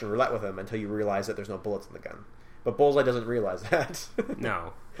 playing Russian roulette with him until you realize that there's no bullets in the gun. But Bullseye doesn't realize that.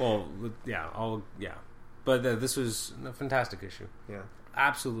 No. Well, yeah. But this was a fantastic issue. Yeah.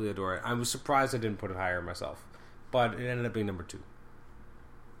 Absolutely adore it. I was surprised I didn't put it higher myself. But it ended up being number 2.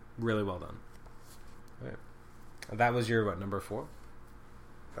 Really well done. Right. That was your, number 4?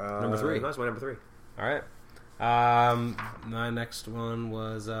 Number 3. That was my number 3. All right. My next one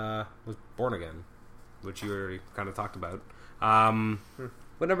was Born Again, which you already kind of talked about.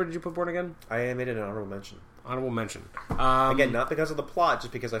 What number did you put Born Again? I made it an honorable mention. Honorable mention. Again, not because of the plot,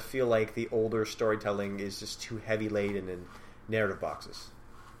 just because I feel like the older storytelling is just too heavy laden in narrative boxes.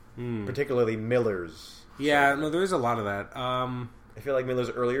 Particularly Miller's. Yeah, no, there is a lot of that. I feel like Miller's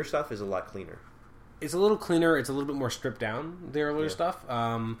earlier stuff is a lot cleaner. It's a little cleaner. It's a little bit more stripped down, the earlier stuff.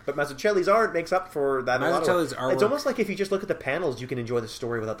 But Mazzucchelli's art makes up for that. Mazzucchelli's artwork. It's almost like if you just look at the panels, you can enjoy the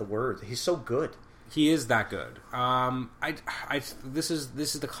story without the words. He's so good. He is that good. This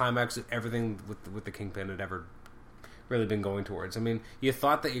is the climax of everything with the Kingpin had ever really been going towards. You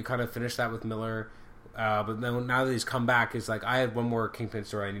thought that you kind of finished that with Miller, but then now that he's come back, it's like I had one more Kingpin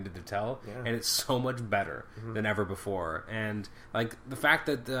story I needed to tell, and it's so much better than ever before. And the fact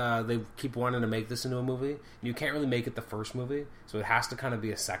that they keep wanting to make this into a movie, you can't really make it the first movie, so it has to kind of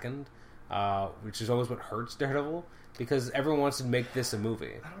be a second, which is always what hurts Daredevil. Because everyone wants to make this a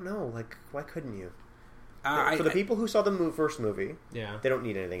movie. I don't know. Why couldn't you? For the people who saw the first movie, they don't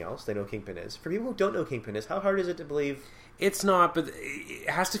need anything else. They know Kingpin is. For people who don't know Kingpin is, how hard is it to believe? It's not, but it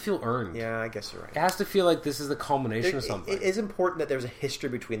has to feel earned. Yeah, I guess you're right. It has to feel like this is the culmination of something. It is important that there's a history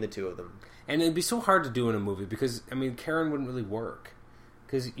between the two of them. And it'd be so hard to do in a movie because, Karen wouldn't really work.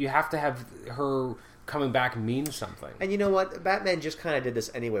 because you have to have her coming back means something. And you know what? Batman just kind of did this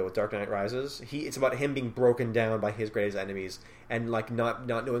anyway with Dark Knight Rises. It's about him being broken down by his greatest enemies and like not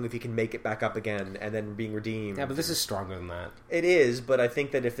knowing if he can make it back up again and then being redeemed. Yeah, but this is stronger than that. It is, but I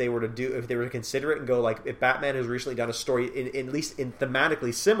think that if they were to consider it and go like, if Batman has recently done a story at least in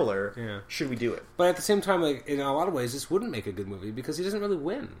thematically similar, should we do it? But at the same time, like in a lot of ways, this wouldn't make a good movie because he doesn't really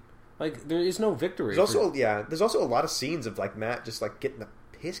win. Like there is no victory. There's also a lot of scenes of like Matt just like getting the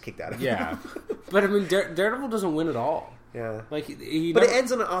piss kicked out of him. Yeah, but I mean, Daredevil doesn't win at all. Yeah, like but it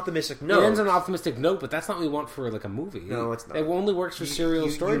ends on an optimistic note. It ends on an optimistic note, but that's not what we want for like a movie. No, it's not. It only works for serial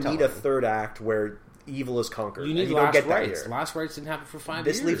storytelling. You need a third act where evil is conquered. You need last rights. Last rights didn't happen for 5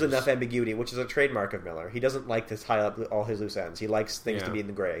 years. This leaves enough ambiguity, which is a trademark of Miller. He doesn't like to tie up all his loose ends. He likes things to be in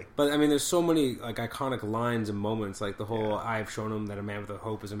the gray. But I mean, there's so many like iconic lines and moments, like the whole "I've shown him that a man without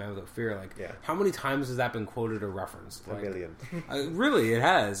hope is a man without fear." Like, how many times has that been quoted or referenced? Like, a million. Really, it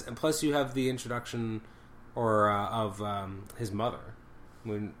has. And plus, you have the introduction of his mother.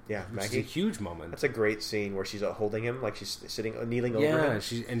 Which Maggie. is a huge moment. That's a great scene where she's holding him, like she's kneeling over him.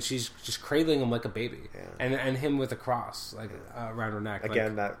 Yeah, she's just cradling him like a baby. Yeah. And him with a cross like around her neck.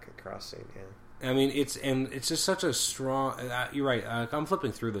 Again, that cross scene. Yeah. I mean, it's just such a strong. You're right. I'm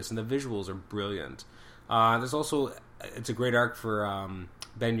flipping through this, and the visuals are brilliant. There's also it's a great arc for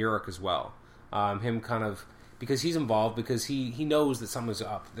Ben Urich as well. Him kind of. Because he's involved, because he knows that something's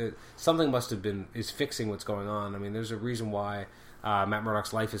up. That something is fixing what's going on. I mean, there's a reason why Matt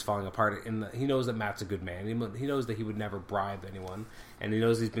Murdock's life is falling apart. He knows that Matt's a good man. He knows that he would never bribe anyone, and he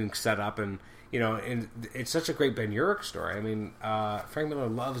knows he's been set up. And and it's such a great Ben Urich story. I mean, Frank Miller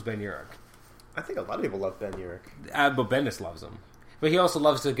loves Ben Urich. I think a lot of people love Ben Urich. But Bendis loves him. But he also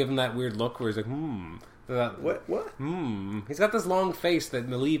loves to give him that weird look where he's like, What? He's got this long face that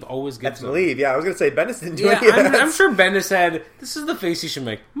Maleev always gives him. That's Maleev, yeah. I was going to say, Bendis didn't do any of that. I'm sure Bendis said, this is the face you should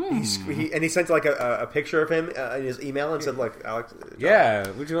make. He sent like a picture of him in his email and said, like, Alex...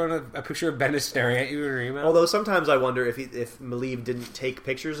 would you want a picture of Bendis staring at you in your email? Although sometimes I wonder if Maleev didn't take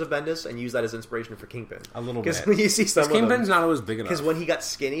pictures of Bendis and use that as inspiration for Kingpin. A little bit. Because when you see some of them... Kingpin's not always big enough. Because when he got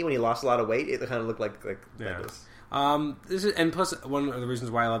skinny, when he lost a lot of weight, it kind of looked like Bendis. And plus, one of the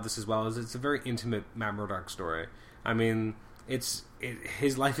reasons why I love this as well is it's a very intimate Matt Murdock story. I mean,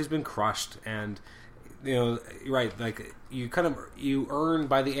 his life has been crushed, and you're right. Like you earn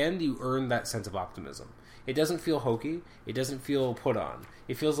by the end, you earn that sense of optimism. It doesn't feel hokey. It doesn't feel put on.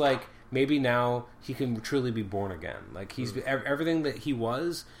 It feels like maybe now he can truly be born again. Like he's everything that he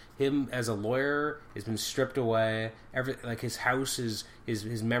was. Him as a lawyer has been stripped away. His house,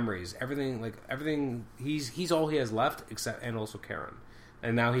 his memories, everything. He's all he has left, except and also Karen,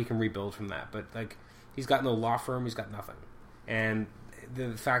 and now he can rebuild from that. But like he's got no law firm, he's got nothing, and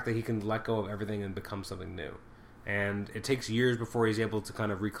the fact that he can let go of everything and become something new, and it takes years before he's able to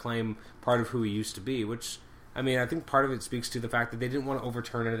kind of reclaim part of who he used to be. Which I mean, I think part of it speaks to the fact that they didn't want to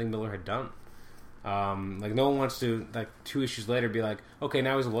overturn anything Miller had done. Like no one wants to 2 issues later be like, okay,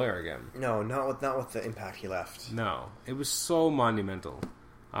 now he's a lawyer again. No, not with the impact he left. No, it was so monumental.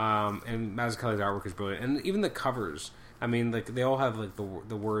 And Mazzucchelli's artwork is brilliant, and even the covers. I mean, like they all have like the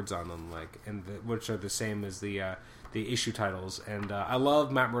words on them, which are the same as the issue titles. And I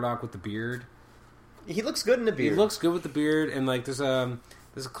love Matt Murdock with the beard. He looks good in the beard. He looks good with the beard, and like there's a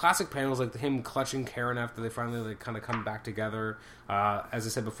classic panels like him clutching Karen after they finally kind of come back together. As I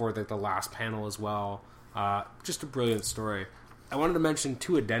said before, the last panel as well. Just a brilliant story. I wanted to mention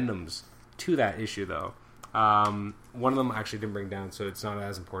 2 addendums to that issue, though. One of them I actually didn't bring down, so it's not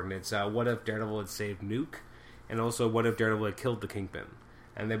as important. It's what if Daredevil had saved Nuke, and also what if Daredevil had killed the Kingpin.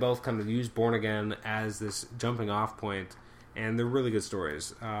 And they both kind of use Born Again as this jumping off point, and they're really good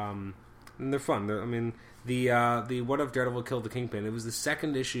stories. And they're fun. The What If Daredevil Killed the Kingpin. It was the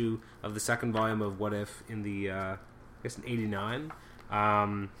second issue of the second volume of What If in in '89.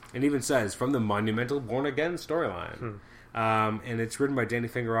 It even says from the monumental Born Again storyline. And it's written by Danny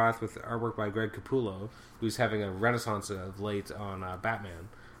Fingeroth with artwork by Greg Capullo, who's having a renaissance of late on Batman.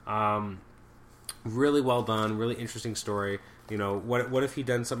 Really well done, really interesting story. What if he'd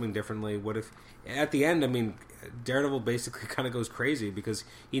done something differently? What if at the end, I mean, Daredevil basically kind of goes crazy because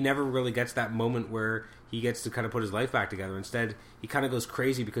he never really gets that moment where he gets to kind of put his life back together. Instead, he kind of goes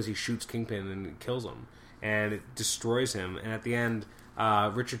crazy because he shoots Kingpin and kills him, and it destroys him. And at the end,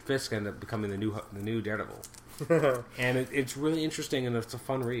 Richard Fisk ended up becoming the new Daredevil. And it's really interesting, and it's a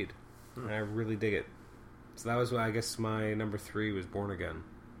fun read. And I really dig it. So that was, I guess, my number 3 was Born Again.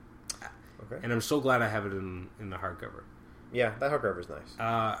 Okay. And I'm so glad I have it in the hardcover. Yeah, that hardcover is nice.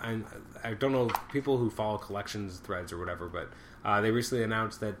 And I don't know people who follow collections threads or whatever, but they recently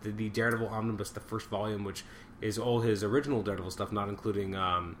announced that the Daredevil Omnibus, the first volume, which is all his original Daredevil stuff, not including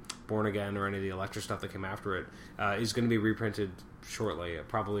Born Again or any of the Elektra stuff that came after it, is going to be reprinted shortly,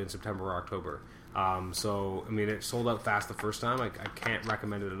 probably in September or October. So, I mean, it sold out fast the first time. I can't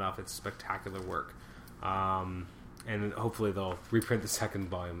recommend it enough. It's spectacular work. And hopefully they'll reprint the second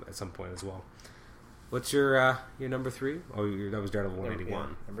volume at some point as well. What's your number 3? Oh, that was Daredevil 181. Yeah.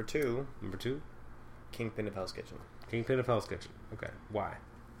 Number 2. Number 2? Kingpin of Hell's Kitchen. Kingpin of Hell's Kitchen. Okay. Why?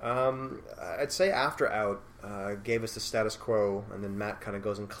 I'd say After Out gave us the status quo, and then Matt kind of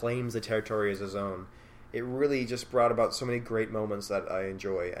goes and claims the territory as his own. It really just brought about so many great moments that I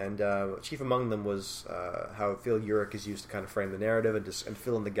enjoy, and chief among them was how Phil Urich is used to kind of frame the narrative and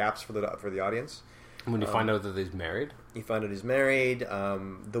fill in the gaps for the audience. And when you find out that he's married? You find out he's married.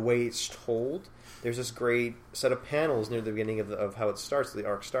 The way it's told, there's this great set of panels near the beginning of how it starts, the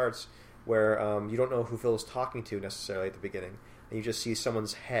arc starts, where you don't know who Phil is talking to necessarily at the beginning. And you just see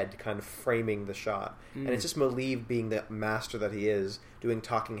someone's head kind of framing the shot. And it's just Maleev, being the master that he is, doing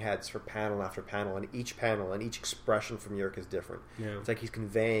talking heads for panel after panel, and each panel and each expression from Urich is different. Yeah. It's like he's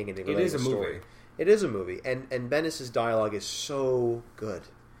conveying and relaying a story. Movie. It is a movie. And Bendis' dialogue is so good.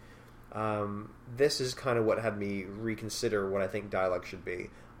 This is kind of what had me reconsider what I think dialogue should be.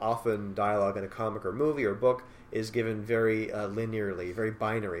 Often dialogue in a comic or movie or book is given very linearly, very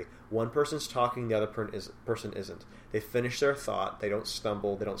binary. One person's talking, the other person isn't. They finish their thought, they don't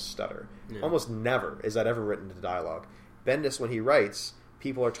stumble, they don't stutter. Yeah. Almost never is that ever written into dialogue. Bendis, when he writes,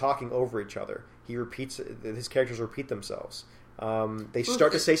 people are talking over each other. He repeats, his characters repeat themselves. They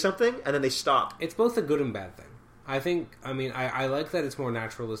start to say something, and then they stop. It's both a good and bad thing. I like that it's more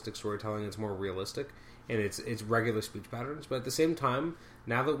naturalistic storytelling, it's more realistic, and it's regular speech patterns, but at the same time,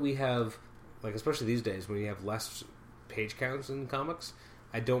 now that we have, like, especially these days, when you have less page counts in comics,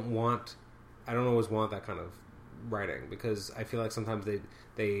 I don't always want that kind of writing, because I feel like sometimes they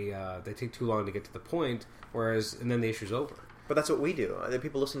take too long to get to the point, and then the issue's over. But that's what we do. There are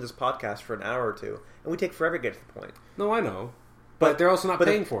people listening to this podcast for an hour or two, and we take forever to get to the point. No, I know. But they're also not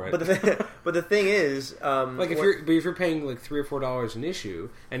paying for it. But the thing is, if you're paying like $3 or $4 an issue,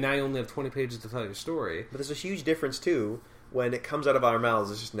 and now you only have 20 pages to tell your story. But there's a huge difference too when it comes out of our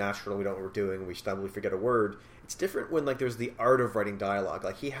mouths. It's just natural. We don't know what we're doing. We stumble. We forget a word. It's different when there's the art of writing dialogue.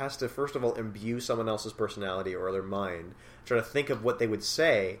 Like, he has to first of all imbue someone else's personality or their mind, try to think of what they would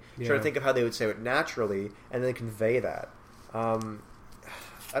say, try to think of how they would say it naturally, and then convey that.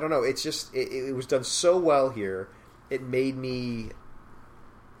 I don't know. It's just it was done so well here. It made me,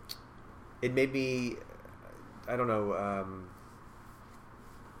 I don't know.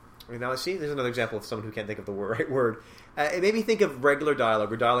 Now, see, there's another example of someone who can't think of the right word. It made me think of regular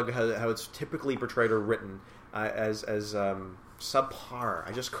dialogue, or dialogue how it's typically portrayed or written as subpar.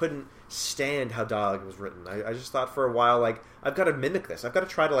 I just couldn't stand how dialogue was written. I just thought for a while, like, I've got to mimic this. I've got to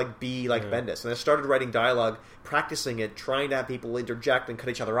try to be like Bendis. And I started writing dialogue, practicing it, trying to have people interject and cut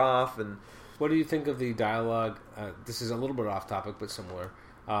each other off. And what do you think of the dialogue? This is a little bit off topic, but similar.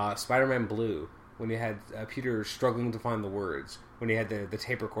 Spider-Man Blue, when you had Peter struggling to find the words, when he had the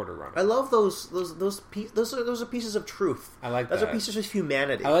tape recorder running. I love those are pieces of truth. I like those are pieces of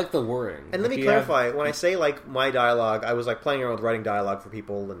humanity. I like the worrying. And let me clarify, when I say my dialogue, I was playing around with writing dialogue for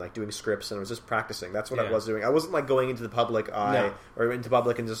people and doing scripts, and I was just practicing. That's what I was doing. I wasn't going into the public eye or into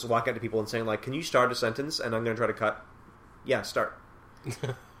public and just walking up to people and saying can you start a sentence and I'm going to try to cut. Yeah, start.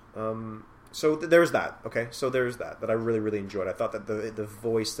 So there's that, okay? So there's that I really, really enjoyed. I thought that the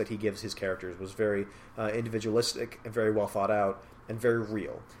voice that he gives his characters was very individualistic and very well thought out and very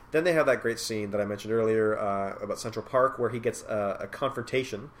real. Then they have that great scene that I mentioned earlier about Central Park, where he gets a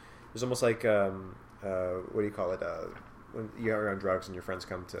confrontation. It was almost like, what do you call it? When you're on drugs and your friends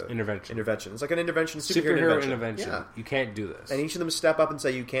come to... Intervention. It's like an intervention, superhero intervention. Yeah. You can't do this. And each of them step up and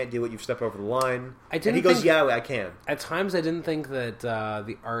say, you can't do it, you've stepped over the line. And he goes, yeah, I can. At times I didn't think that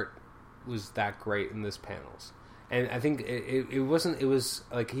the art was that great in this panels, and I think it wasn't. It was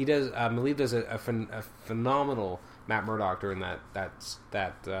like he does. Maleev does a phenomenal Matt Murdock during that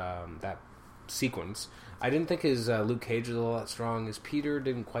sequence. I didn't think his Luke Cage was all that strong. His Peter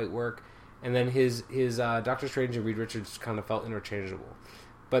didn't quite work, and then his Doctor Strange and Reed Richards kind of felt interchangeable.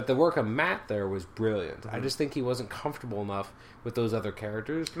 But the work of Matt there was brilliant. Mm-hmm. I just think he wasn't comfortable enough with those other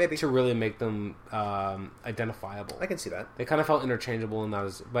characters to really make them identifiable. I can see that. They kind of felt interchangeable,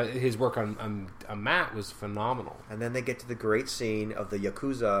 but his work on Matt was phenomenal. And then they get to the great scene of the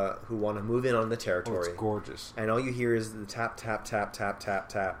Yakuza who want to move in on the territory. Oh, it's gorgeous. And all you hear is the tap, tap, tap, tap, tap,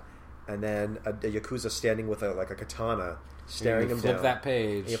 tap. And then a Yakuza standing with a katana, staring him down. Flip that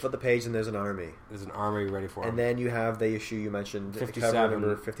page. And you flip the page, and there's an army. There's an army ready for him. And then you have the issue you mentioned, 57, cover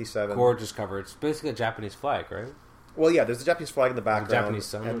number 57. Gorgeous cover. It's basically a Japanese flag, right? Well, yeah, there's the Japanese flag in the background. The Japanese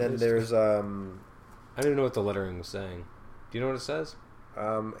sun. And then there's I don't even know what the lettering was saying. Do you know what it says?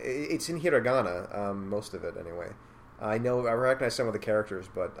 It's in hiragana, most of it anyway. I recognize some of the characters,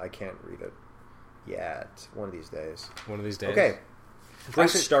 but I can't read it yet. One of these days. Okay. Great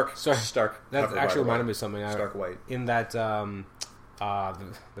Stark. That cover, actually reminded me of something. Stark White. In that the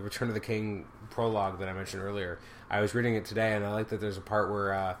Return of the King prologue that I mentioned earlier, I was reading it today, and I like that there's a part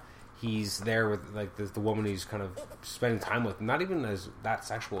where he's there with like the woman he's kind of spending time with. Not even as that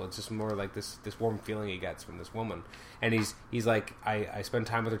sexual. It's just more like this warm feeling he gets from this woman. And he's like, I spend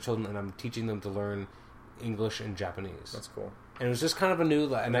time with her children, and I'm teaching them to learn English and Japanese. That's cool. And it was just kind of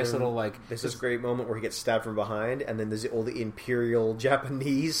a nice little like. This is a great moment where he gets stabbed from behind, and then there's all the Imperial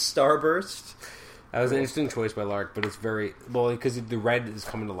Japanese starburst. That was an interesting choice by Lark, but it's very because the red is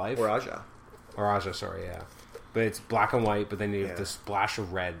coming to life. Or Aja, sorry, yeah. But it's black and white, but then you have this splash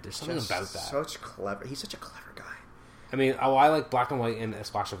of red. There's something about that. He's such a clever guy. I mean, I like black and white and a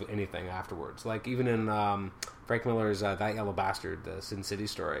splash of anything afterwards. Like, even in Frank Miller's That Yellow Bastard, the Sin City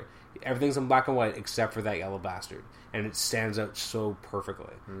story, everything's in black and white except for That Yellow Bastard. And it stands out so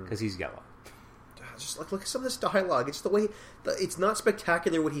perfectly, because he's yellow. Just look at some of this dialogue. It's the way it's not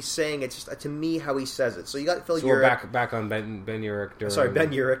spectacular what he's saying. It's just to me how he says it. So you got Phil Urich. We're back on Ben Urich. Sorry, Ben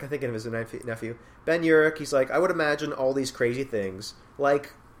Urich. I think of him as a nephew. Ben Urich. He's like, I would imagine all these crazy things,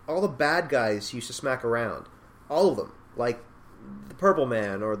 like all the bad guys he used to smack around, all of them, like the Purple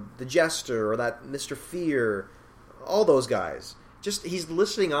Man or the Jester or that Mr. Fear, all those guys. Just he's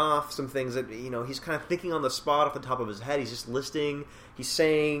listing off some things that he's kind of thinking on the spot off the top of his head. He's just listing. He's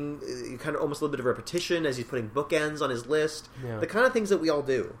saying kind of almost a little bit of repetition as he's putting bookends on his list. Yeah. The kind of things that we all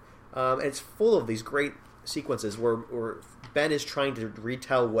do, and it's full of these great sequences where Ben is trying to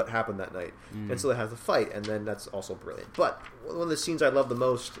retell what happened that night, and so they have the fight, and then that's also brilliant. But one of the scenes I love the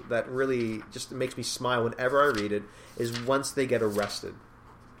most that really just makes me smile whenever I read it is once they get arrested,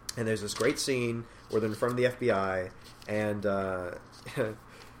 and there's this great scene where they're in front of the FBI. And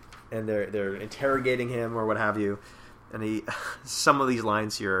and they're interrogating him or what have you, and some of these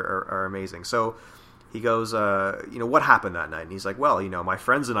lines here are amazing. So he goes, what happened that night? And he's like, well, my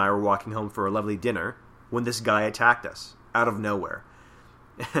friends and I were walking home for a lovely dinner when this guy attacked us out of nowhere.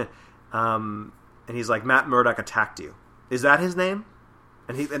 And he's like, Matt Murdock attacked you. Is that his name?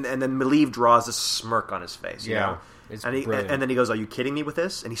 And then Maleev draws a smirk on his face. Yeah, it's brilliant. And then he goes, are you kidding me with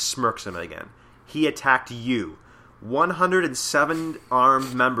this? And he smirks at him again. He attacked you. 107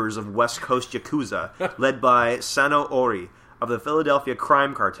 armed members of West Coast Yakuza, led by Sano Ori of the Philadelphia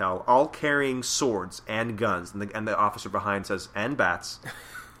crime cartel, all carrying swords and guns. And the officer behind says, and bats.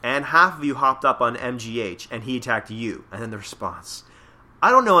 And half of you hopped up on MGH, and he attacked you. And then the response, I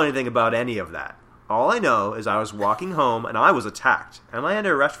don't know anything about any of that. All I know is I was walking home, and I was attacked. Am I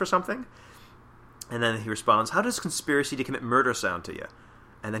under arrest for something? And then he responds, how does conspiracy to commit murder sound to you?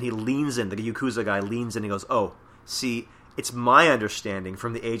 And then he leans in, the Yakuza guy leans in and goes, oh, see, it's my understanding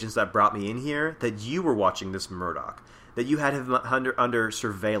from the agents that brought me in here that you were watching this Murdoch, that you had him under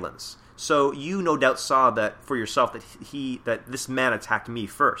surveillance. So you no doubt saw that for yourself that this man attacked me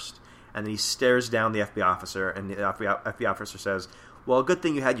first. And then he stares down the FBI officer, and the FBI officer says, well, good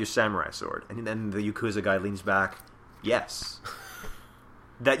thing you had your samurai sword. And then the Yakuza guy leans back, yes.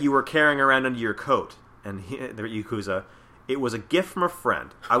 That you were carrying around under your coat. And the Yakuza, it was a gift from a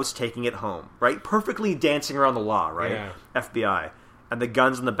friend. I was taking it home. Right? Perfectly dancing around the law, right? Yeah. FBI. And the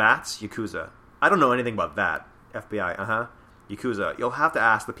guns and the bats? Yakuza. I don't know anything about that. FBI, Yakuza. You'll have to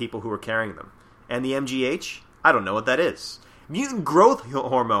ask the people who were carrying them. And the MGH? I don't know what that is. Mutant growth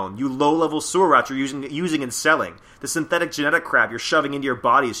hormone, you low-level sewer rats you're using and selling. The synthetic genetic crap you're shoving into your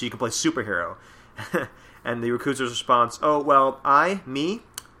body so you can play superhero. And the Yakuza's response, oh, well, I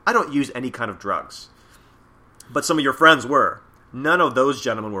don't use any kind of drugs. But some of your friends were. None of those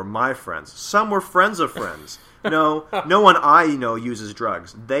gentlemen were my friends. Some were friends of friends. No one I know uses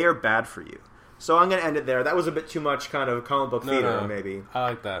drugs. They are bad for you. So I'm going to end it there. That was a bit too much kind of comic book theater, maybe. I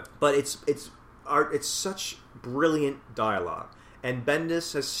like that. But it's art. It's such brilliant dialogue. And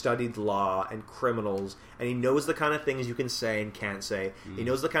Bendis has studied law and criminals, and he knows the kind of things you can say and can't say. He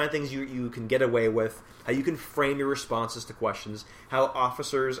knows the kind of things you can get away with, how you can frame your responses to questions, how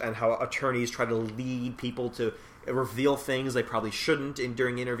officers and how attorneys try to lead people to reveal things they probably shouldn't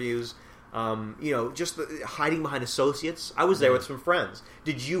during interviews. Just hiding behind associates. I was there with some friends.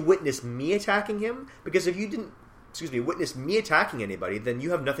 Did you witness me attacking him? Because if you didn't, witness me attacking anybody, then you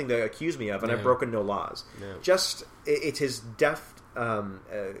have nothing to accuse me of, and I've broken no laws. Yeah. It's his deft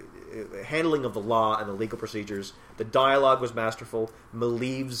handling of the law and the legal procedures. The dialogue was masterful.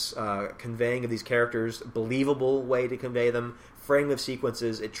 Maleev's conveying of these characters, believable way to convey them, framing of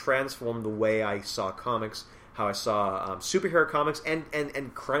sequences. It transformed the way I saw comics, how I saw superhero comics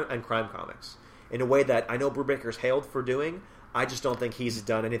and crime comics. in a way that I know Brubaker's hailed for doing. I just don't think he's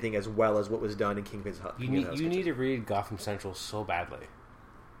done anything as well as what was done in Kingpin's House. You need to read Gotham Central so badly.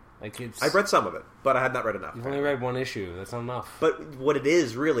 Like I've read some of it, but I have not read enough. You've only read one issue. That's not enough. But what it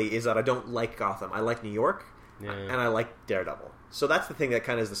is really is that I don't like Gotham. I like New York, yeah. and I like Daredevil. So that's the thing that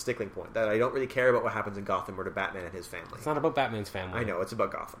kind of is the stickling point. That I don't really care about what happens in Gotham or to Batman and his family. It's not about Batman's family. I know it's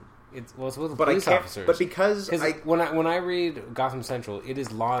about Gotham. It's with the police officers. But because when I read Gotham Central, it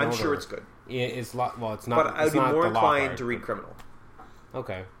is Law and Order. I'm sure it's good. It's law. Well, it's not. But I would be more inclined to read Criminal.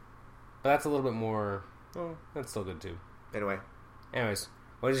 Okay, but that's a little bit more. Oh, that's still good too. Anyways,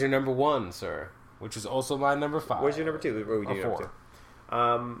 what is your number 1, sir? Which is also my number 5. Where's your number 2? What we do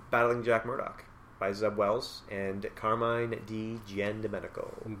 4. Battling Jack Murdoch by Zeb Wells and Carmine Di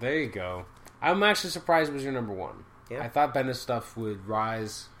Giandomenico. There you go. I'm actually surprised it was your number 1. Yeah. I thought Bendis stuff would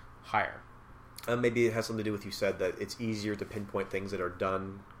rise higher. Maybe it has something to do with you said that it's easier to pinpoint things that are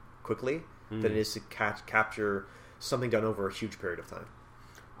done quickly than it is to capture something done over a huge period of time.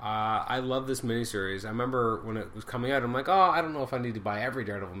 I love this miniseries. I remember when it was coming out, I'm like, oh, I don't know if I need to buy every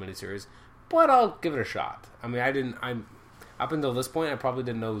Daredevil miniseries, but I'll give it a shot. I mean, up until this point, I probably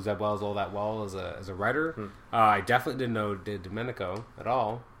didn't know Zeb Wells all that well as a writer. I definitely didn't know Domenico at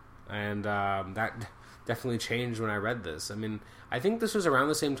all, and that definitely changed when I read this. I mean, I think this was around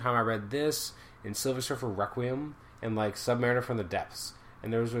the same time I read this, and Silver Surfer Requiem, and like Submariner from the Depths,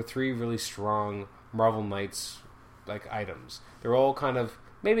 and those were 3 really strong Marvel Knights like items. They're all kind of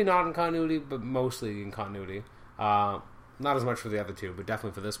maybe not in continuity, but mostly in continuity. Not as much for the other 2, but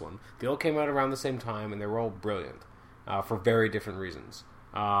definitely for this one. They all came out around the same time, and they were all brilliant for very different reasons.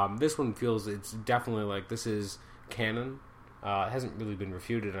 This one feels it's definitely like this is canon. It hasn't really been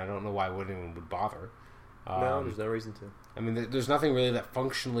refuted, and I don't know why anyone would bother. No, there's no reason to. I mean, there's nothing really that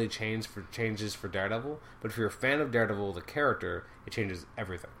functionally changes for Daredevil, but if you're a fan of Daredevil, the character, it changes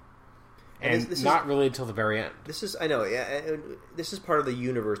everything. And this not really until the very end. This is, I know, yeah. This is part of the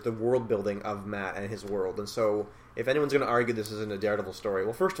universe, the world building of Matt and his world. And so, if anyone's going to argue this isn't a Daredevil story,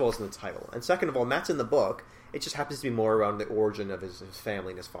 well, first of all, it's in the title, and second of all, Matt's in the book. It just happens to be more around the origin of his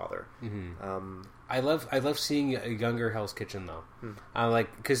family and his father. Mm-hmm. I love seeing a younger Hell's Kitchen though.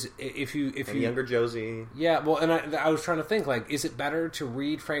 Because if you younger Josie, yeah. Well, and I was trying to think like, is it better to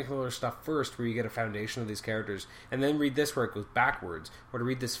read Frank Miller's stuff first, where you get a foundation of these characters, and then read this where it goes backwards, or to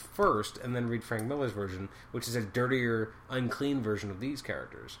read this first and then read Frank Miller's version, which is a dirtier, unclean version of these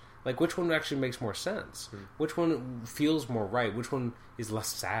characters? Like, which one actually makes more sense? Which one feels more right? Which one is less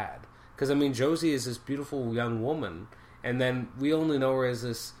sad? Because, I mean, Josie is this beautiful young woman, and then we only know her as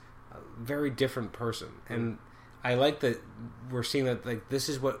this very different person. And I like that we're seeing that, like, this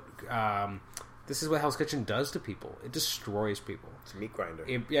is what Hell's Kitchen does to people. It destroys people. It's a meat grinder.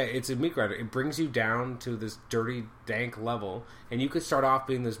 It's a meat grinder. It brings you down to this dirty, dank level, and you could start off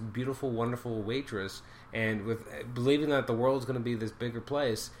being this beautiful, wonderful waitress, and with believing that the world's going to be this bigger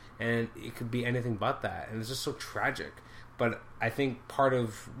place, and it could be anything but that. And it's just so tragic. But I think part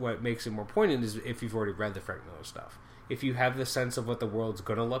of what makes it more poignant is if you've already read the Frank Miller stuff. If you have the sense of what the world's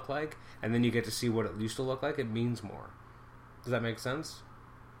going to look like, and then you get to see what it used to look like, it means more. Does that make sense?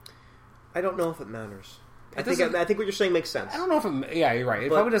 I don't know if it matters. I think what you're saying makes sense. I don't know if it... Yeah, you're right.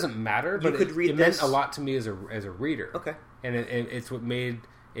 It probably doesn't matter, but it meant a lot to me as a reader. Okay. And it's what made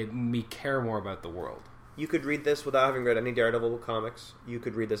me care more about the world. You could read this without having read any Daredevil comics. You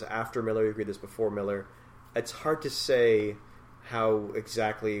could read this after Miller. You could read this before Miller. It's hard to say how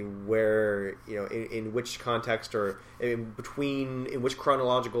exactly where, in which context or in which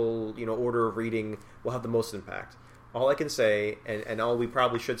chronological, order of reading will have the most impact. All I can say, and all we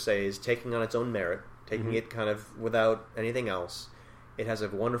probably should say, is taking on its own merit, taking it kind of without anything else. It has a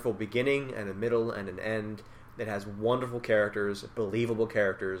wonderful beginning and a middle and an end. It has wonderful characters, believable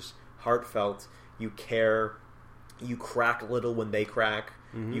characters, heartfelt. You care. You crack a little when they crack.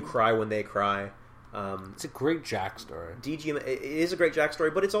 You cry when they cry. It's a great Jack story. It is a great Jack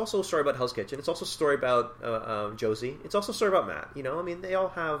story, but it's also a story about Hell's Kitchen. It's also a story about Josie. It's also a story about Matt. I mean, they all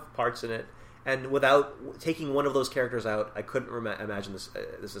have parts in it. And without taking one of those characters out, I couldn't imagine this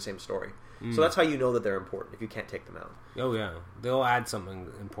is the same story. So that's how you know that they're important, if you can't take them out. Oh, yeah. They'll add something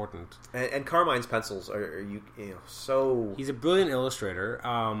important. And Carmine's pencils are so... He's a brilliant illustrator.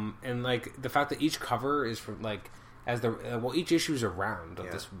 And, like, the fact that each cover is from, like... each issue is a round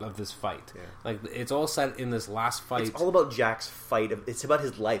of this fight. Yeah. Like, it's all set in this last fight. It's all about Jack's fight. It's about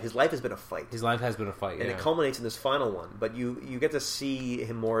his life. His life has been a fight. His life has been a fight, and it culminates in this final one. But you get to see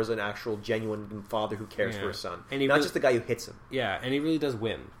him more as an actual genuine father who cares for his son, and not just the guy who hits him. Yeah, and he really does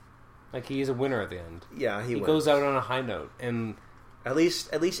win. Like, he is a winner at the end. Yeah, he wins. Goes out on a high note, and At least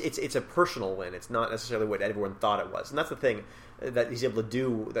it's a personal win. It's not necessarily what everyone thought it was, and that's the thing that he's able to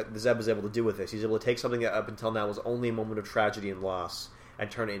do. That Zeb is able to do with this. He's able to take something that up until now was only a moment of tragedy and loss and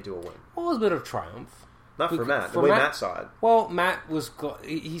turn it into a win. Well, it was a bit of triumph. Not for Matt. The way Matt saw it. Well, Matt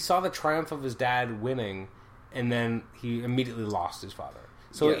he saw the triumph of his dad winning, and then he immediately lost his father.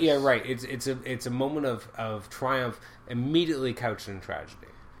 So yes. yeah, right. It's a moment of triumph immediately couched in tragedy.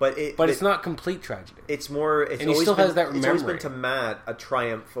 But it's not complete tragedy. It's more. It's and he still has that memory. It's always been to Matt a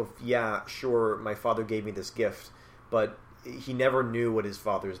triumph of sure, my father gave me this gift, but he never knew what his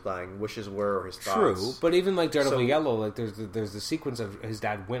father's dying wishes were or his thoughts. True, but even like Daredevil Yellow, like there's the sequence of his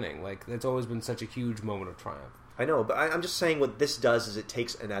dad winning. Like that's always been such a huge moment of triumph. I know, but I'm just saying what this does is it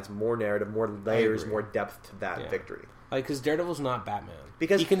takes and adds more narrative, more layers, more depth to that victory. Like, because Daredevil's not Batman.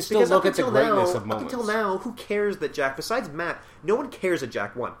 Because he can still look at the greatness of Up moments. until now, who cares that Jack, besides Matt, no one cares that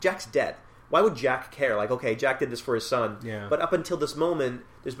Jack won. Jack's dead. Why would Jack care? Like, okay, Jack did this for his son. Yeah. But up until this moment,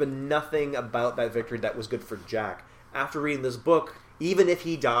 there's been nothing about that victory that was good for Jack. After reading this book, even if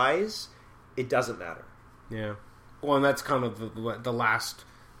he dies, it doesn't matter. Yeah. Well, and that's kind of the last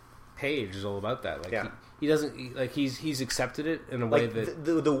page is all about that. Like, he doesn't like he's accepted it in a way that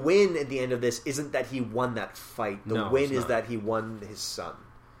the win at the end of this isn't that he won that fight. The win is that he won his son,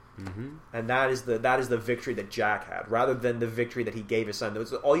 and that is the victory that Jack had, rather than the victory that he gave his son.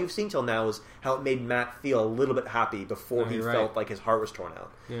 All you've seen till now is how it made Matt feel a little bit happy before he felt like his heart was torn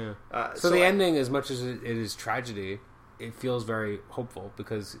out. Yeah. So the ending, as much as it is tragedy, it feels very hopeful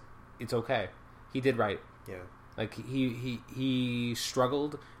because it's okay. He did right. Yeah. Like he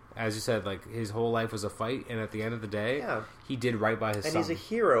struggled. As you said, like his whole life was a fight, and at the end of the day, he did right by his son. And he's a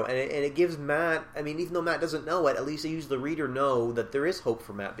hero, and it gives Matt. I mean, even though Matt doesn't know it, at least you, the reader, know that there is hope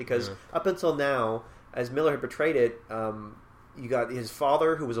for Matt because up until now, as Miller had portrayed it, you got his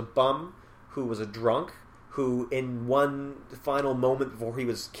father who was a bum, who was a drunk, who in one final moment before he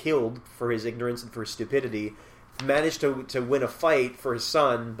was killed for his ignorance and for his stupidity, managed to win a fight for his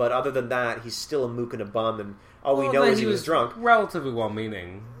son. But other than that, he's still a mook and a bum, and all we know is he was drunk. Relatively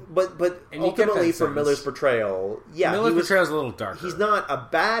well-meaning. But ultimately, for Miller's portrayal, Miller's portrayal is a little darker. He's not a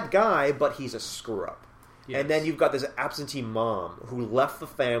bad guy, but he's a screw-up. Yes. And then you've got this absentee mom who left the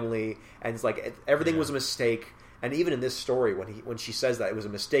family, and it's like everything was a mistake. And even in this story, when she says that it was a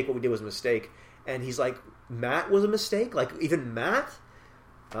mistake, what we did was a mistake, and he's like, Matt was a mistake? Like, even Matt?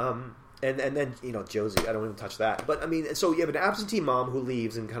 And then, Josie, I don't even touch that. But, I mean, so you have an absentee mom who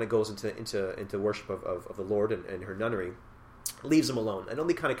leaves and kind of goes into worship of the Lord and her nunnery. Leaves him alone and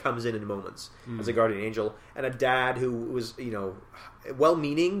only kind of comes in moments as a guardian angel, and a dad who was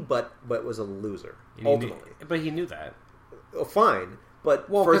well-meaning but was a loser ultimately. But he knew that. Oh, fine, but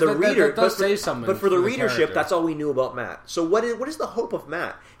for the reader, but for the readership, character. That's all we knew about Matt. So what is the hope of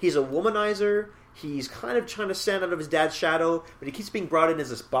Matt? He's a womanizer. He's kind of trying to stand out of his dad's shadow, but he keeps being brought in as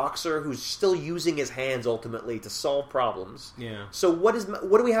this boxer who's still using his hands ultimately to solve problems. Yeah. So what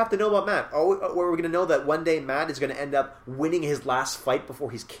do we have to know about Matt? We're going to know that one day Matt is going to end up winning his last fight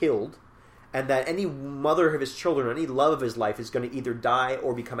before he's killed, and that any mother of his children, any love of his life, is going to either die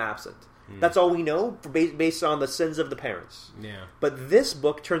or become absent. That's all we know based on the sins of the parents. Yeah. But this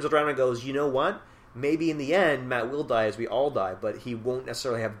book turns it around and goes, you know what? Maybe in the end, Matt will die as we all die, but he won't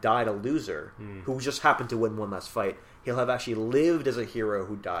necessarily have died a loser who just happened to win one last fight. He'll have actually lived as a hero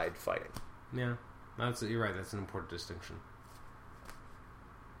who died fighting. Yeah, you're right. That's an important distinction.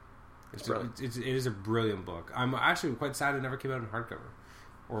 It is a brilliant book. I'm actually quite sad it never came out in hardcover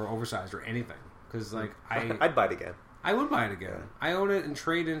or oversized or anything because I'd buy it again. I would buy it again. Yeah. I own it and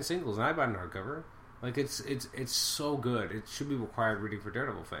trade in singles, and I buy it in hardcover. Like it's so good. It should be required reading for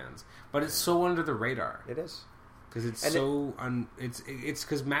Daredevil fans, but it's so under the radar. It is because it's it's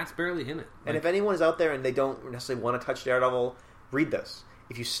because Matt's barely in it. And if anyone is out there and they don't necessarily want to touch Daredevil, read this.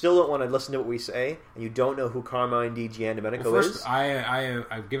 If you still don't want to listen to what we say and you don't know who Carmine Di Giandomenico is,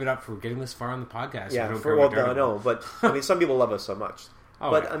 I give it up for getting this far on the podcast. Yeah, no, but I mean, some people love us so much.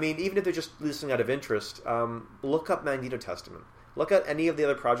 I mean, even if they're just listening out of interest, look up Magneto Testament. Look at any of the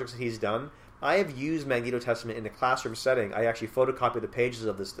other projects that he's done. I have used Magneto Testament in a classroom setting. I actually photocopied the pages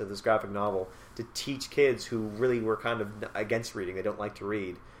of this graphic novel to teach kids who really were kind of against reading. They don't like to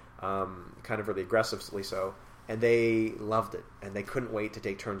read, kind of really aggressively so. And they loved it. And they couldn't wait to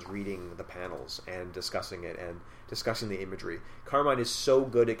take turns reading the panels and discussing it and discussing the imagery. Carmine is so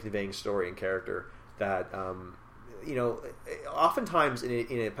good at conveying story and character that... oftentimes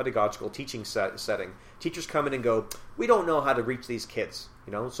in a pedagogical teaching setting, teachers come in and go, we don't know how to reach these kids,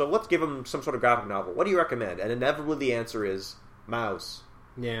 so let's give them some sort of graphic novel. What do you recommend? And inevitably the answer is Mouse.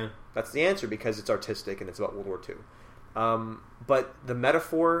 Yeah. That's the answer because it's artistic and it's about World War II. But the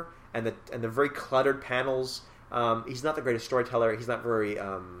metaphor and the very cluttered panels He's not the greatest storyteller. He's not very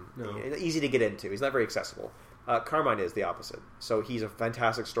easy to get into. He's not very accessible. Carmine is the opposite. So he's a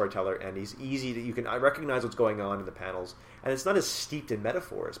fantastic storyteller, and he's easy to... You can recognize what's going on in the panels, and it's not as steeped in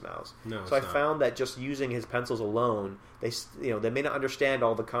metaphor as Mao's. No, so I found that just using his pencils alone, they may not understand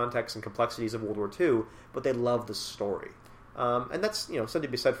all the context and complexities of World War II, but they love the story. And that's something to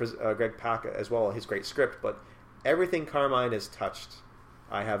be said for Greg Pak as well, his great script. But everything Carmine has touched,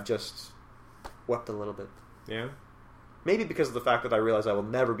 I have just wept a little bit. Yeah. Maybe because of the fact that I realize I will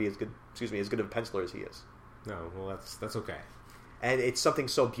never be as good of a penciler as he is. No, well, that's okay. And it's something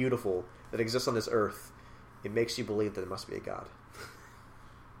so beautiful that exists on this earth. It makes you believe that there must be a God.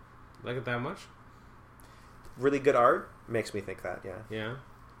 Like it that much? Really good art makes me think that. Yeah. Yeah.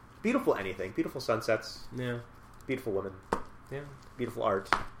 Beautiful anything. Beautiful sunsets. Yeah. Beautiful women. Yeah. Beautiful art.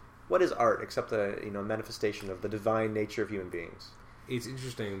 What is art except a manifestation of the divine nature of human beings? It's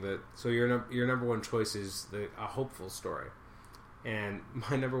interesting that your number one choice is a hopeful story, and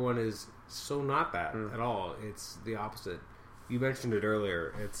my number one is so not that at all. It's the opposite. You mentioned it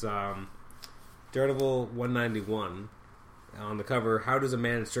earlier. It's Daredevil 191 on the cover. How does a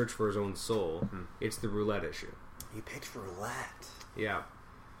man search for his own soul? It's the roulette issue. You picked roulette. Yeah.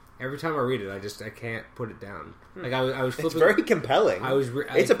 Every time I read it, I can't put it down. Like I was flipping. It's very compelling.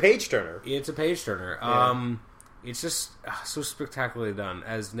 It's a page turner. It's a page turner. Yeah. It's just so spectacularly done.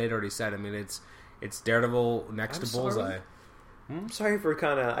 As Nate already said, I mean, it's Daredevil next to Bullseye. I'm sorry for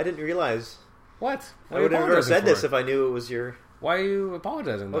I didn't realize. What? I would have never said this if I knew it was your... Why are you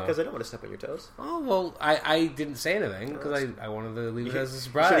apologizing, though? Well, because I don't want to step on your toes. Oh, well, I didn't say anything, because I wanted to leave it as a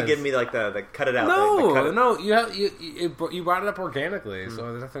surprise. You should have given me, the cut it out. No, you brought it up organically,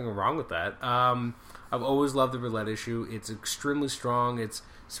 so there's nothing wrong with that. I've always loved the roulette issue. It's extremely strong. It's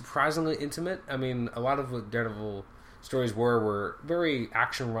surprisingly intimate. I mean, a lot of what Daredevil stories were very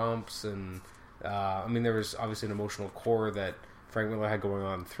action romps, and I mean, there was obviously an emotional core that Frank Miller had going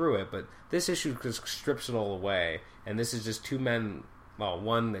on through it, but this issue just strips it all away, and this is just two men, well,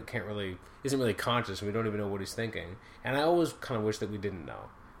 one that isn't really conscious, and we don't even know what he's thinking, and I always kind of wish that we didn't know.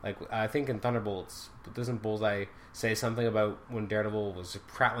 Like, I think in Thunderbolts, doesn't Bullseye say something about when Daredevil was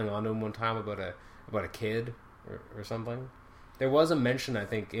prattling onto him one time about a kid or something? There was a mention, I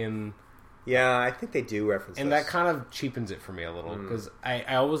think, in... Yeah, I think they do reference and this. that kind of cheapens it for me a little, because I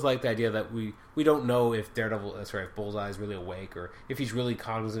always like the idea that we don't know if if Bullseye is really awake, or if he's really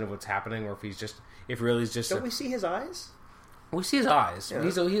cognizant of what's happening, or if really he's just... Don't we see his eyes? We see his eyes. Yeah.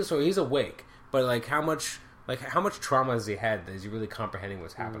 He's awake, but how much trauma has he had? Is he really comprehending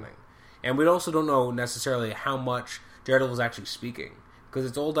what's happening? And we also don't know necessarily how much Daredevil's actually speaking, because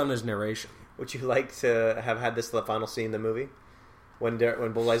it's all done as narration. Would you like to have had this the final scene in the movie? When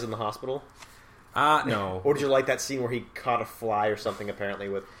Bullseye's in the hospital? No. Or did you like that scene where he caught a fly or something, apparently,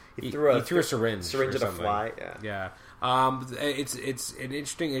 with... He threw a syringe at a fly? Yeah. It's an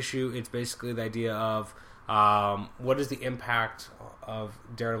interesting issue. It's basically the idea of what is the impact of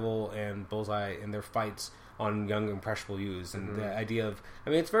Daredevil and Bullseye in their fights on young, impressionable youths. And the idea of... I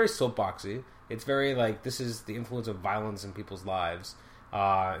mean, it's very soapboxy. It's very, this is the influence of violence in people's lives.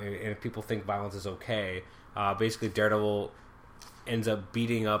 And if people think violence is okay, basically Daredevil ends up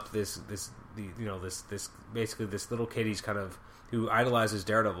beating up this little kid he's who idolizes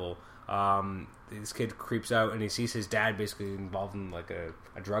Daredevil. This kid creeps out and he sees his dad basically involved in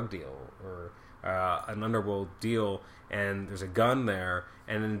a drug deal or an underworld deal, and there's a gun there,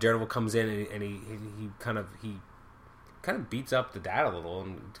 and then Daredevil comes in and he kind of beats up the dad a little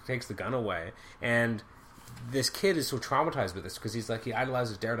and takes the gun away, and this kid is so traumatized with this because he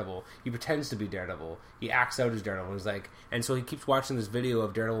idolizes Daredevil. He pretends to be Daredevil. He acts out as Daredevil. And so he keeps watching this video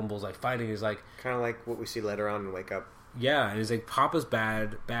of Daredevil and Bullseye fighting. He's like, kind of like what we see later on in Wake Up. Yeah, and he's like, Papa's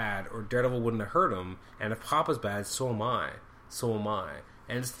bad, or Daredevil wouldn't have hurt him. And if Papa's bad, so am I.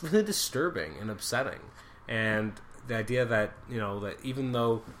 And it's really disturbing and upsetting. And the idea that that even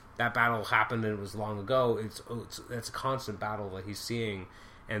though that battle happened and it was long ago, it's a constant battle that he's seeing.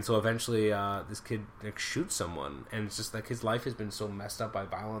 And so eventually, this kid shoots someone, and it's just his life has been so messed up by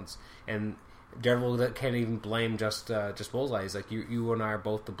violence. And Daredevil can't even blame just Bullseye. He's like, you and I are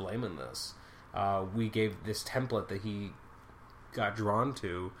both to blame in this. We gave this template that he got drawn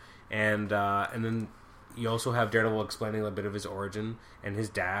to, and then you also have Daredevil explaining a bit of his origin and his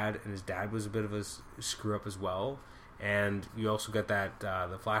dad was a bit of a screw up as well. And you also get that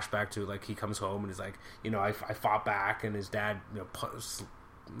the flashback to he comes home and he's like, I fought back, and his dad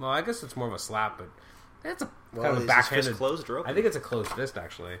well, I guess it's more of a slap, but that's kind of a backhanded. Is his fist closed or open? I think it's a closed fist,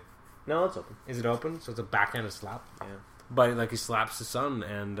 actually. No, it's open. Is it open? So it's a backhanded slap. Yeah, but he slaps his son,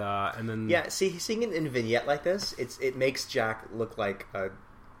 and then seeing it in a vignette like this, it makes Jack look like a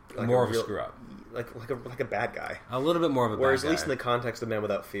more of a screw up, like a bad guy, a little bit more of a. Whereas bad at least guy. in the context of Man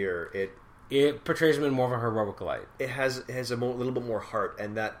Without Fear, it portrays him in more of a heroic light. It has a little bit more heart,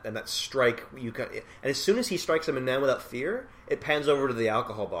 and that strike and as soon as he strikes him in Man Without Fear, it pans over to the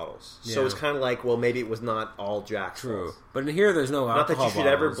alcohol bottles. Yeah. So it's kind of like, well, maybe it was not all Jack's fault. But in here, there's no alcohol. Not that you should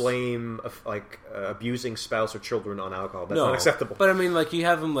bottles. ever blame abusing spouse or children on alcohol. That's not acceptable. But I mean, like you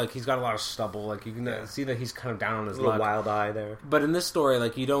have him, like he's got a lot of stubble. Like you can see that he's kind of down on his luck. Wild eye there. But in this story,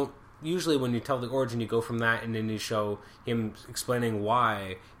 like you don't. Usually when you tell the origin, you go from that and then you show him explaining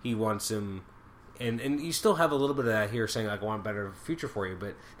why he wants him. And you still have a little bit of that here saying, like, I want a better future for you.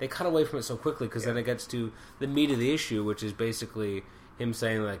 But they cut away from it so quickly because then it gets to the meat of the issue, which is basically him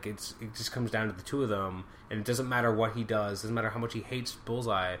saying, like, it just comes down to the two of them. And it doesn't matter what he does. It doesn't matter how much he hates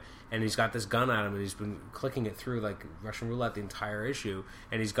Bullseye. And he's got this gun at him and he's been clicking it through, like, Russian roulette the entire issue.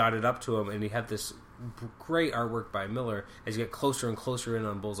 And he's got it up to him. And he had this great artwork by Miller as you get closer and closer in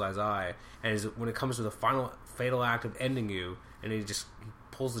on Bullseye's eye. And when it comes to the final fatal act of ending you, and he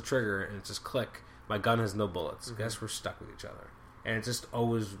pulls the trigger and it's just click. My gun has no bullets. I guess we're stuck with each other. And it's just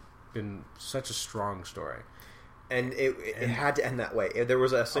always been such a strong story. And it had to end that way. If there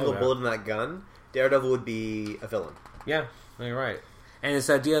was a single bullet in that gun, Daredevil would be a villain. Yeah, you're right. And it's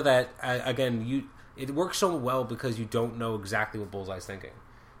the idea that, again, it works so well because you don't know exactly what Bullseye's thinking.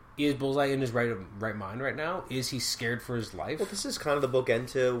 Is Bullseye in his right mind right now? Is he scared for his life? Well, this is kind of the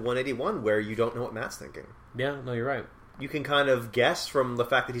bookend to 181, where you don't know what Matt's thinking. Yeah, no, you're right. You can kind of guess from the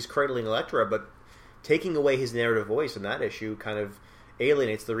fact that he's cradling Elektra, but taking away his narrative voice in that issue kind of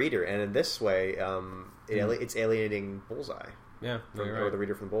alienates the reader, and in this way, it's alienating Bullseye. Yeah, or the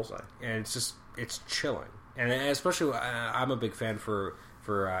reader from Bullseye, and it's chilling, and especially I'm a big fan for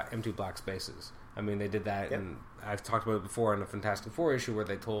Empty Black Spaces. I mean, they did that, and I've talked about it before in the Fantastic Four issue where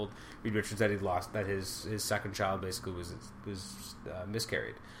they told Reed Richards that that his second child basically was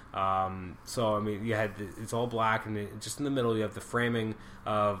miscarried. So I mean, it's all black, and just in the middle you have the framing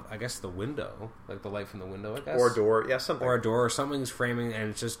of, I guess, the window, like the light from the window, I guess, or a door, something, or a door, or something's framing, and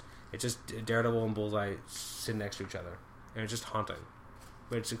it's just Daredevil and Bullseye sitting next to each other, and it's just haunting.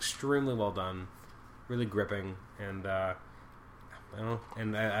 But it's extremely well done, really gripping, and I don't know,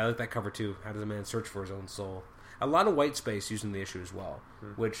 and I like that cover too. How does a man search for his own soul? A lot of white space used in the issue as well,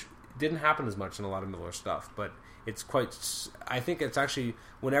 which didn't happen as much in a lot of Miller stuff, but it's quite. I think it's actually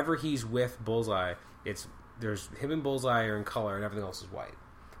whenever he's with Bullseye, there's him and Bullseye are in color and everything else is white.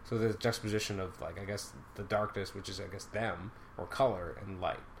 So there's juxtaposition of, like, I guess the darkness, which is, I guess, them, or color and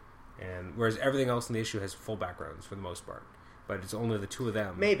light, and whereas everything else in the issue has full backgrounds for the most part. But it's only the two of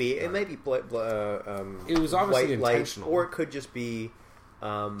them. Maybe it may be. It was obviously white intentional, light, or it could just be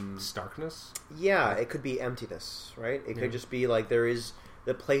starkness. Yeah, it could be emptiness, right? It could just be like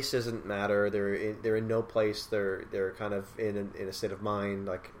the place doesn't matter. They're in no place. They're kind of in a state of mind.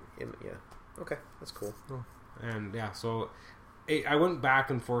 Okay, that's cool. And so I went back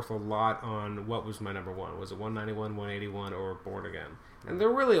and forth a lot on what was my number one. Was it 191, 181, or Born Again? And they're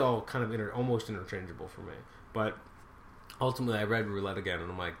really all kind of almost interchangeable for me. But ultimately, I read Roulette again,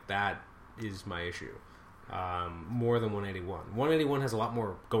 and I'm like, that is my issue. More than 181. 181 has a lot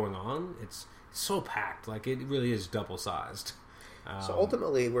more going on. It's so packed. Like, it really is double-sized. So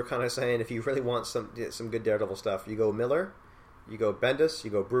ultimately, we're kind of saying, if you really want some good Daredevil stuff, you go Miller, you go Bendis,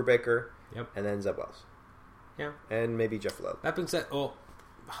 you go Brubaker, and then Zeb Wells. Yeah. And maybe Jeff Loeb. That being said,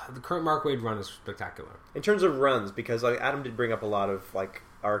 the current Mark Waid run is spectacular. In terms of runs, because Adam did bring up a lot of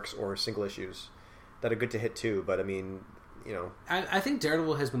arcs or single issues that are good to hit too, but I mean, I think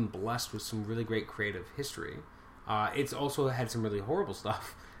Daredevil has been blessed with some really great creative history. It's also had some really horrible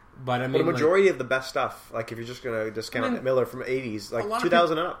stuff. But I mean, the majority of the best stuff, like if you're just going to discount Miller from 80s, like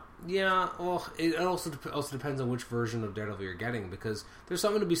 2000 up. Yeah, well, it also depends on which version of Daredevil you're getting, because there's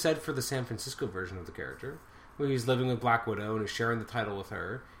something to be said for the San Francisco version of the character, where he's living with Black Widow and he's sharing the title with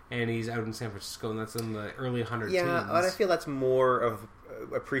her, and he's out in San Francisco, and that's in the early 100s. Yeah, but I feel that's more of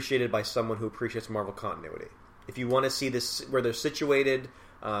appreciated by someone who appreciates Marvel continuity. If you want to see this where they're situated,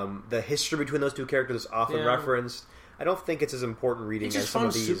 the history between those two characters is often referenced. I don't think it's as important reading as some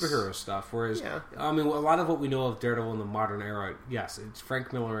of these superhero stuff. Whereas, I mean, a lot of what we know of Daredevil in the modern era, yes, it's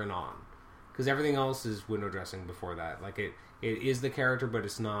Frank Miller and on, because everything else is window dressing before that. Like it is the character, but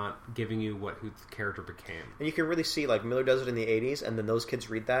it's not giving you who the character became. And you can really see, like, Miller does it in the 80s, and then those kids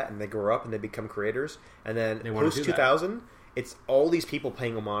read that, and they grow up, and they become creators, and then post 2000, it's all these people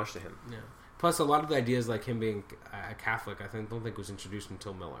paying homage to him. Yeah. Plus, a lot of the ideas, like him being a Catholic, don't think was introduced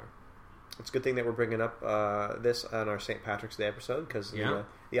until Miller. It's a good thing that we're bringing up this on our St. Patrick's Day episode, because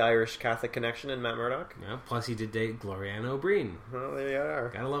the Irish Catholic connection in Matt Murdock. Yeah, plus he did date Gloriana O'Brien. Well, there you are.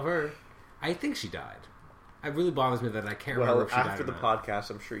 Gotta love her. I think she died. it really bothers me that I can't remember if she died after the podcast,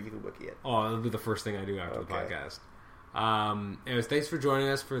 I'm sure you can wiki it. Oh, it'll be the first thing I do after the podcast. Anyways, thanks for joining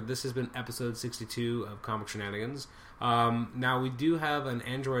us. This has been episode 62 of Comic Shenanigans. Now, we do have an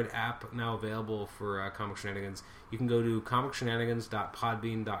Android app now available for Comic Shenanigans. You can go to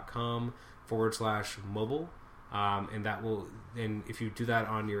comicshenanigans.podbean.com/mobile, and if you do that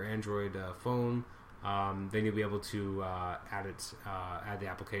on your Android phone, then you'll be able to add the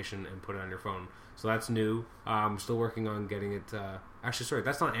application and put it on your phone. So that's new. I'm still working on getting it. Actually, sorry,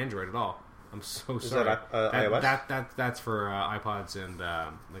 that's not Android at all. I'm so sorry. Is that iOS? That's for iPods and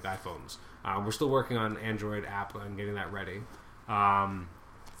like iPhones. We're still working on Android app and getting that ready.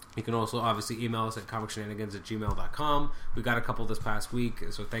 You can also obviously email us at comicshenanigans@gmail.com. We got a couple this past week,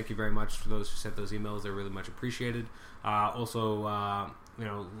 so thank you very much for those who sent those emails. They're really much appreciated. We've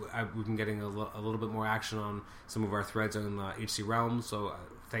been getting a little bit more action on some of our threads on HC Realms, so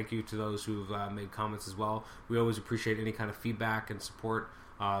thank you to those who've made comments as well. We always appreciate any kind of feedback and support,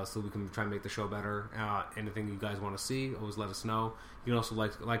 so we can try and make the show better. Anything you guys want to see, always let us know. You can also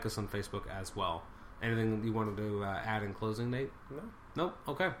like us on Facebook as well. Anything you wanted to add in closing, Nate? No. Nope?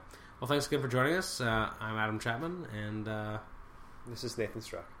 Okay. Well, thanks again for joining us. I'm Adam Chapman, and this is Nathan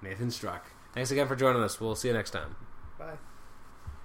Struck. Thanks again for joining us. We'll see you next time. Bye.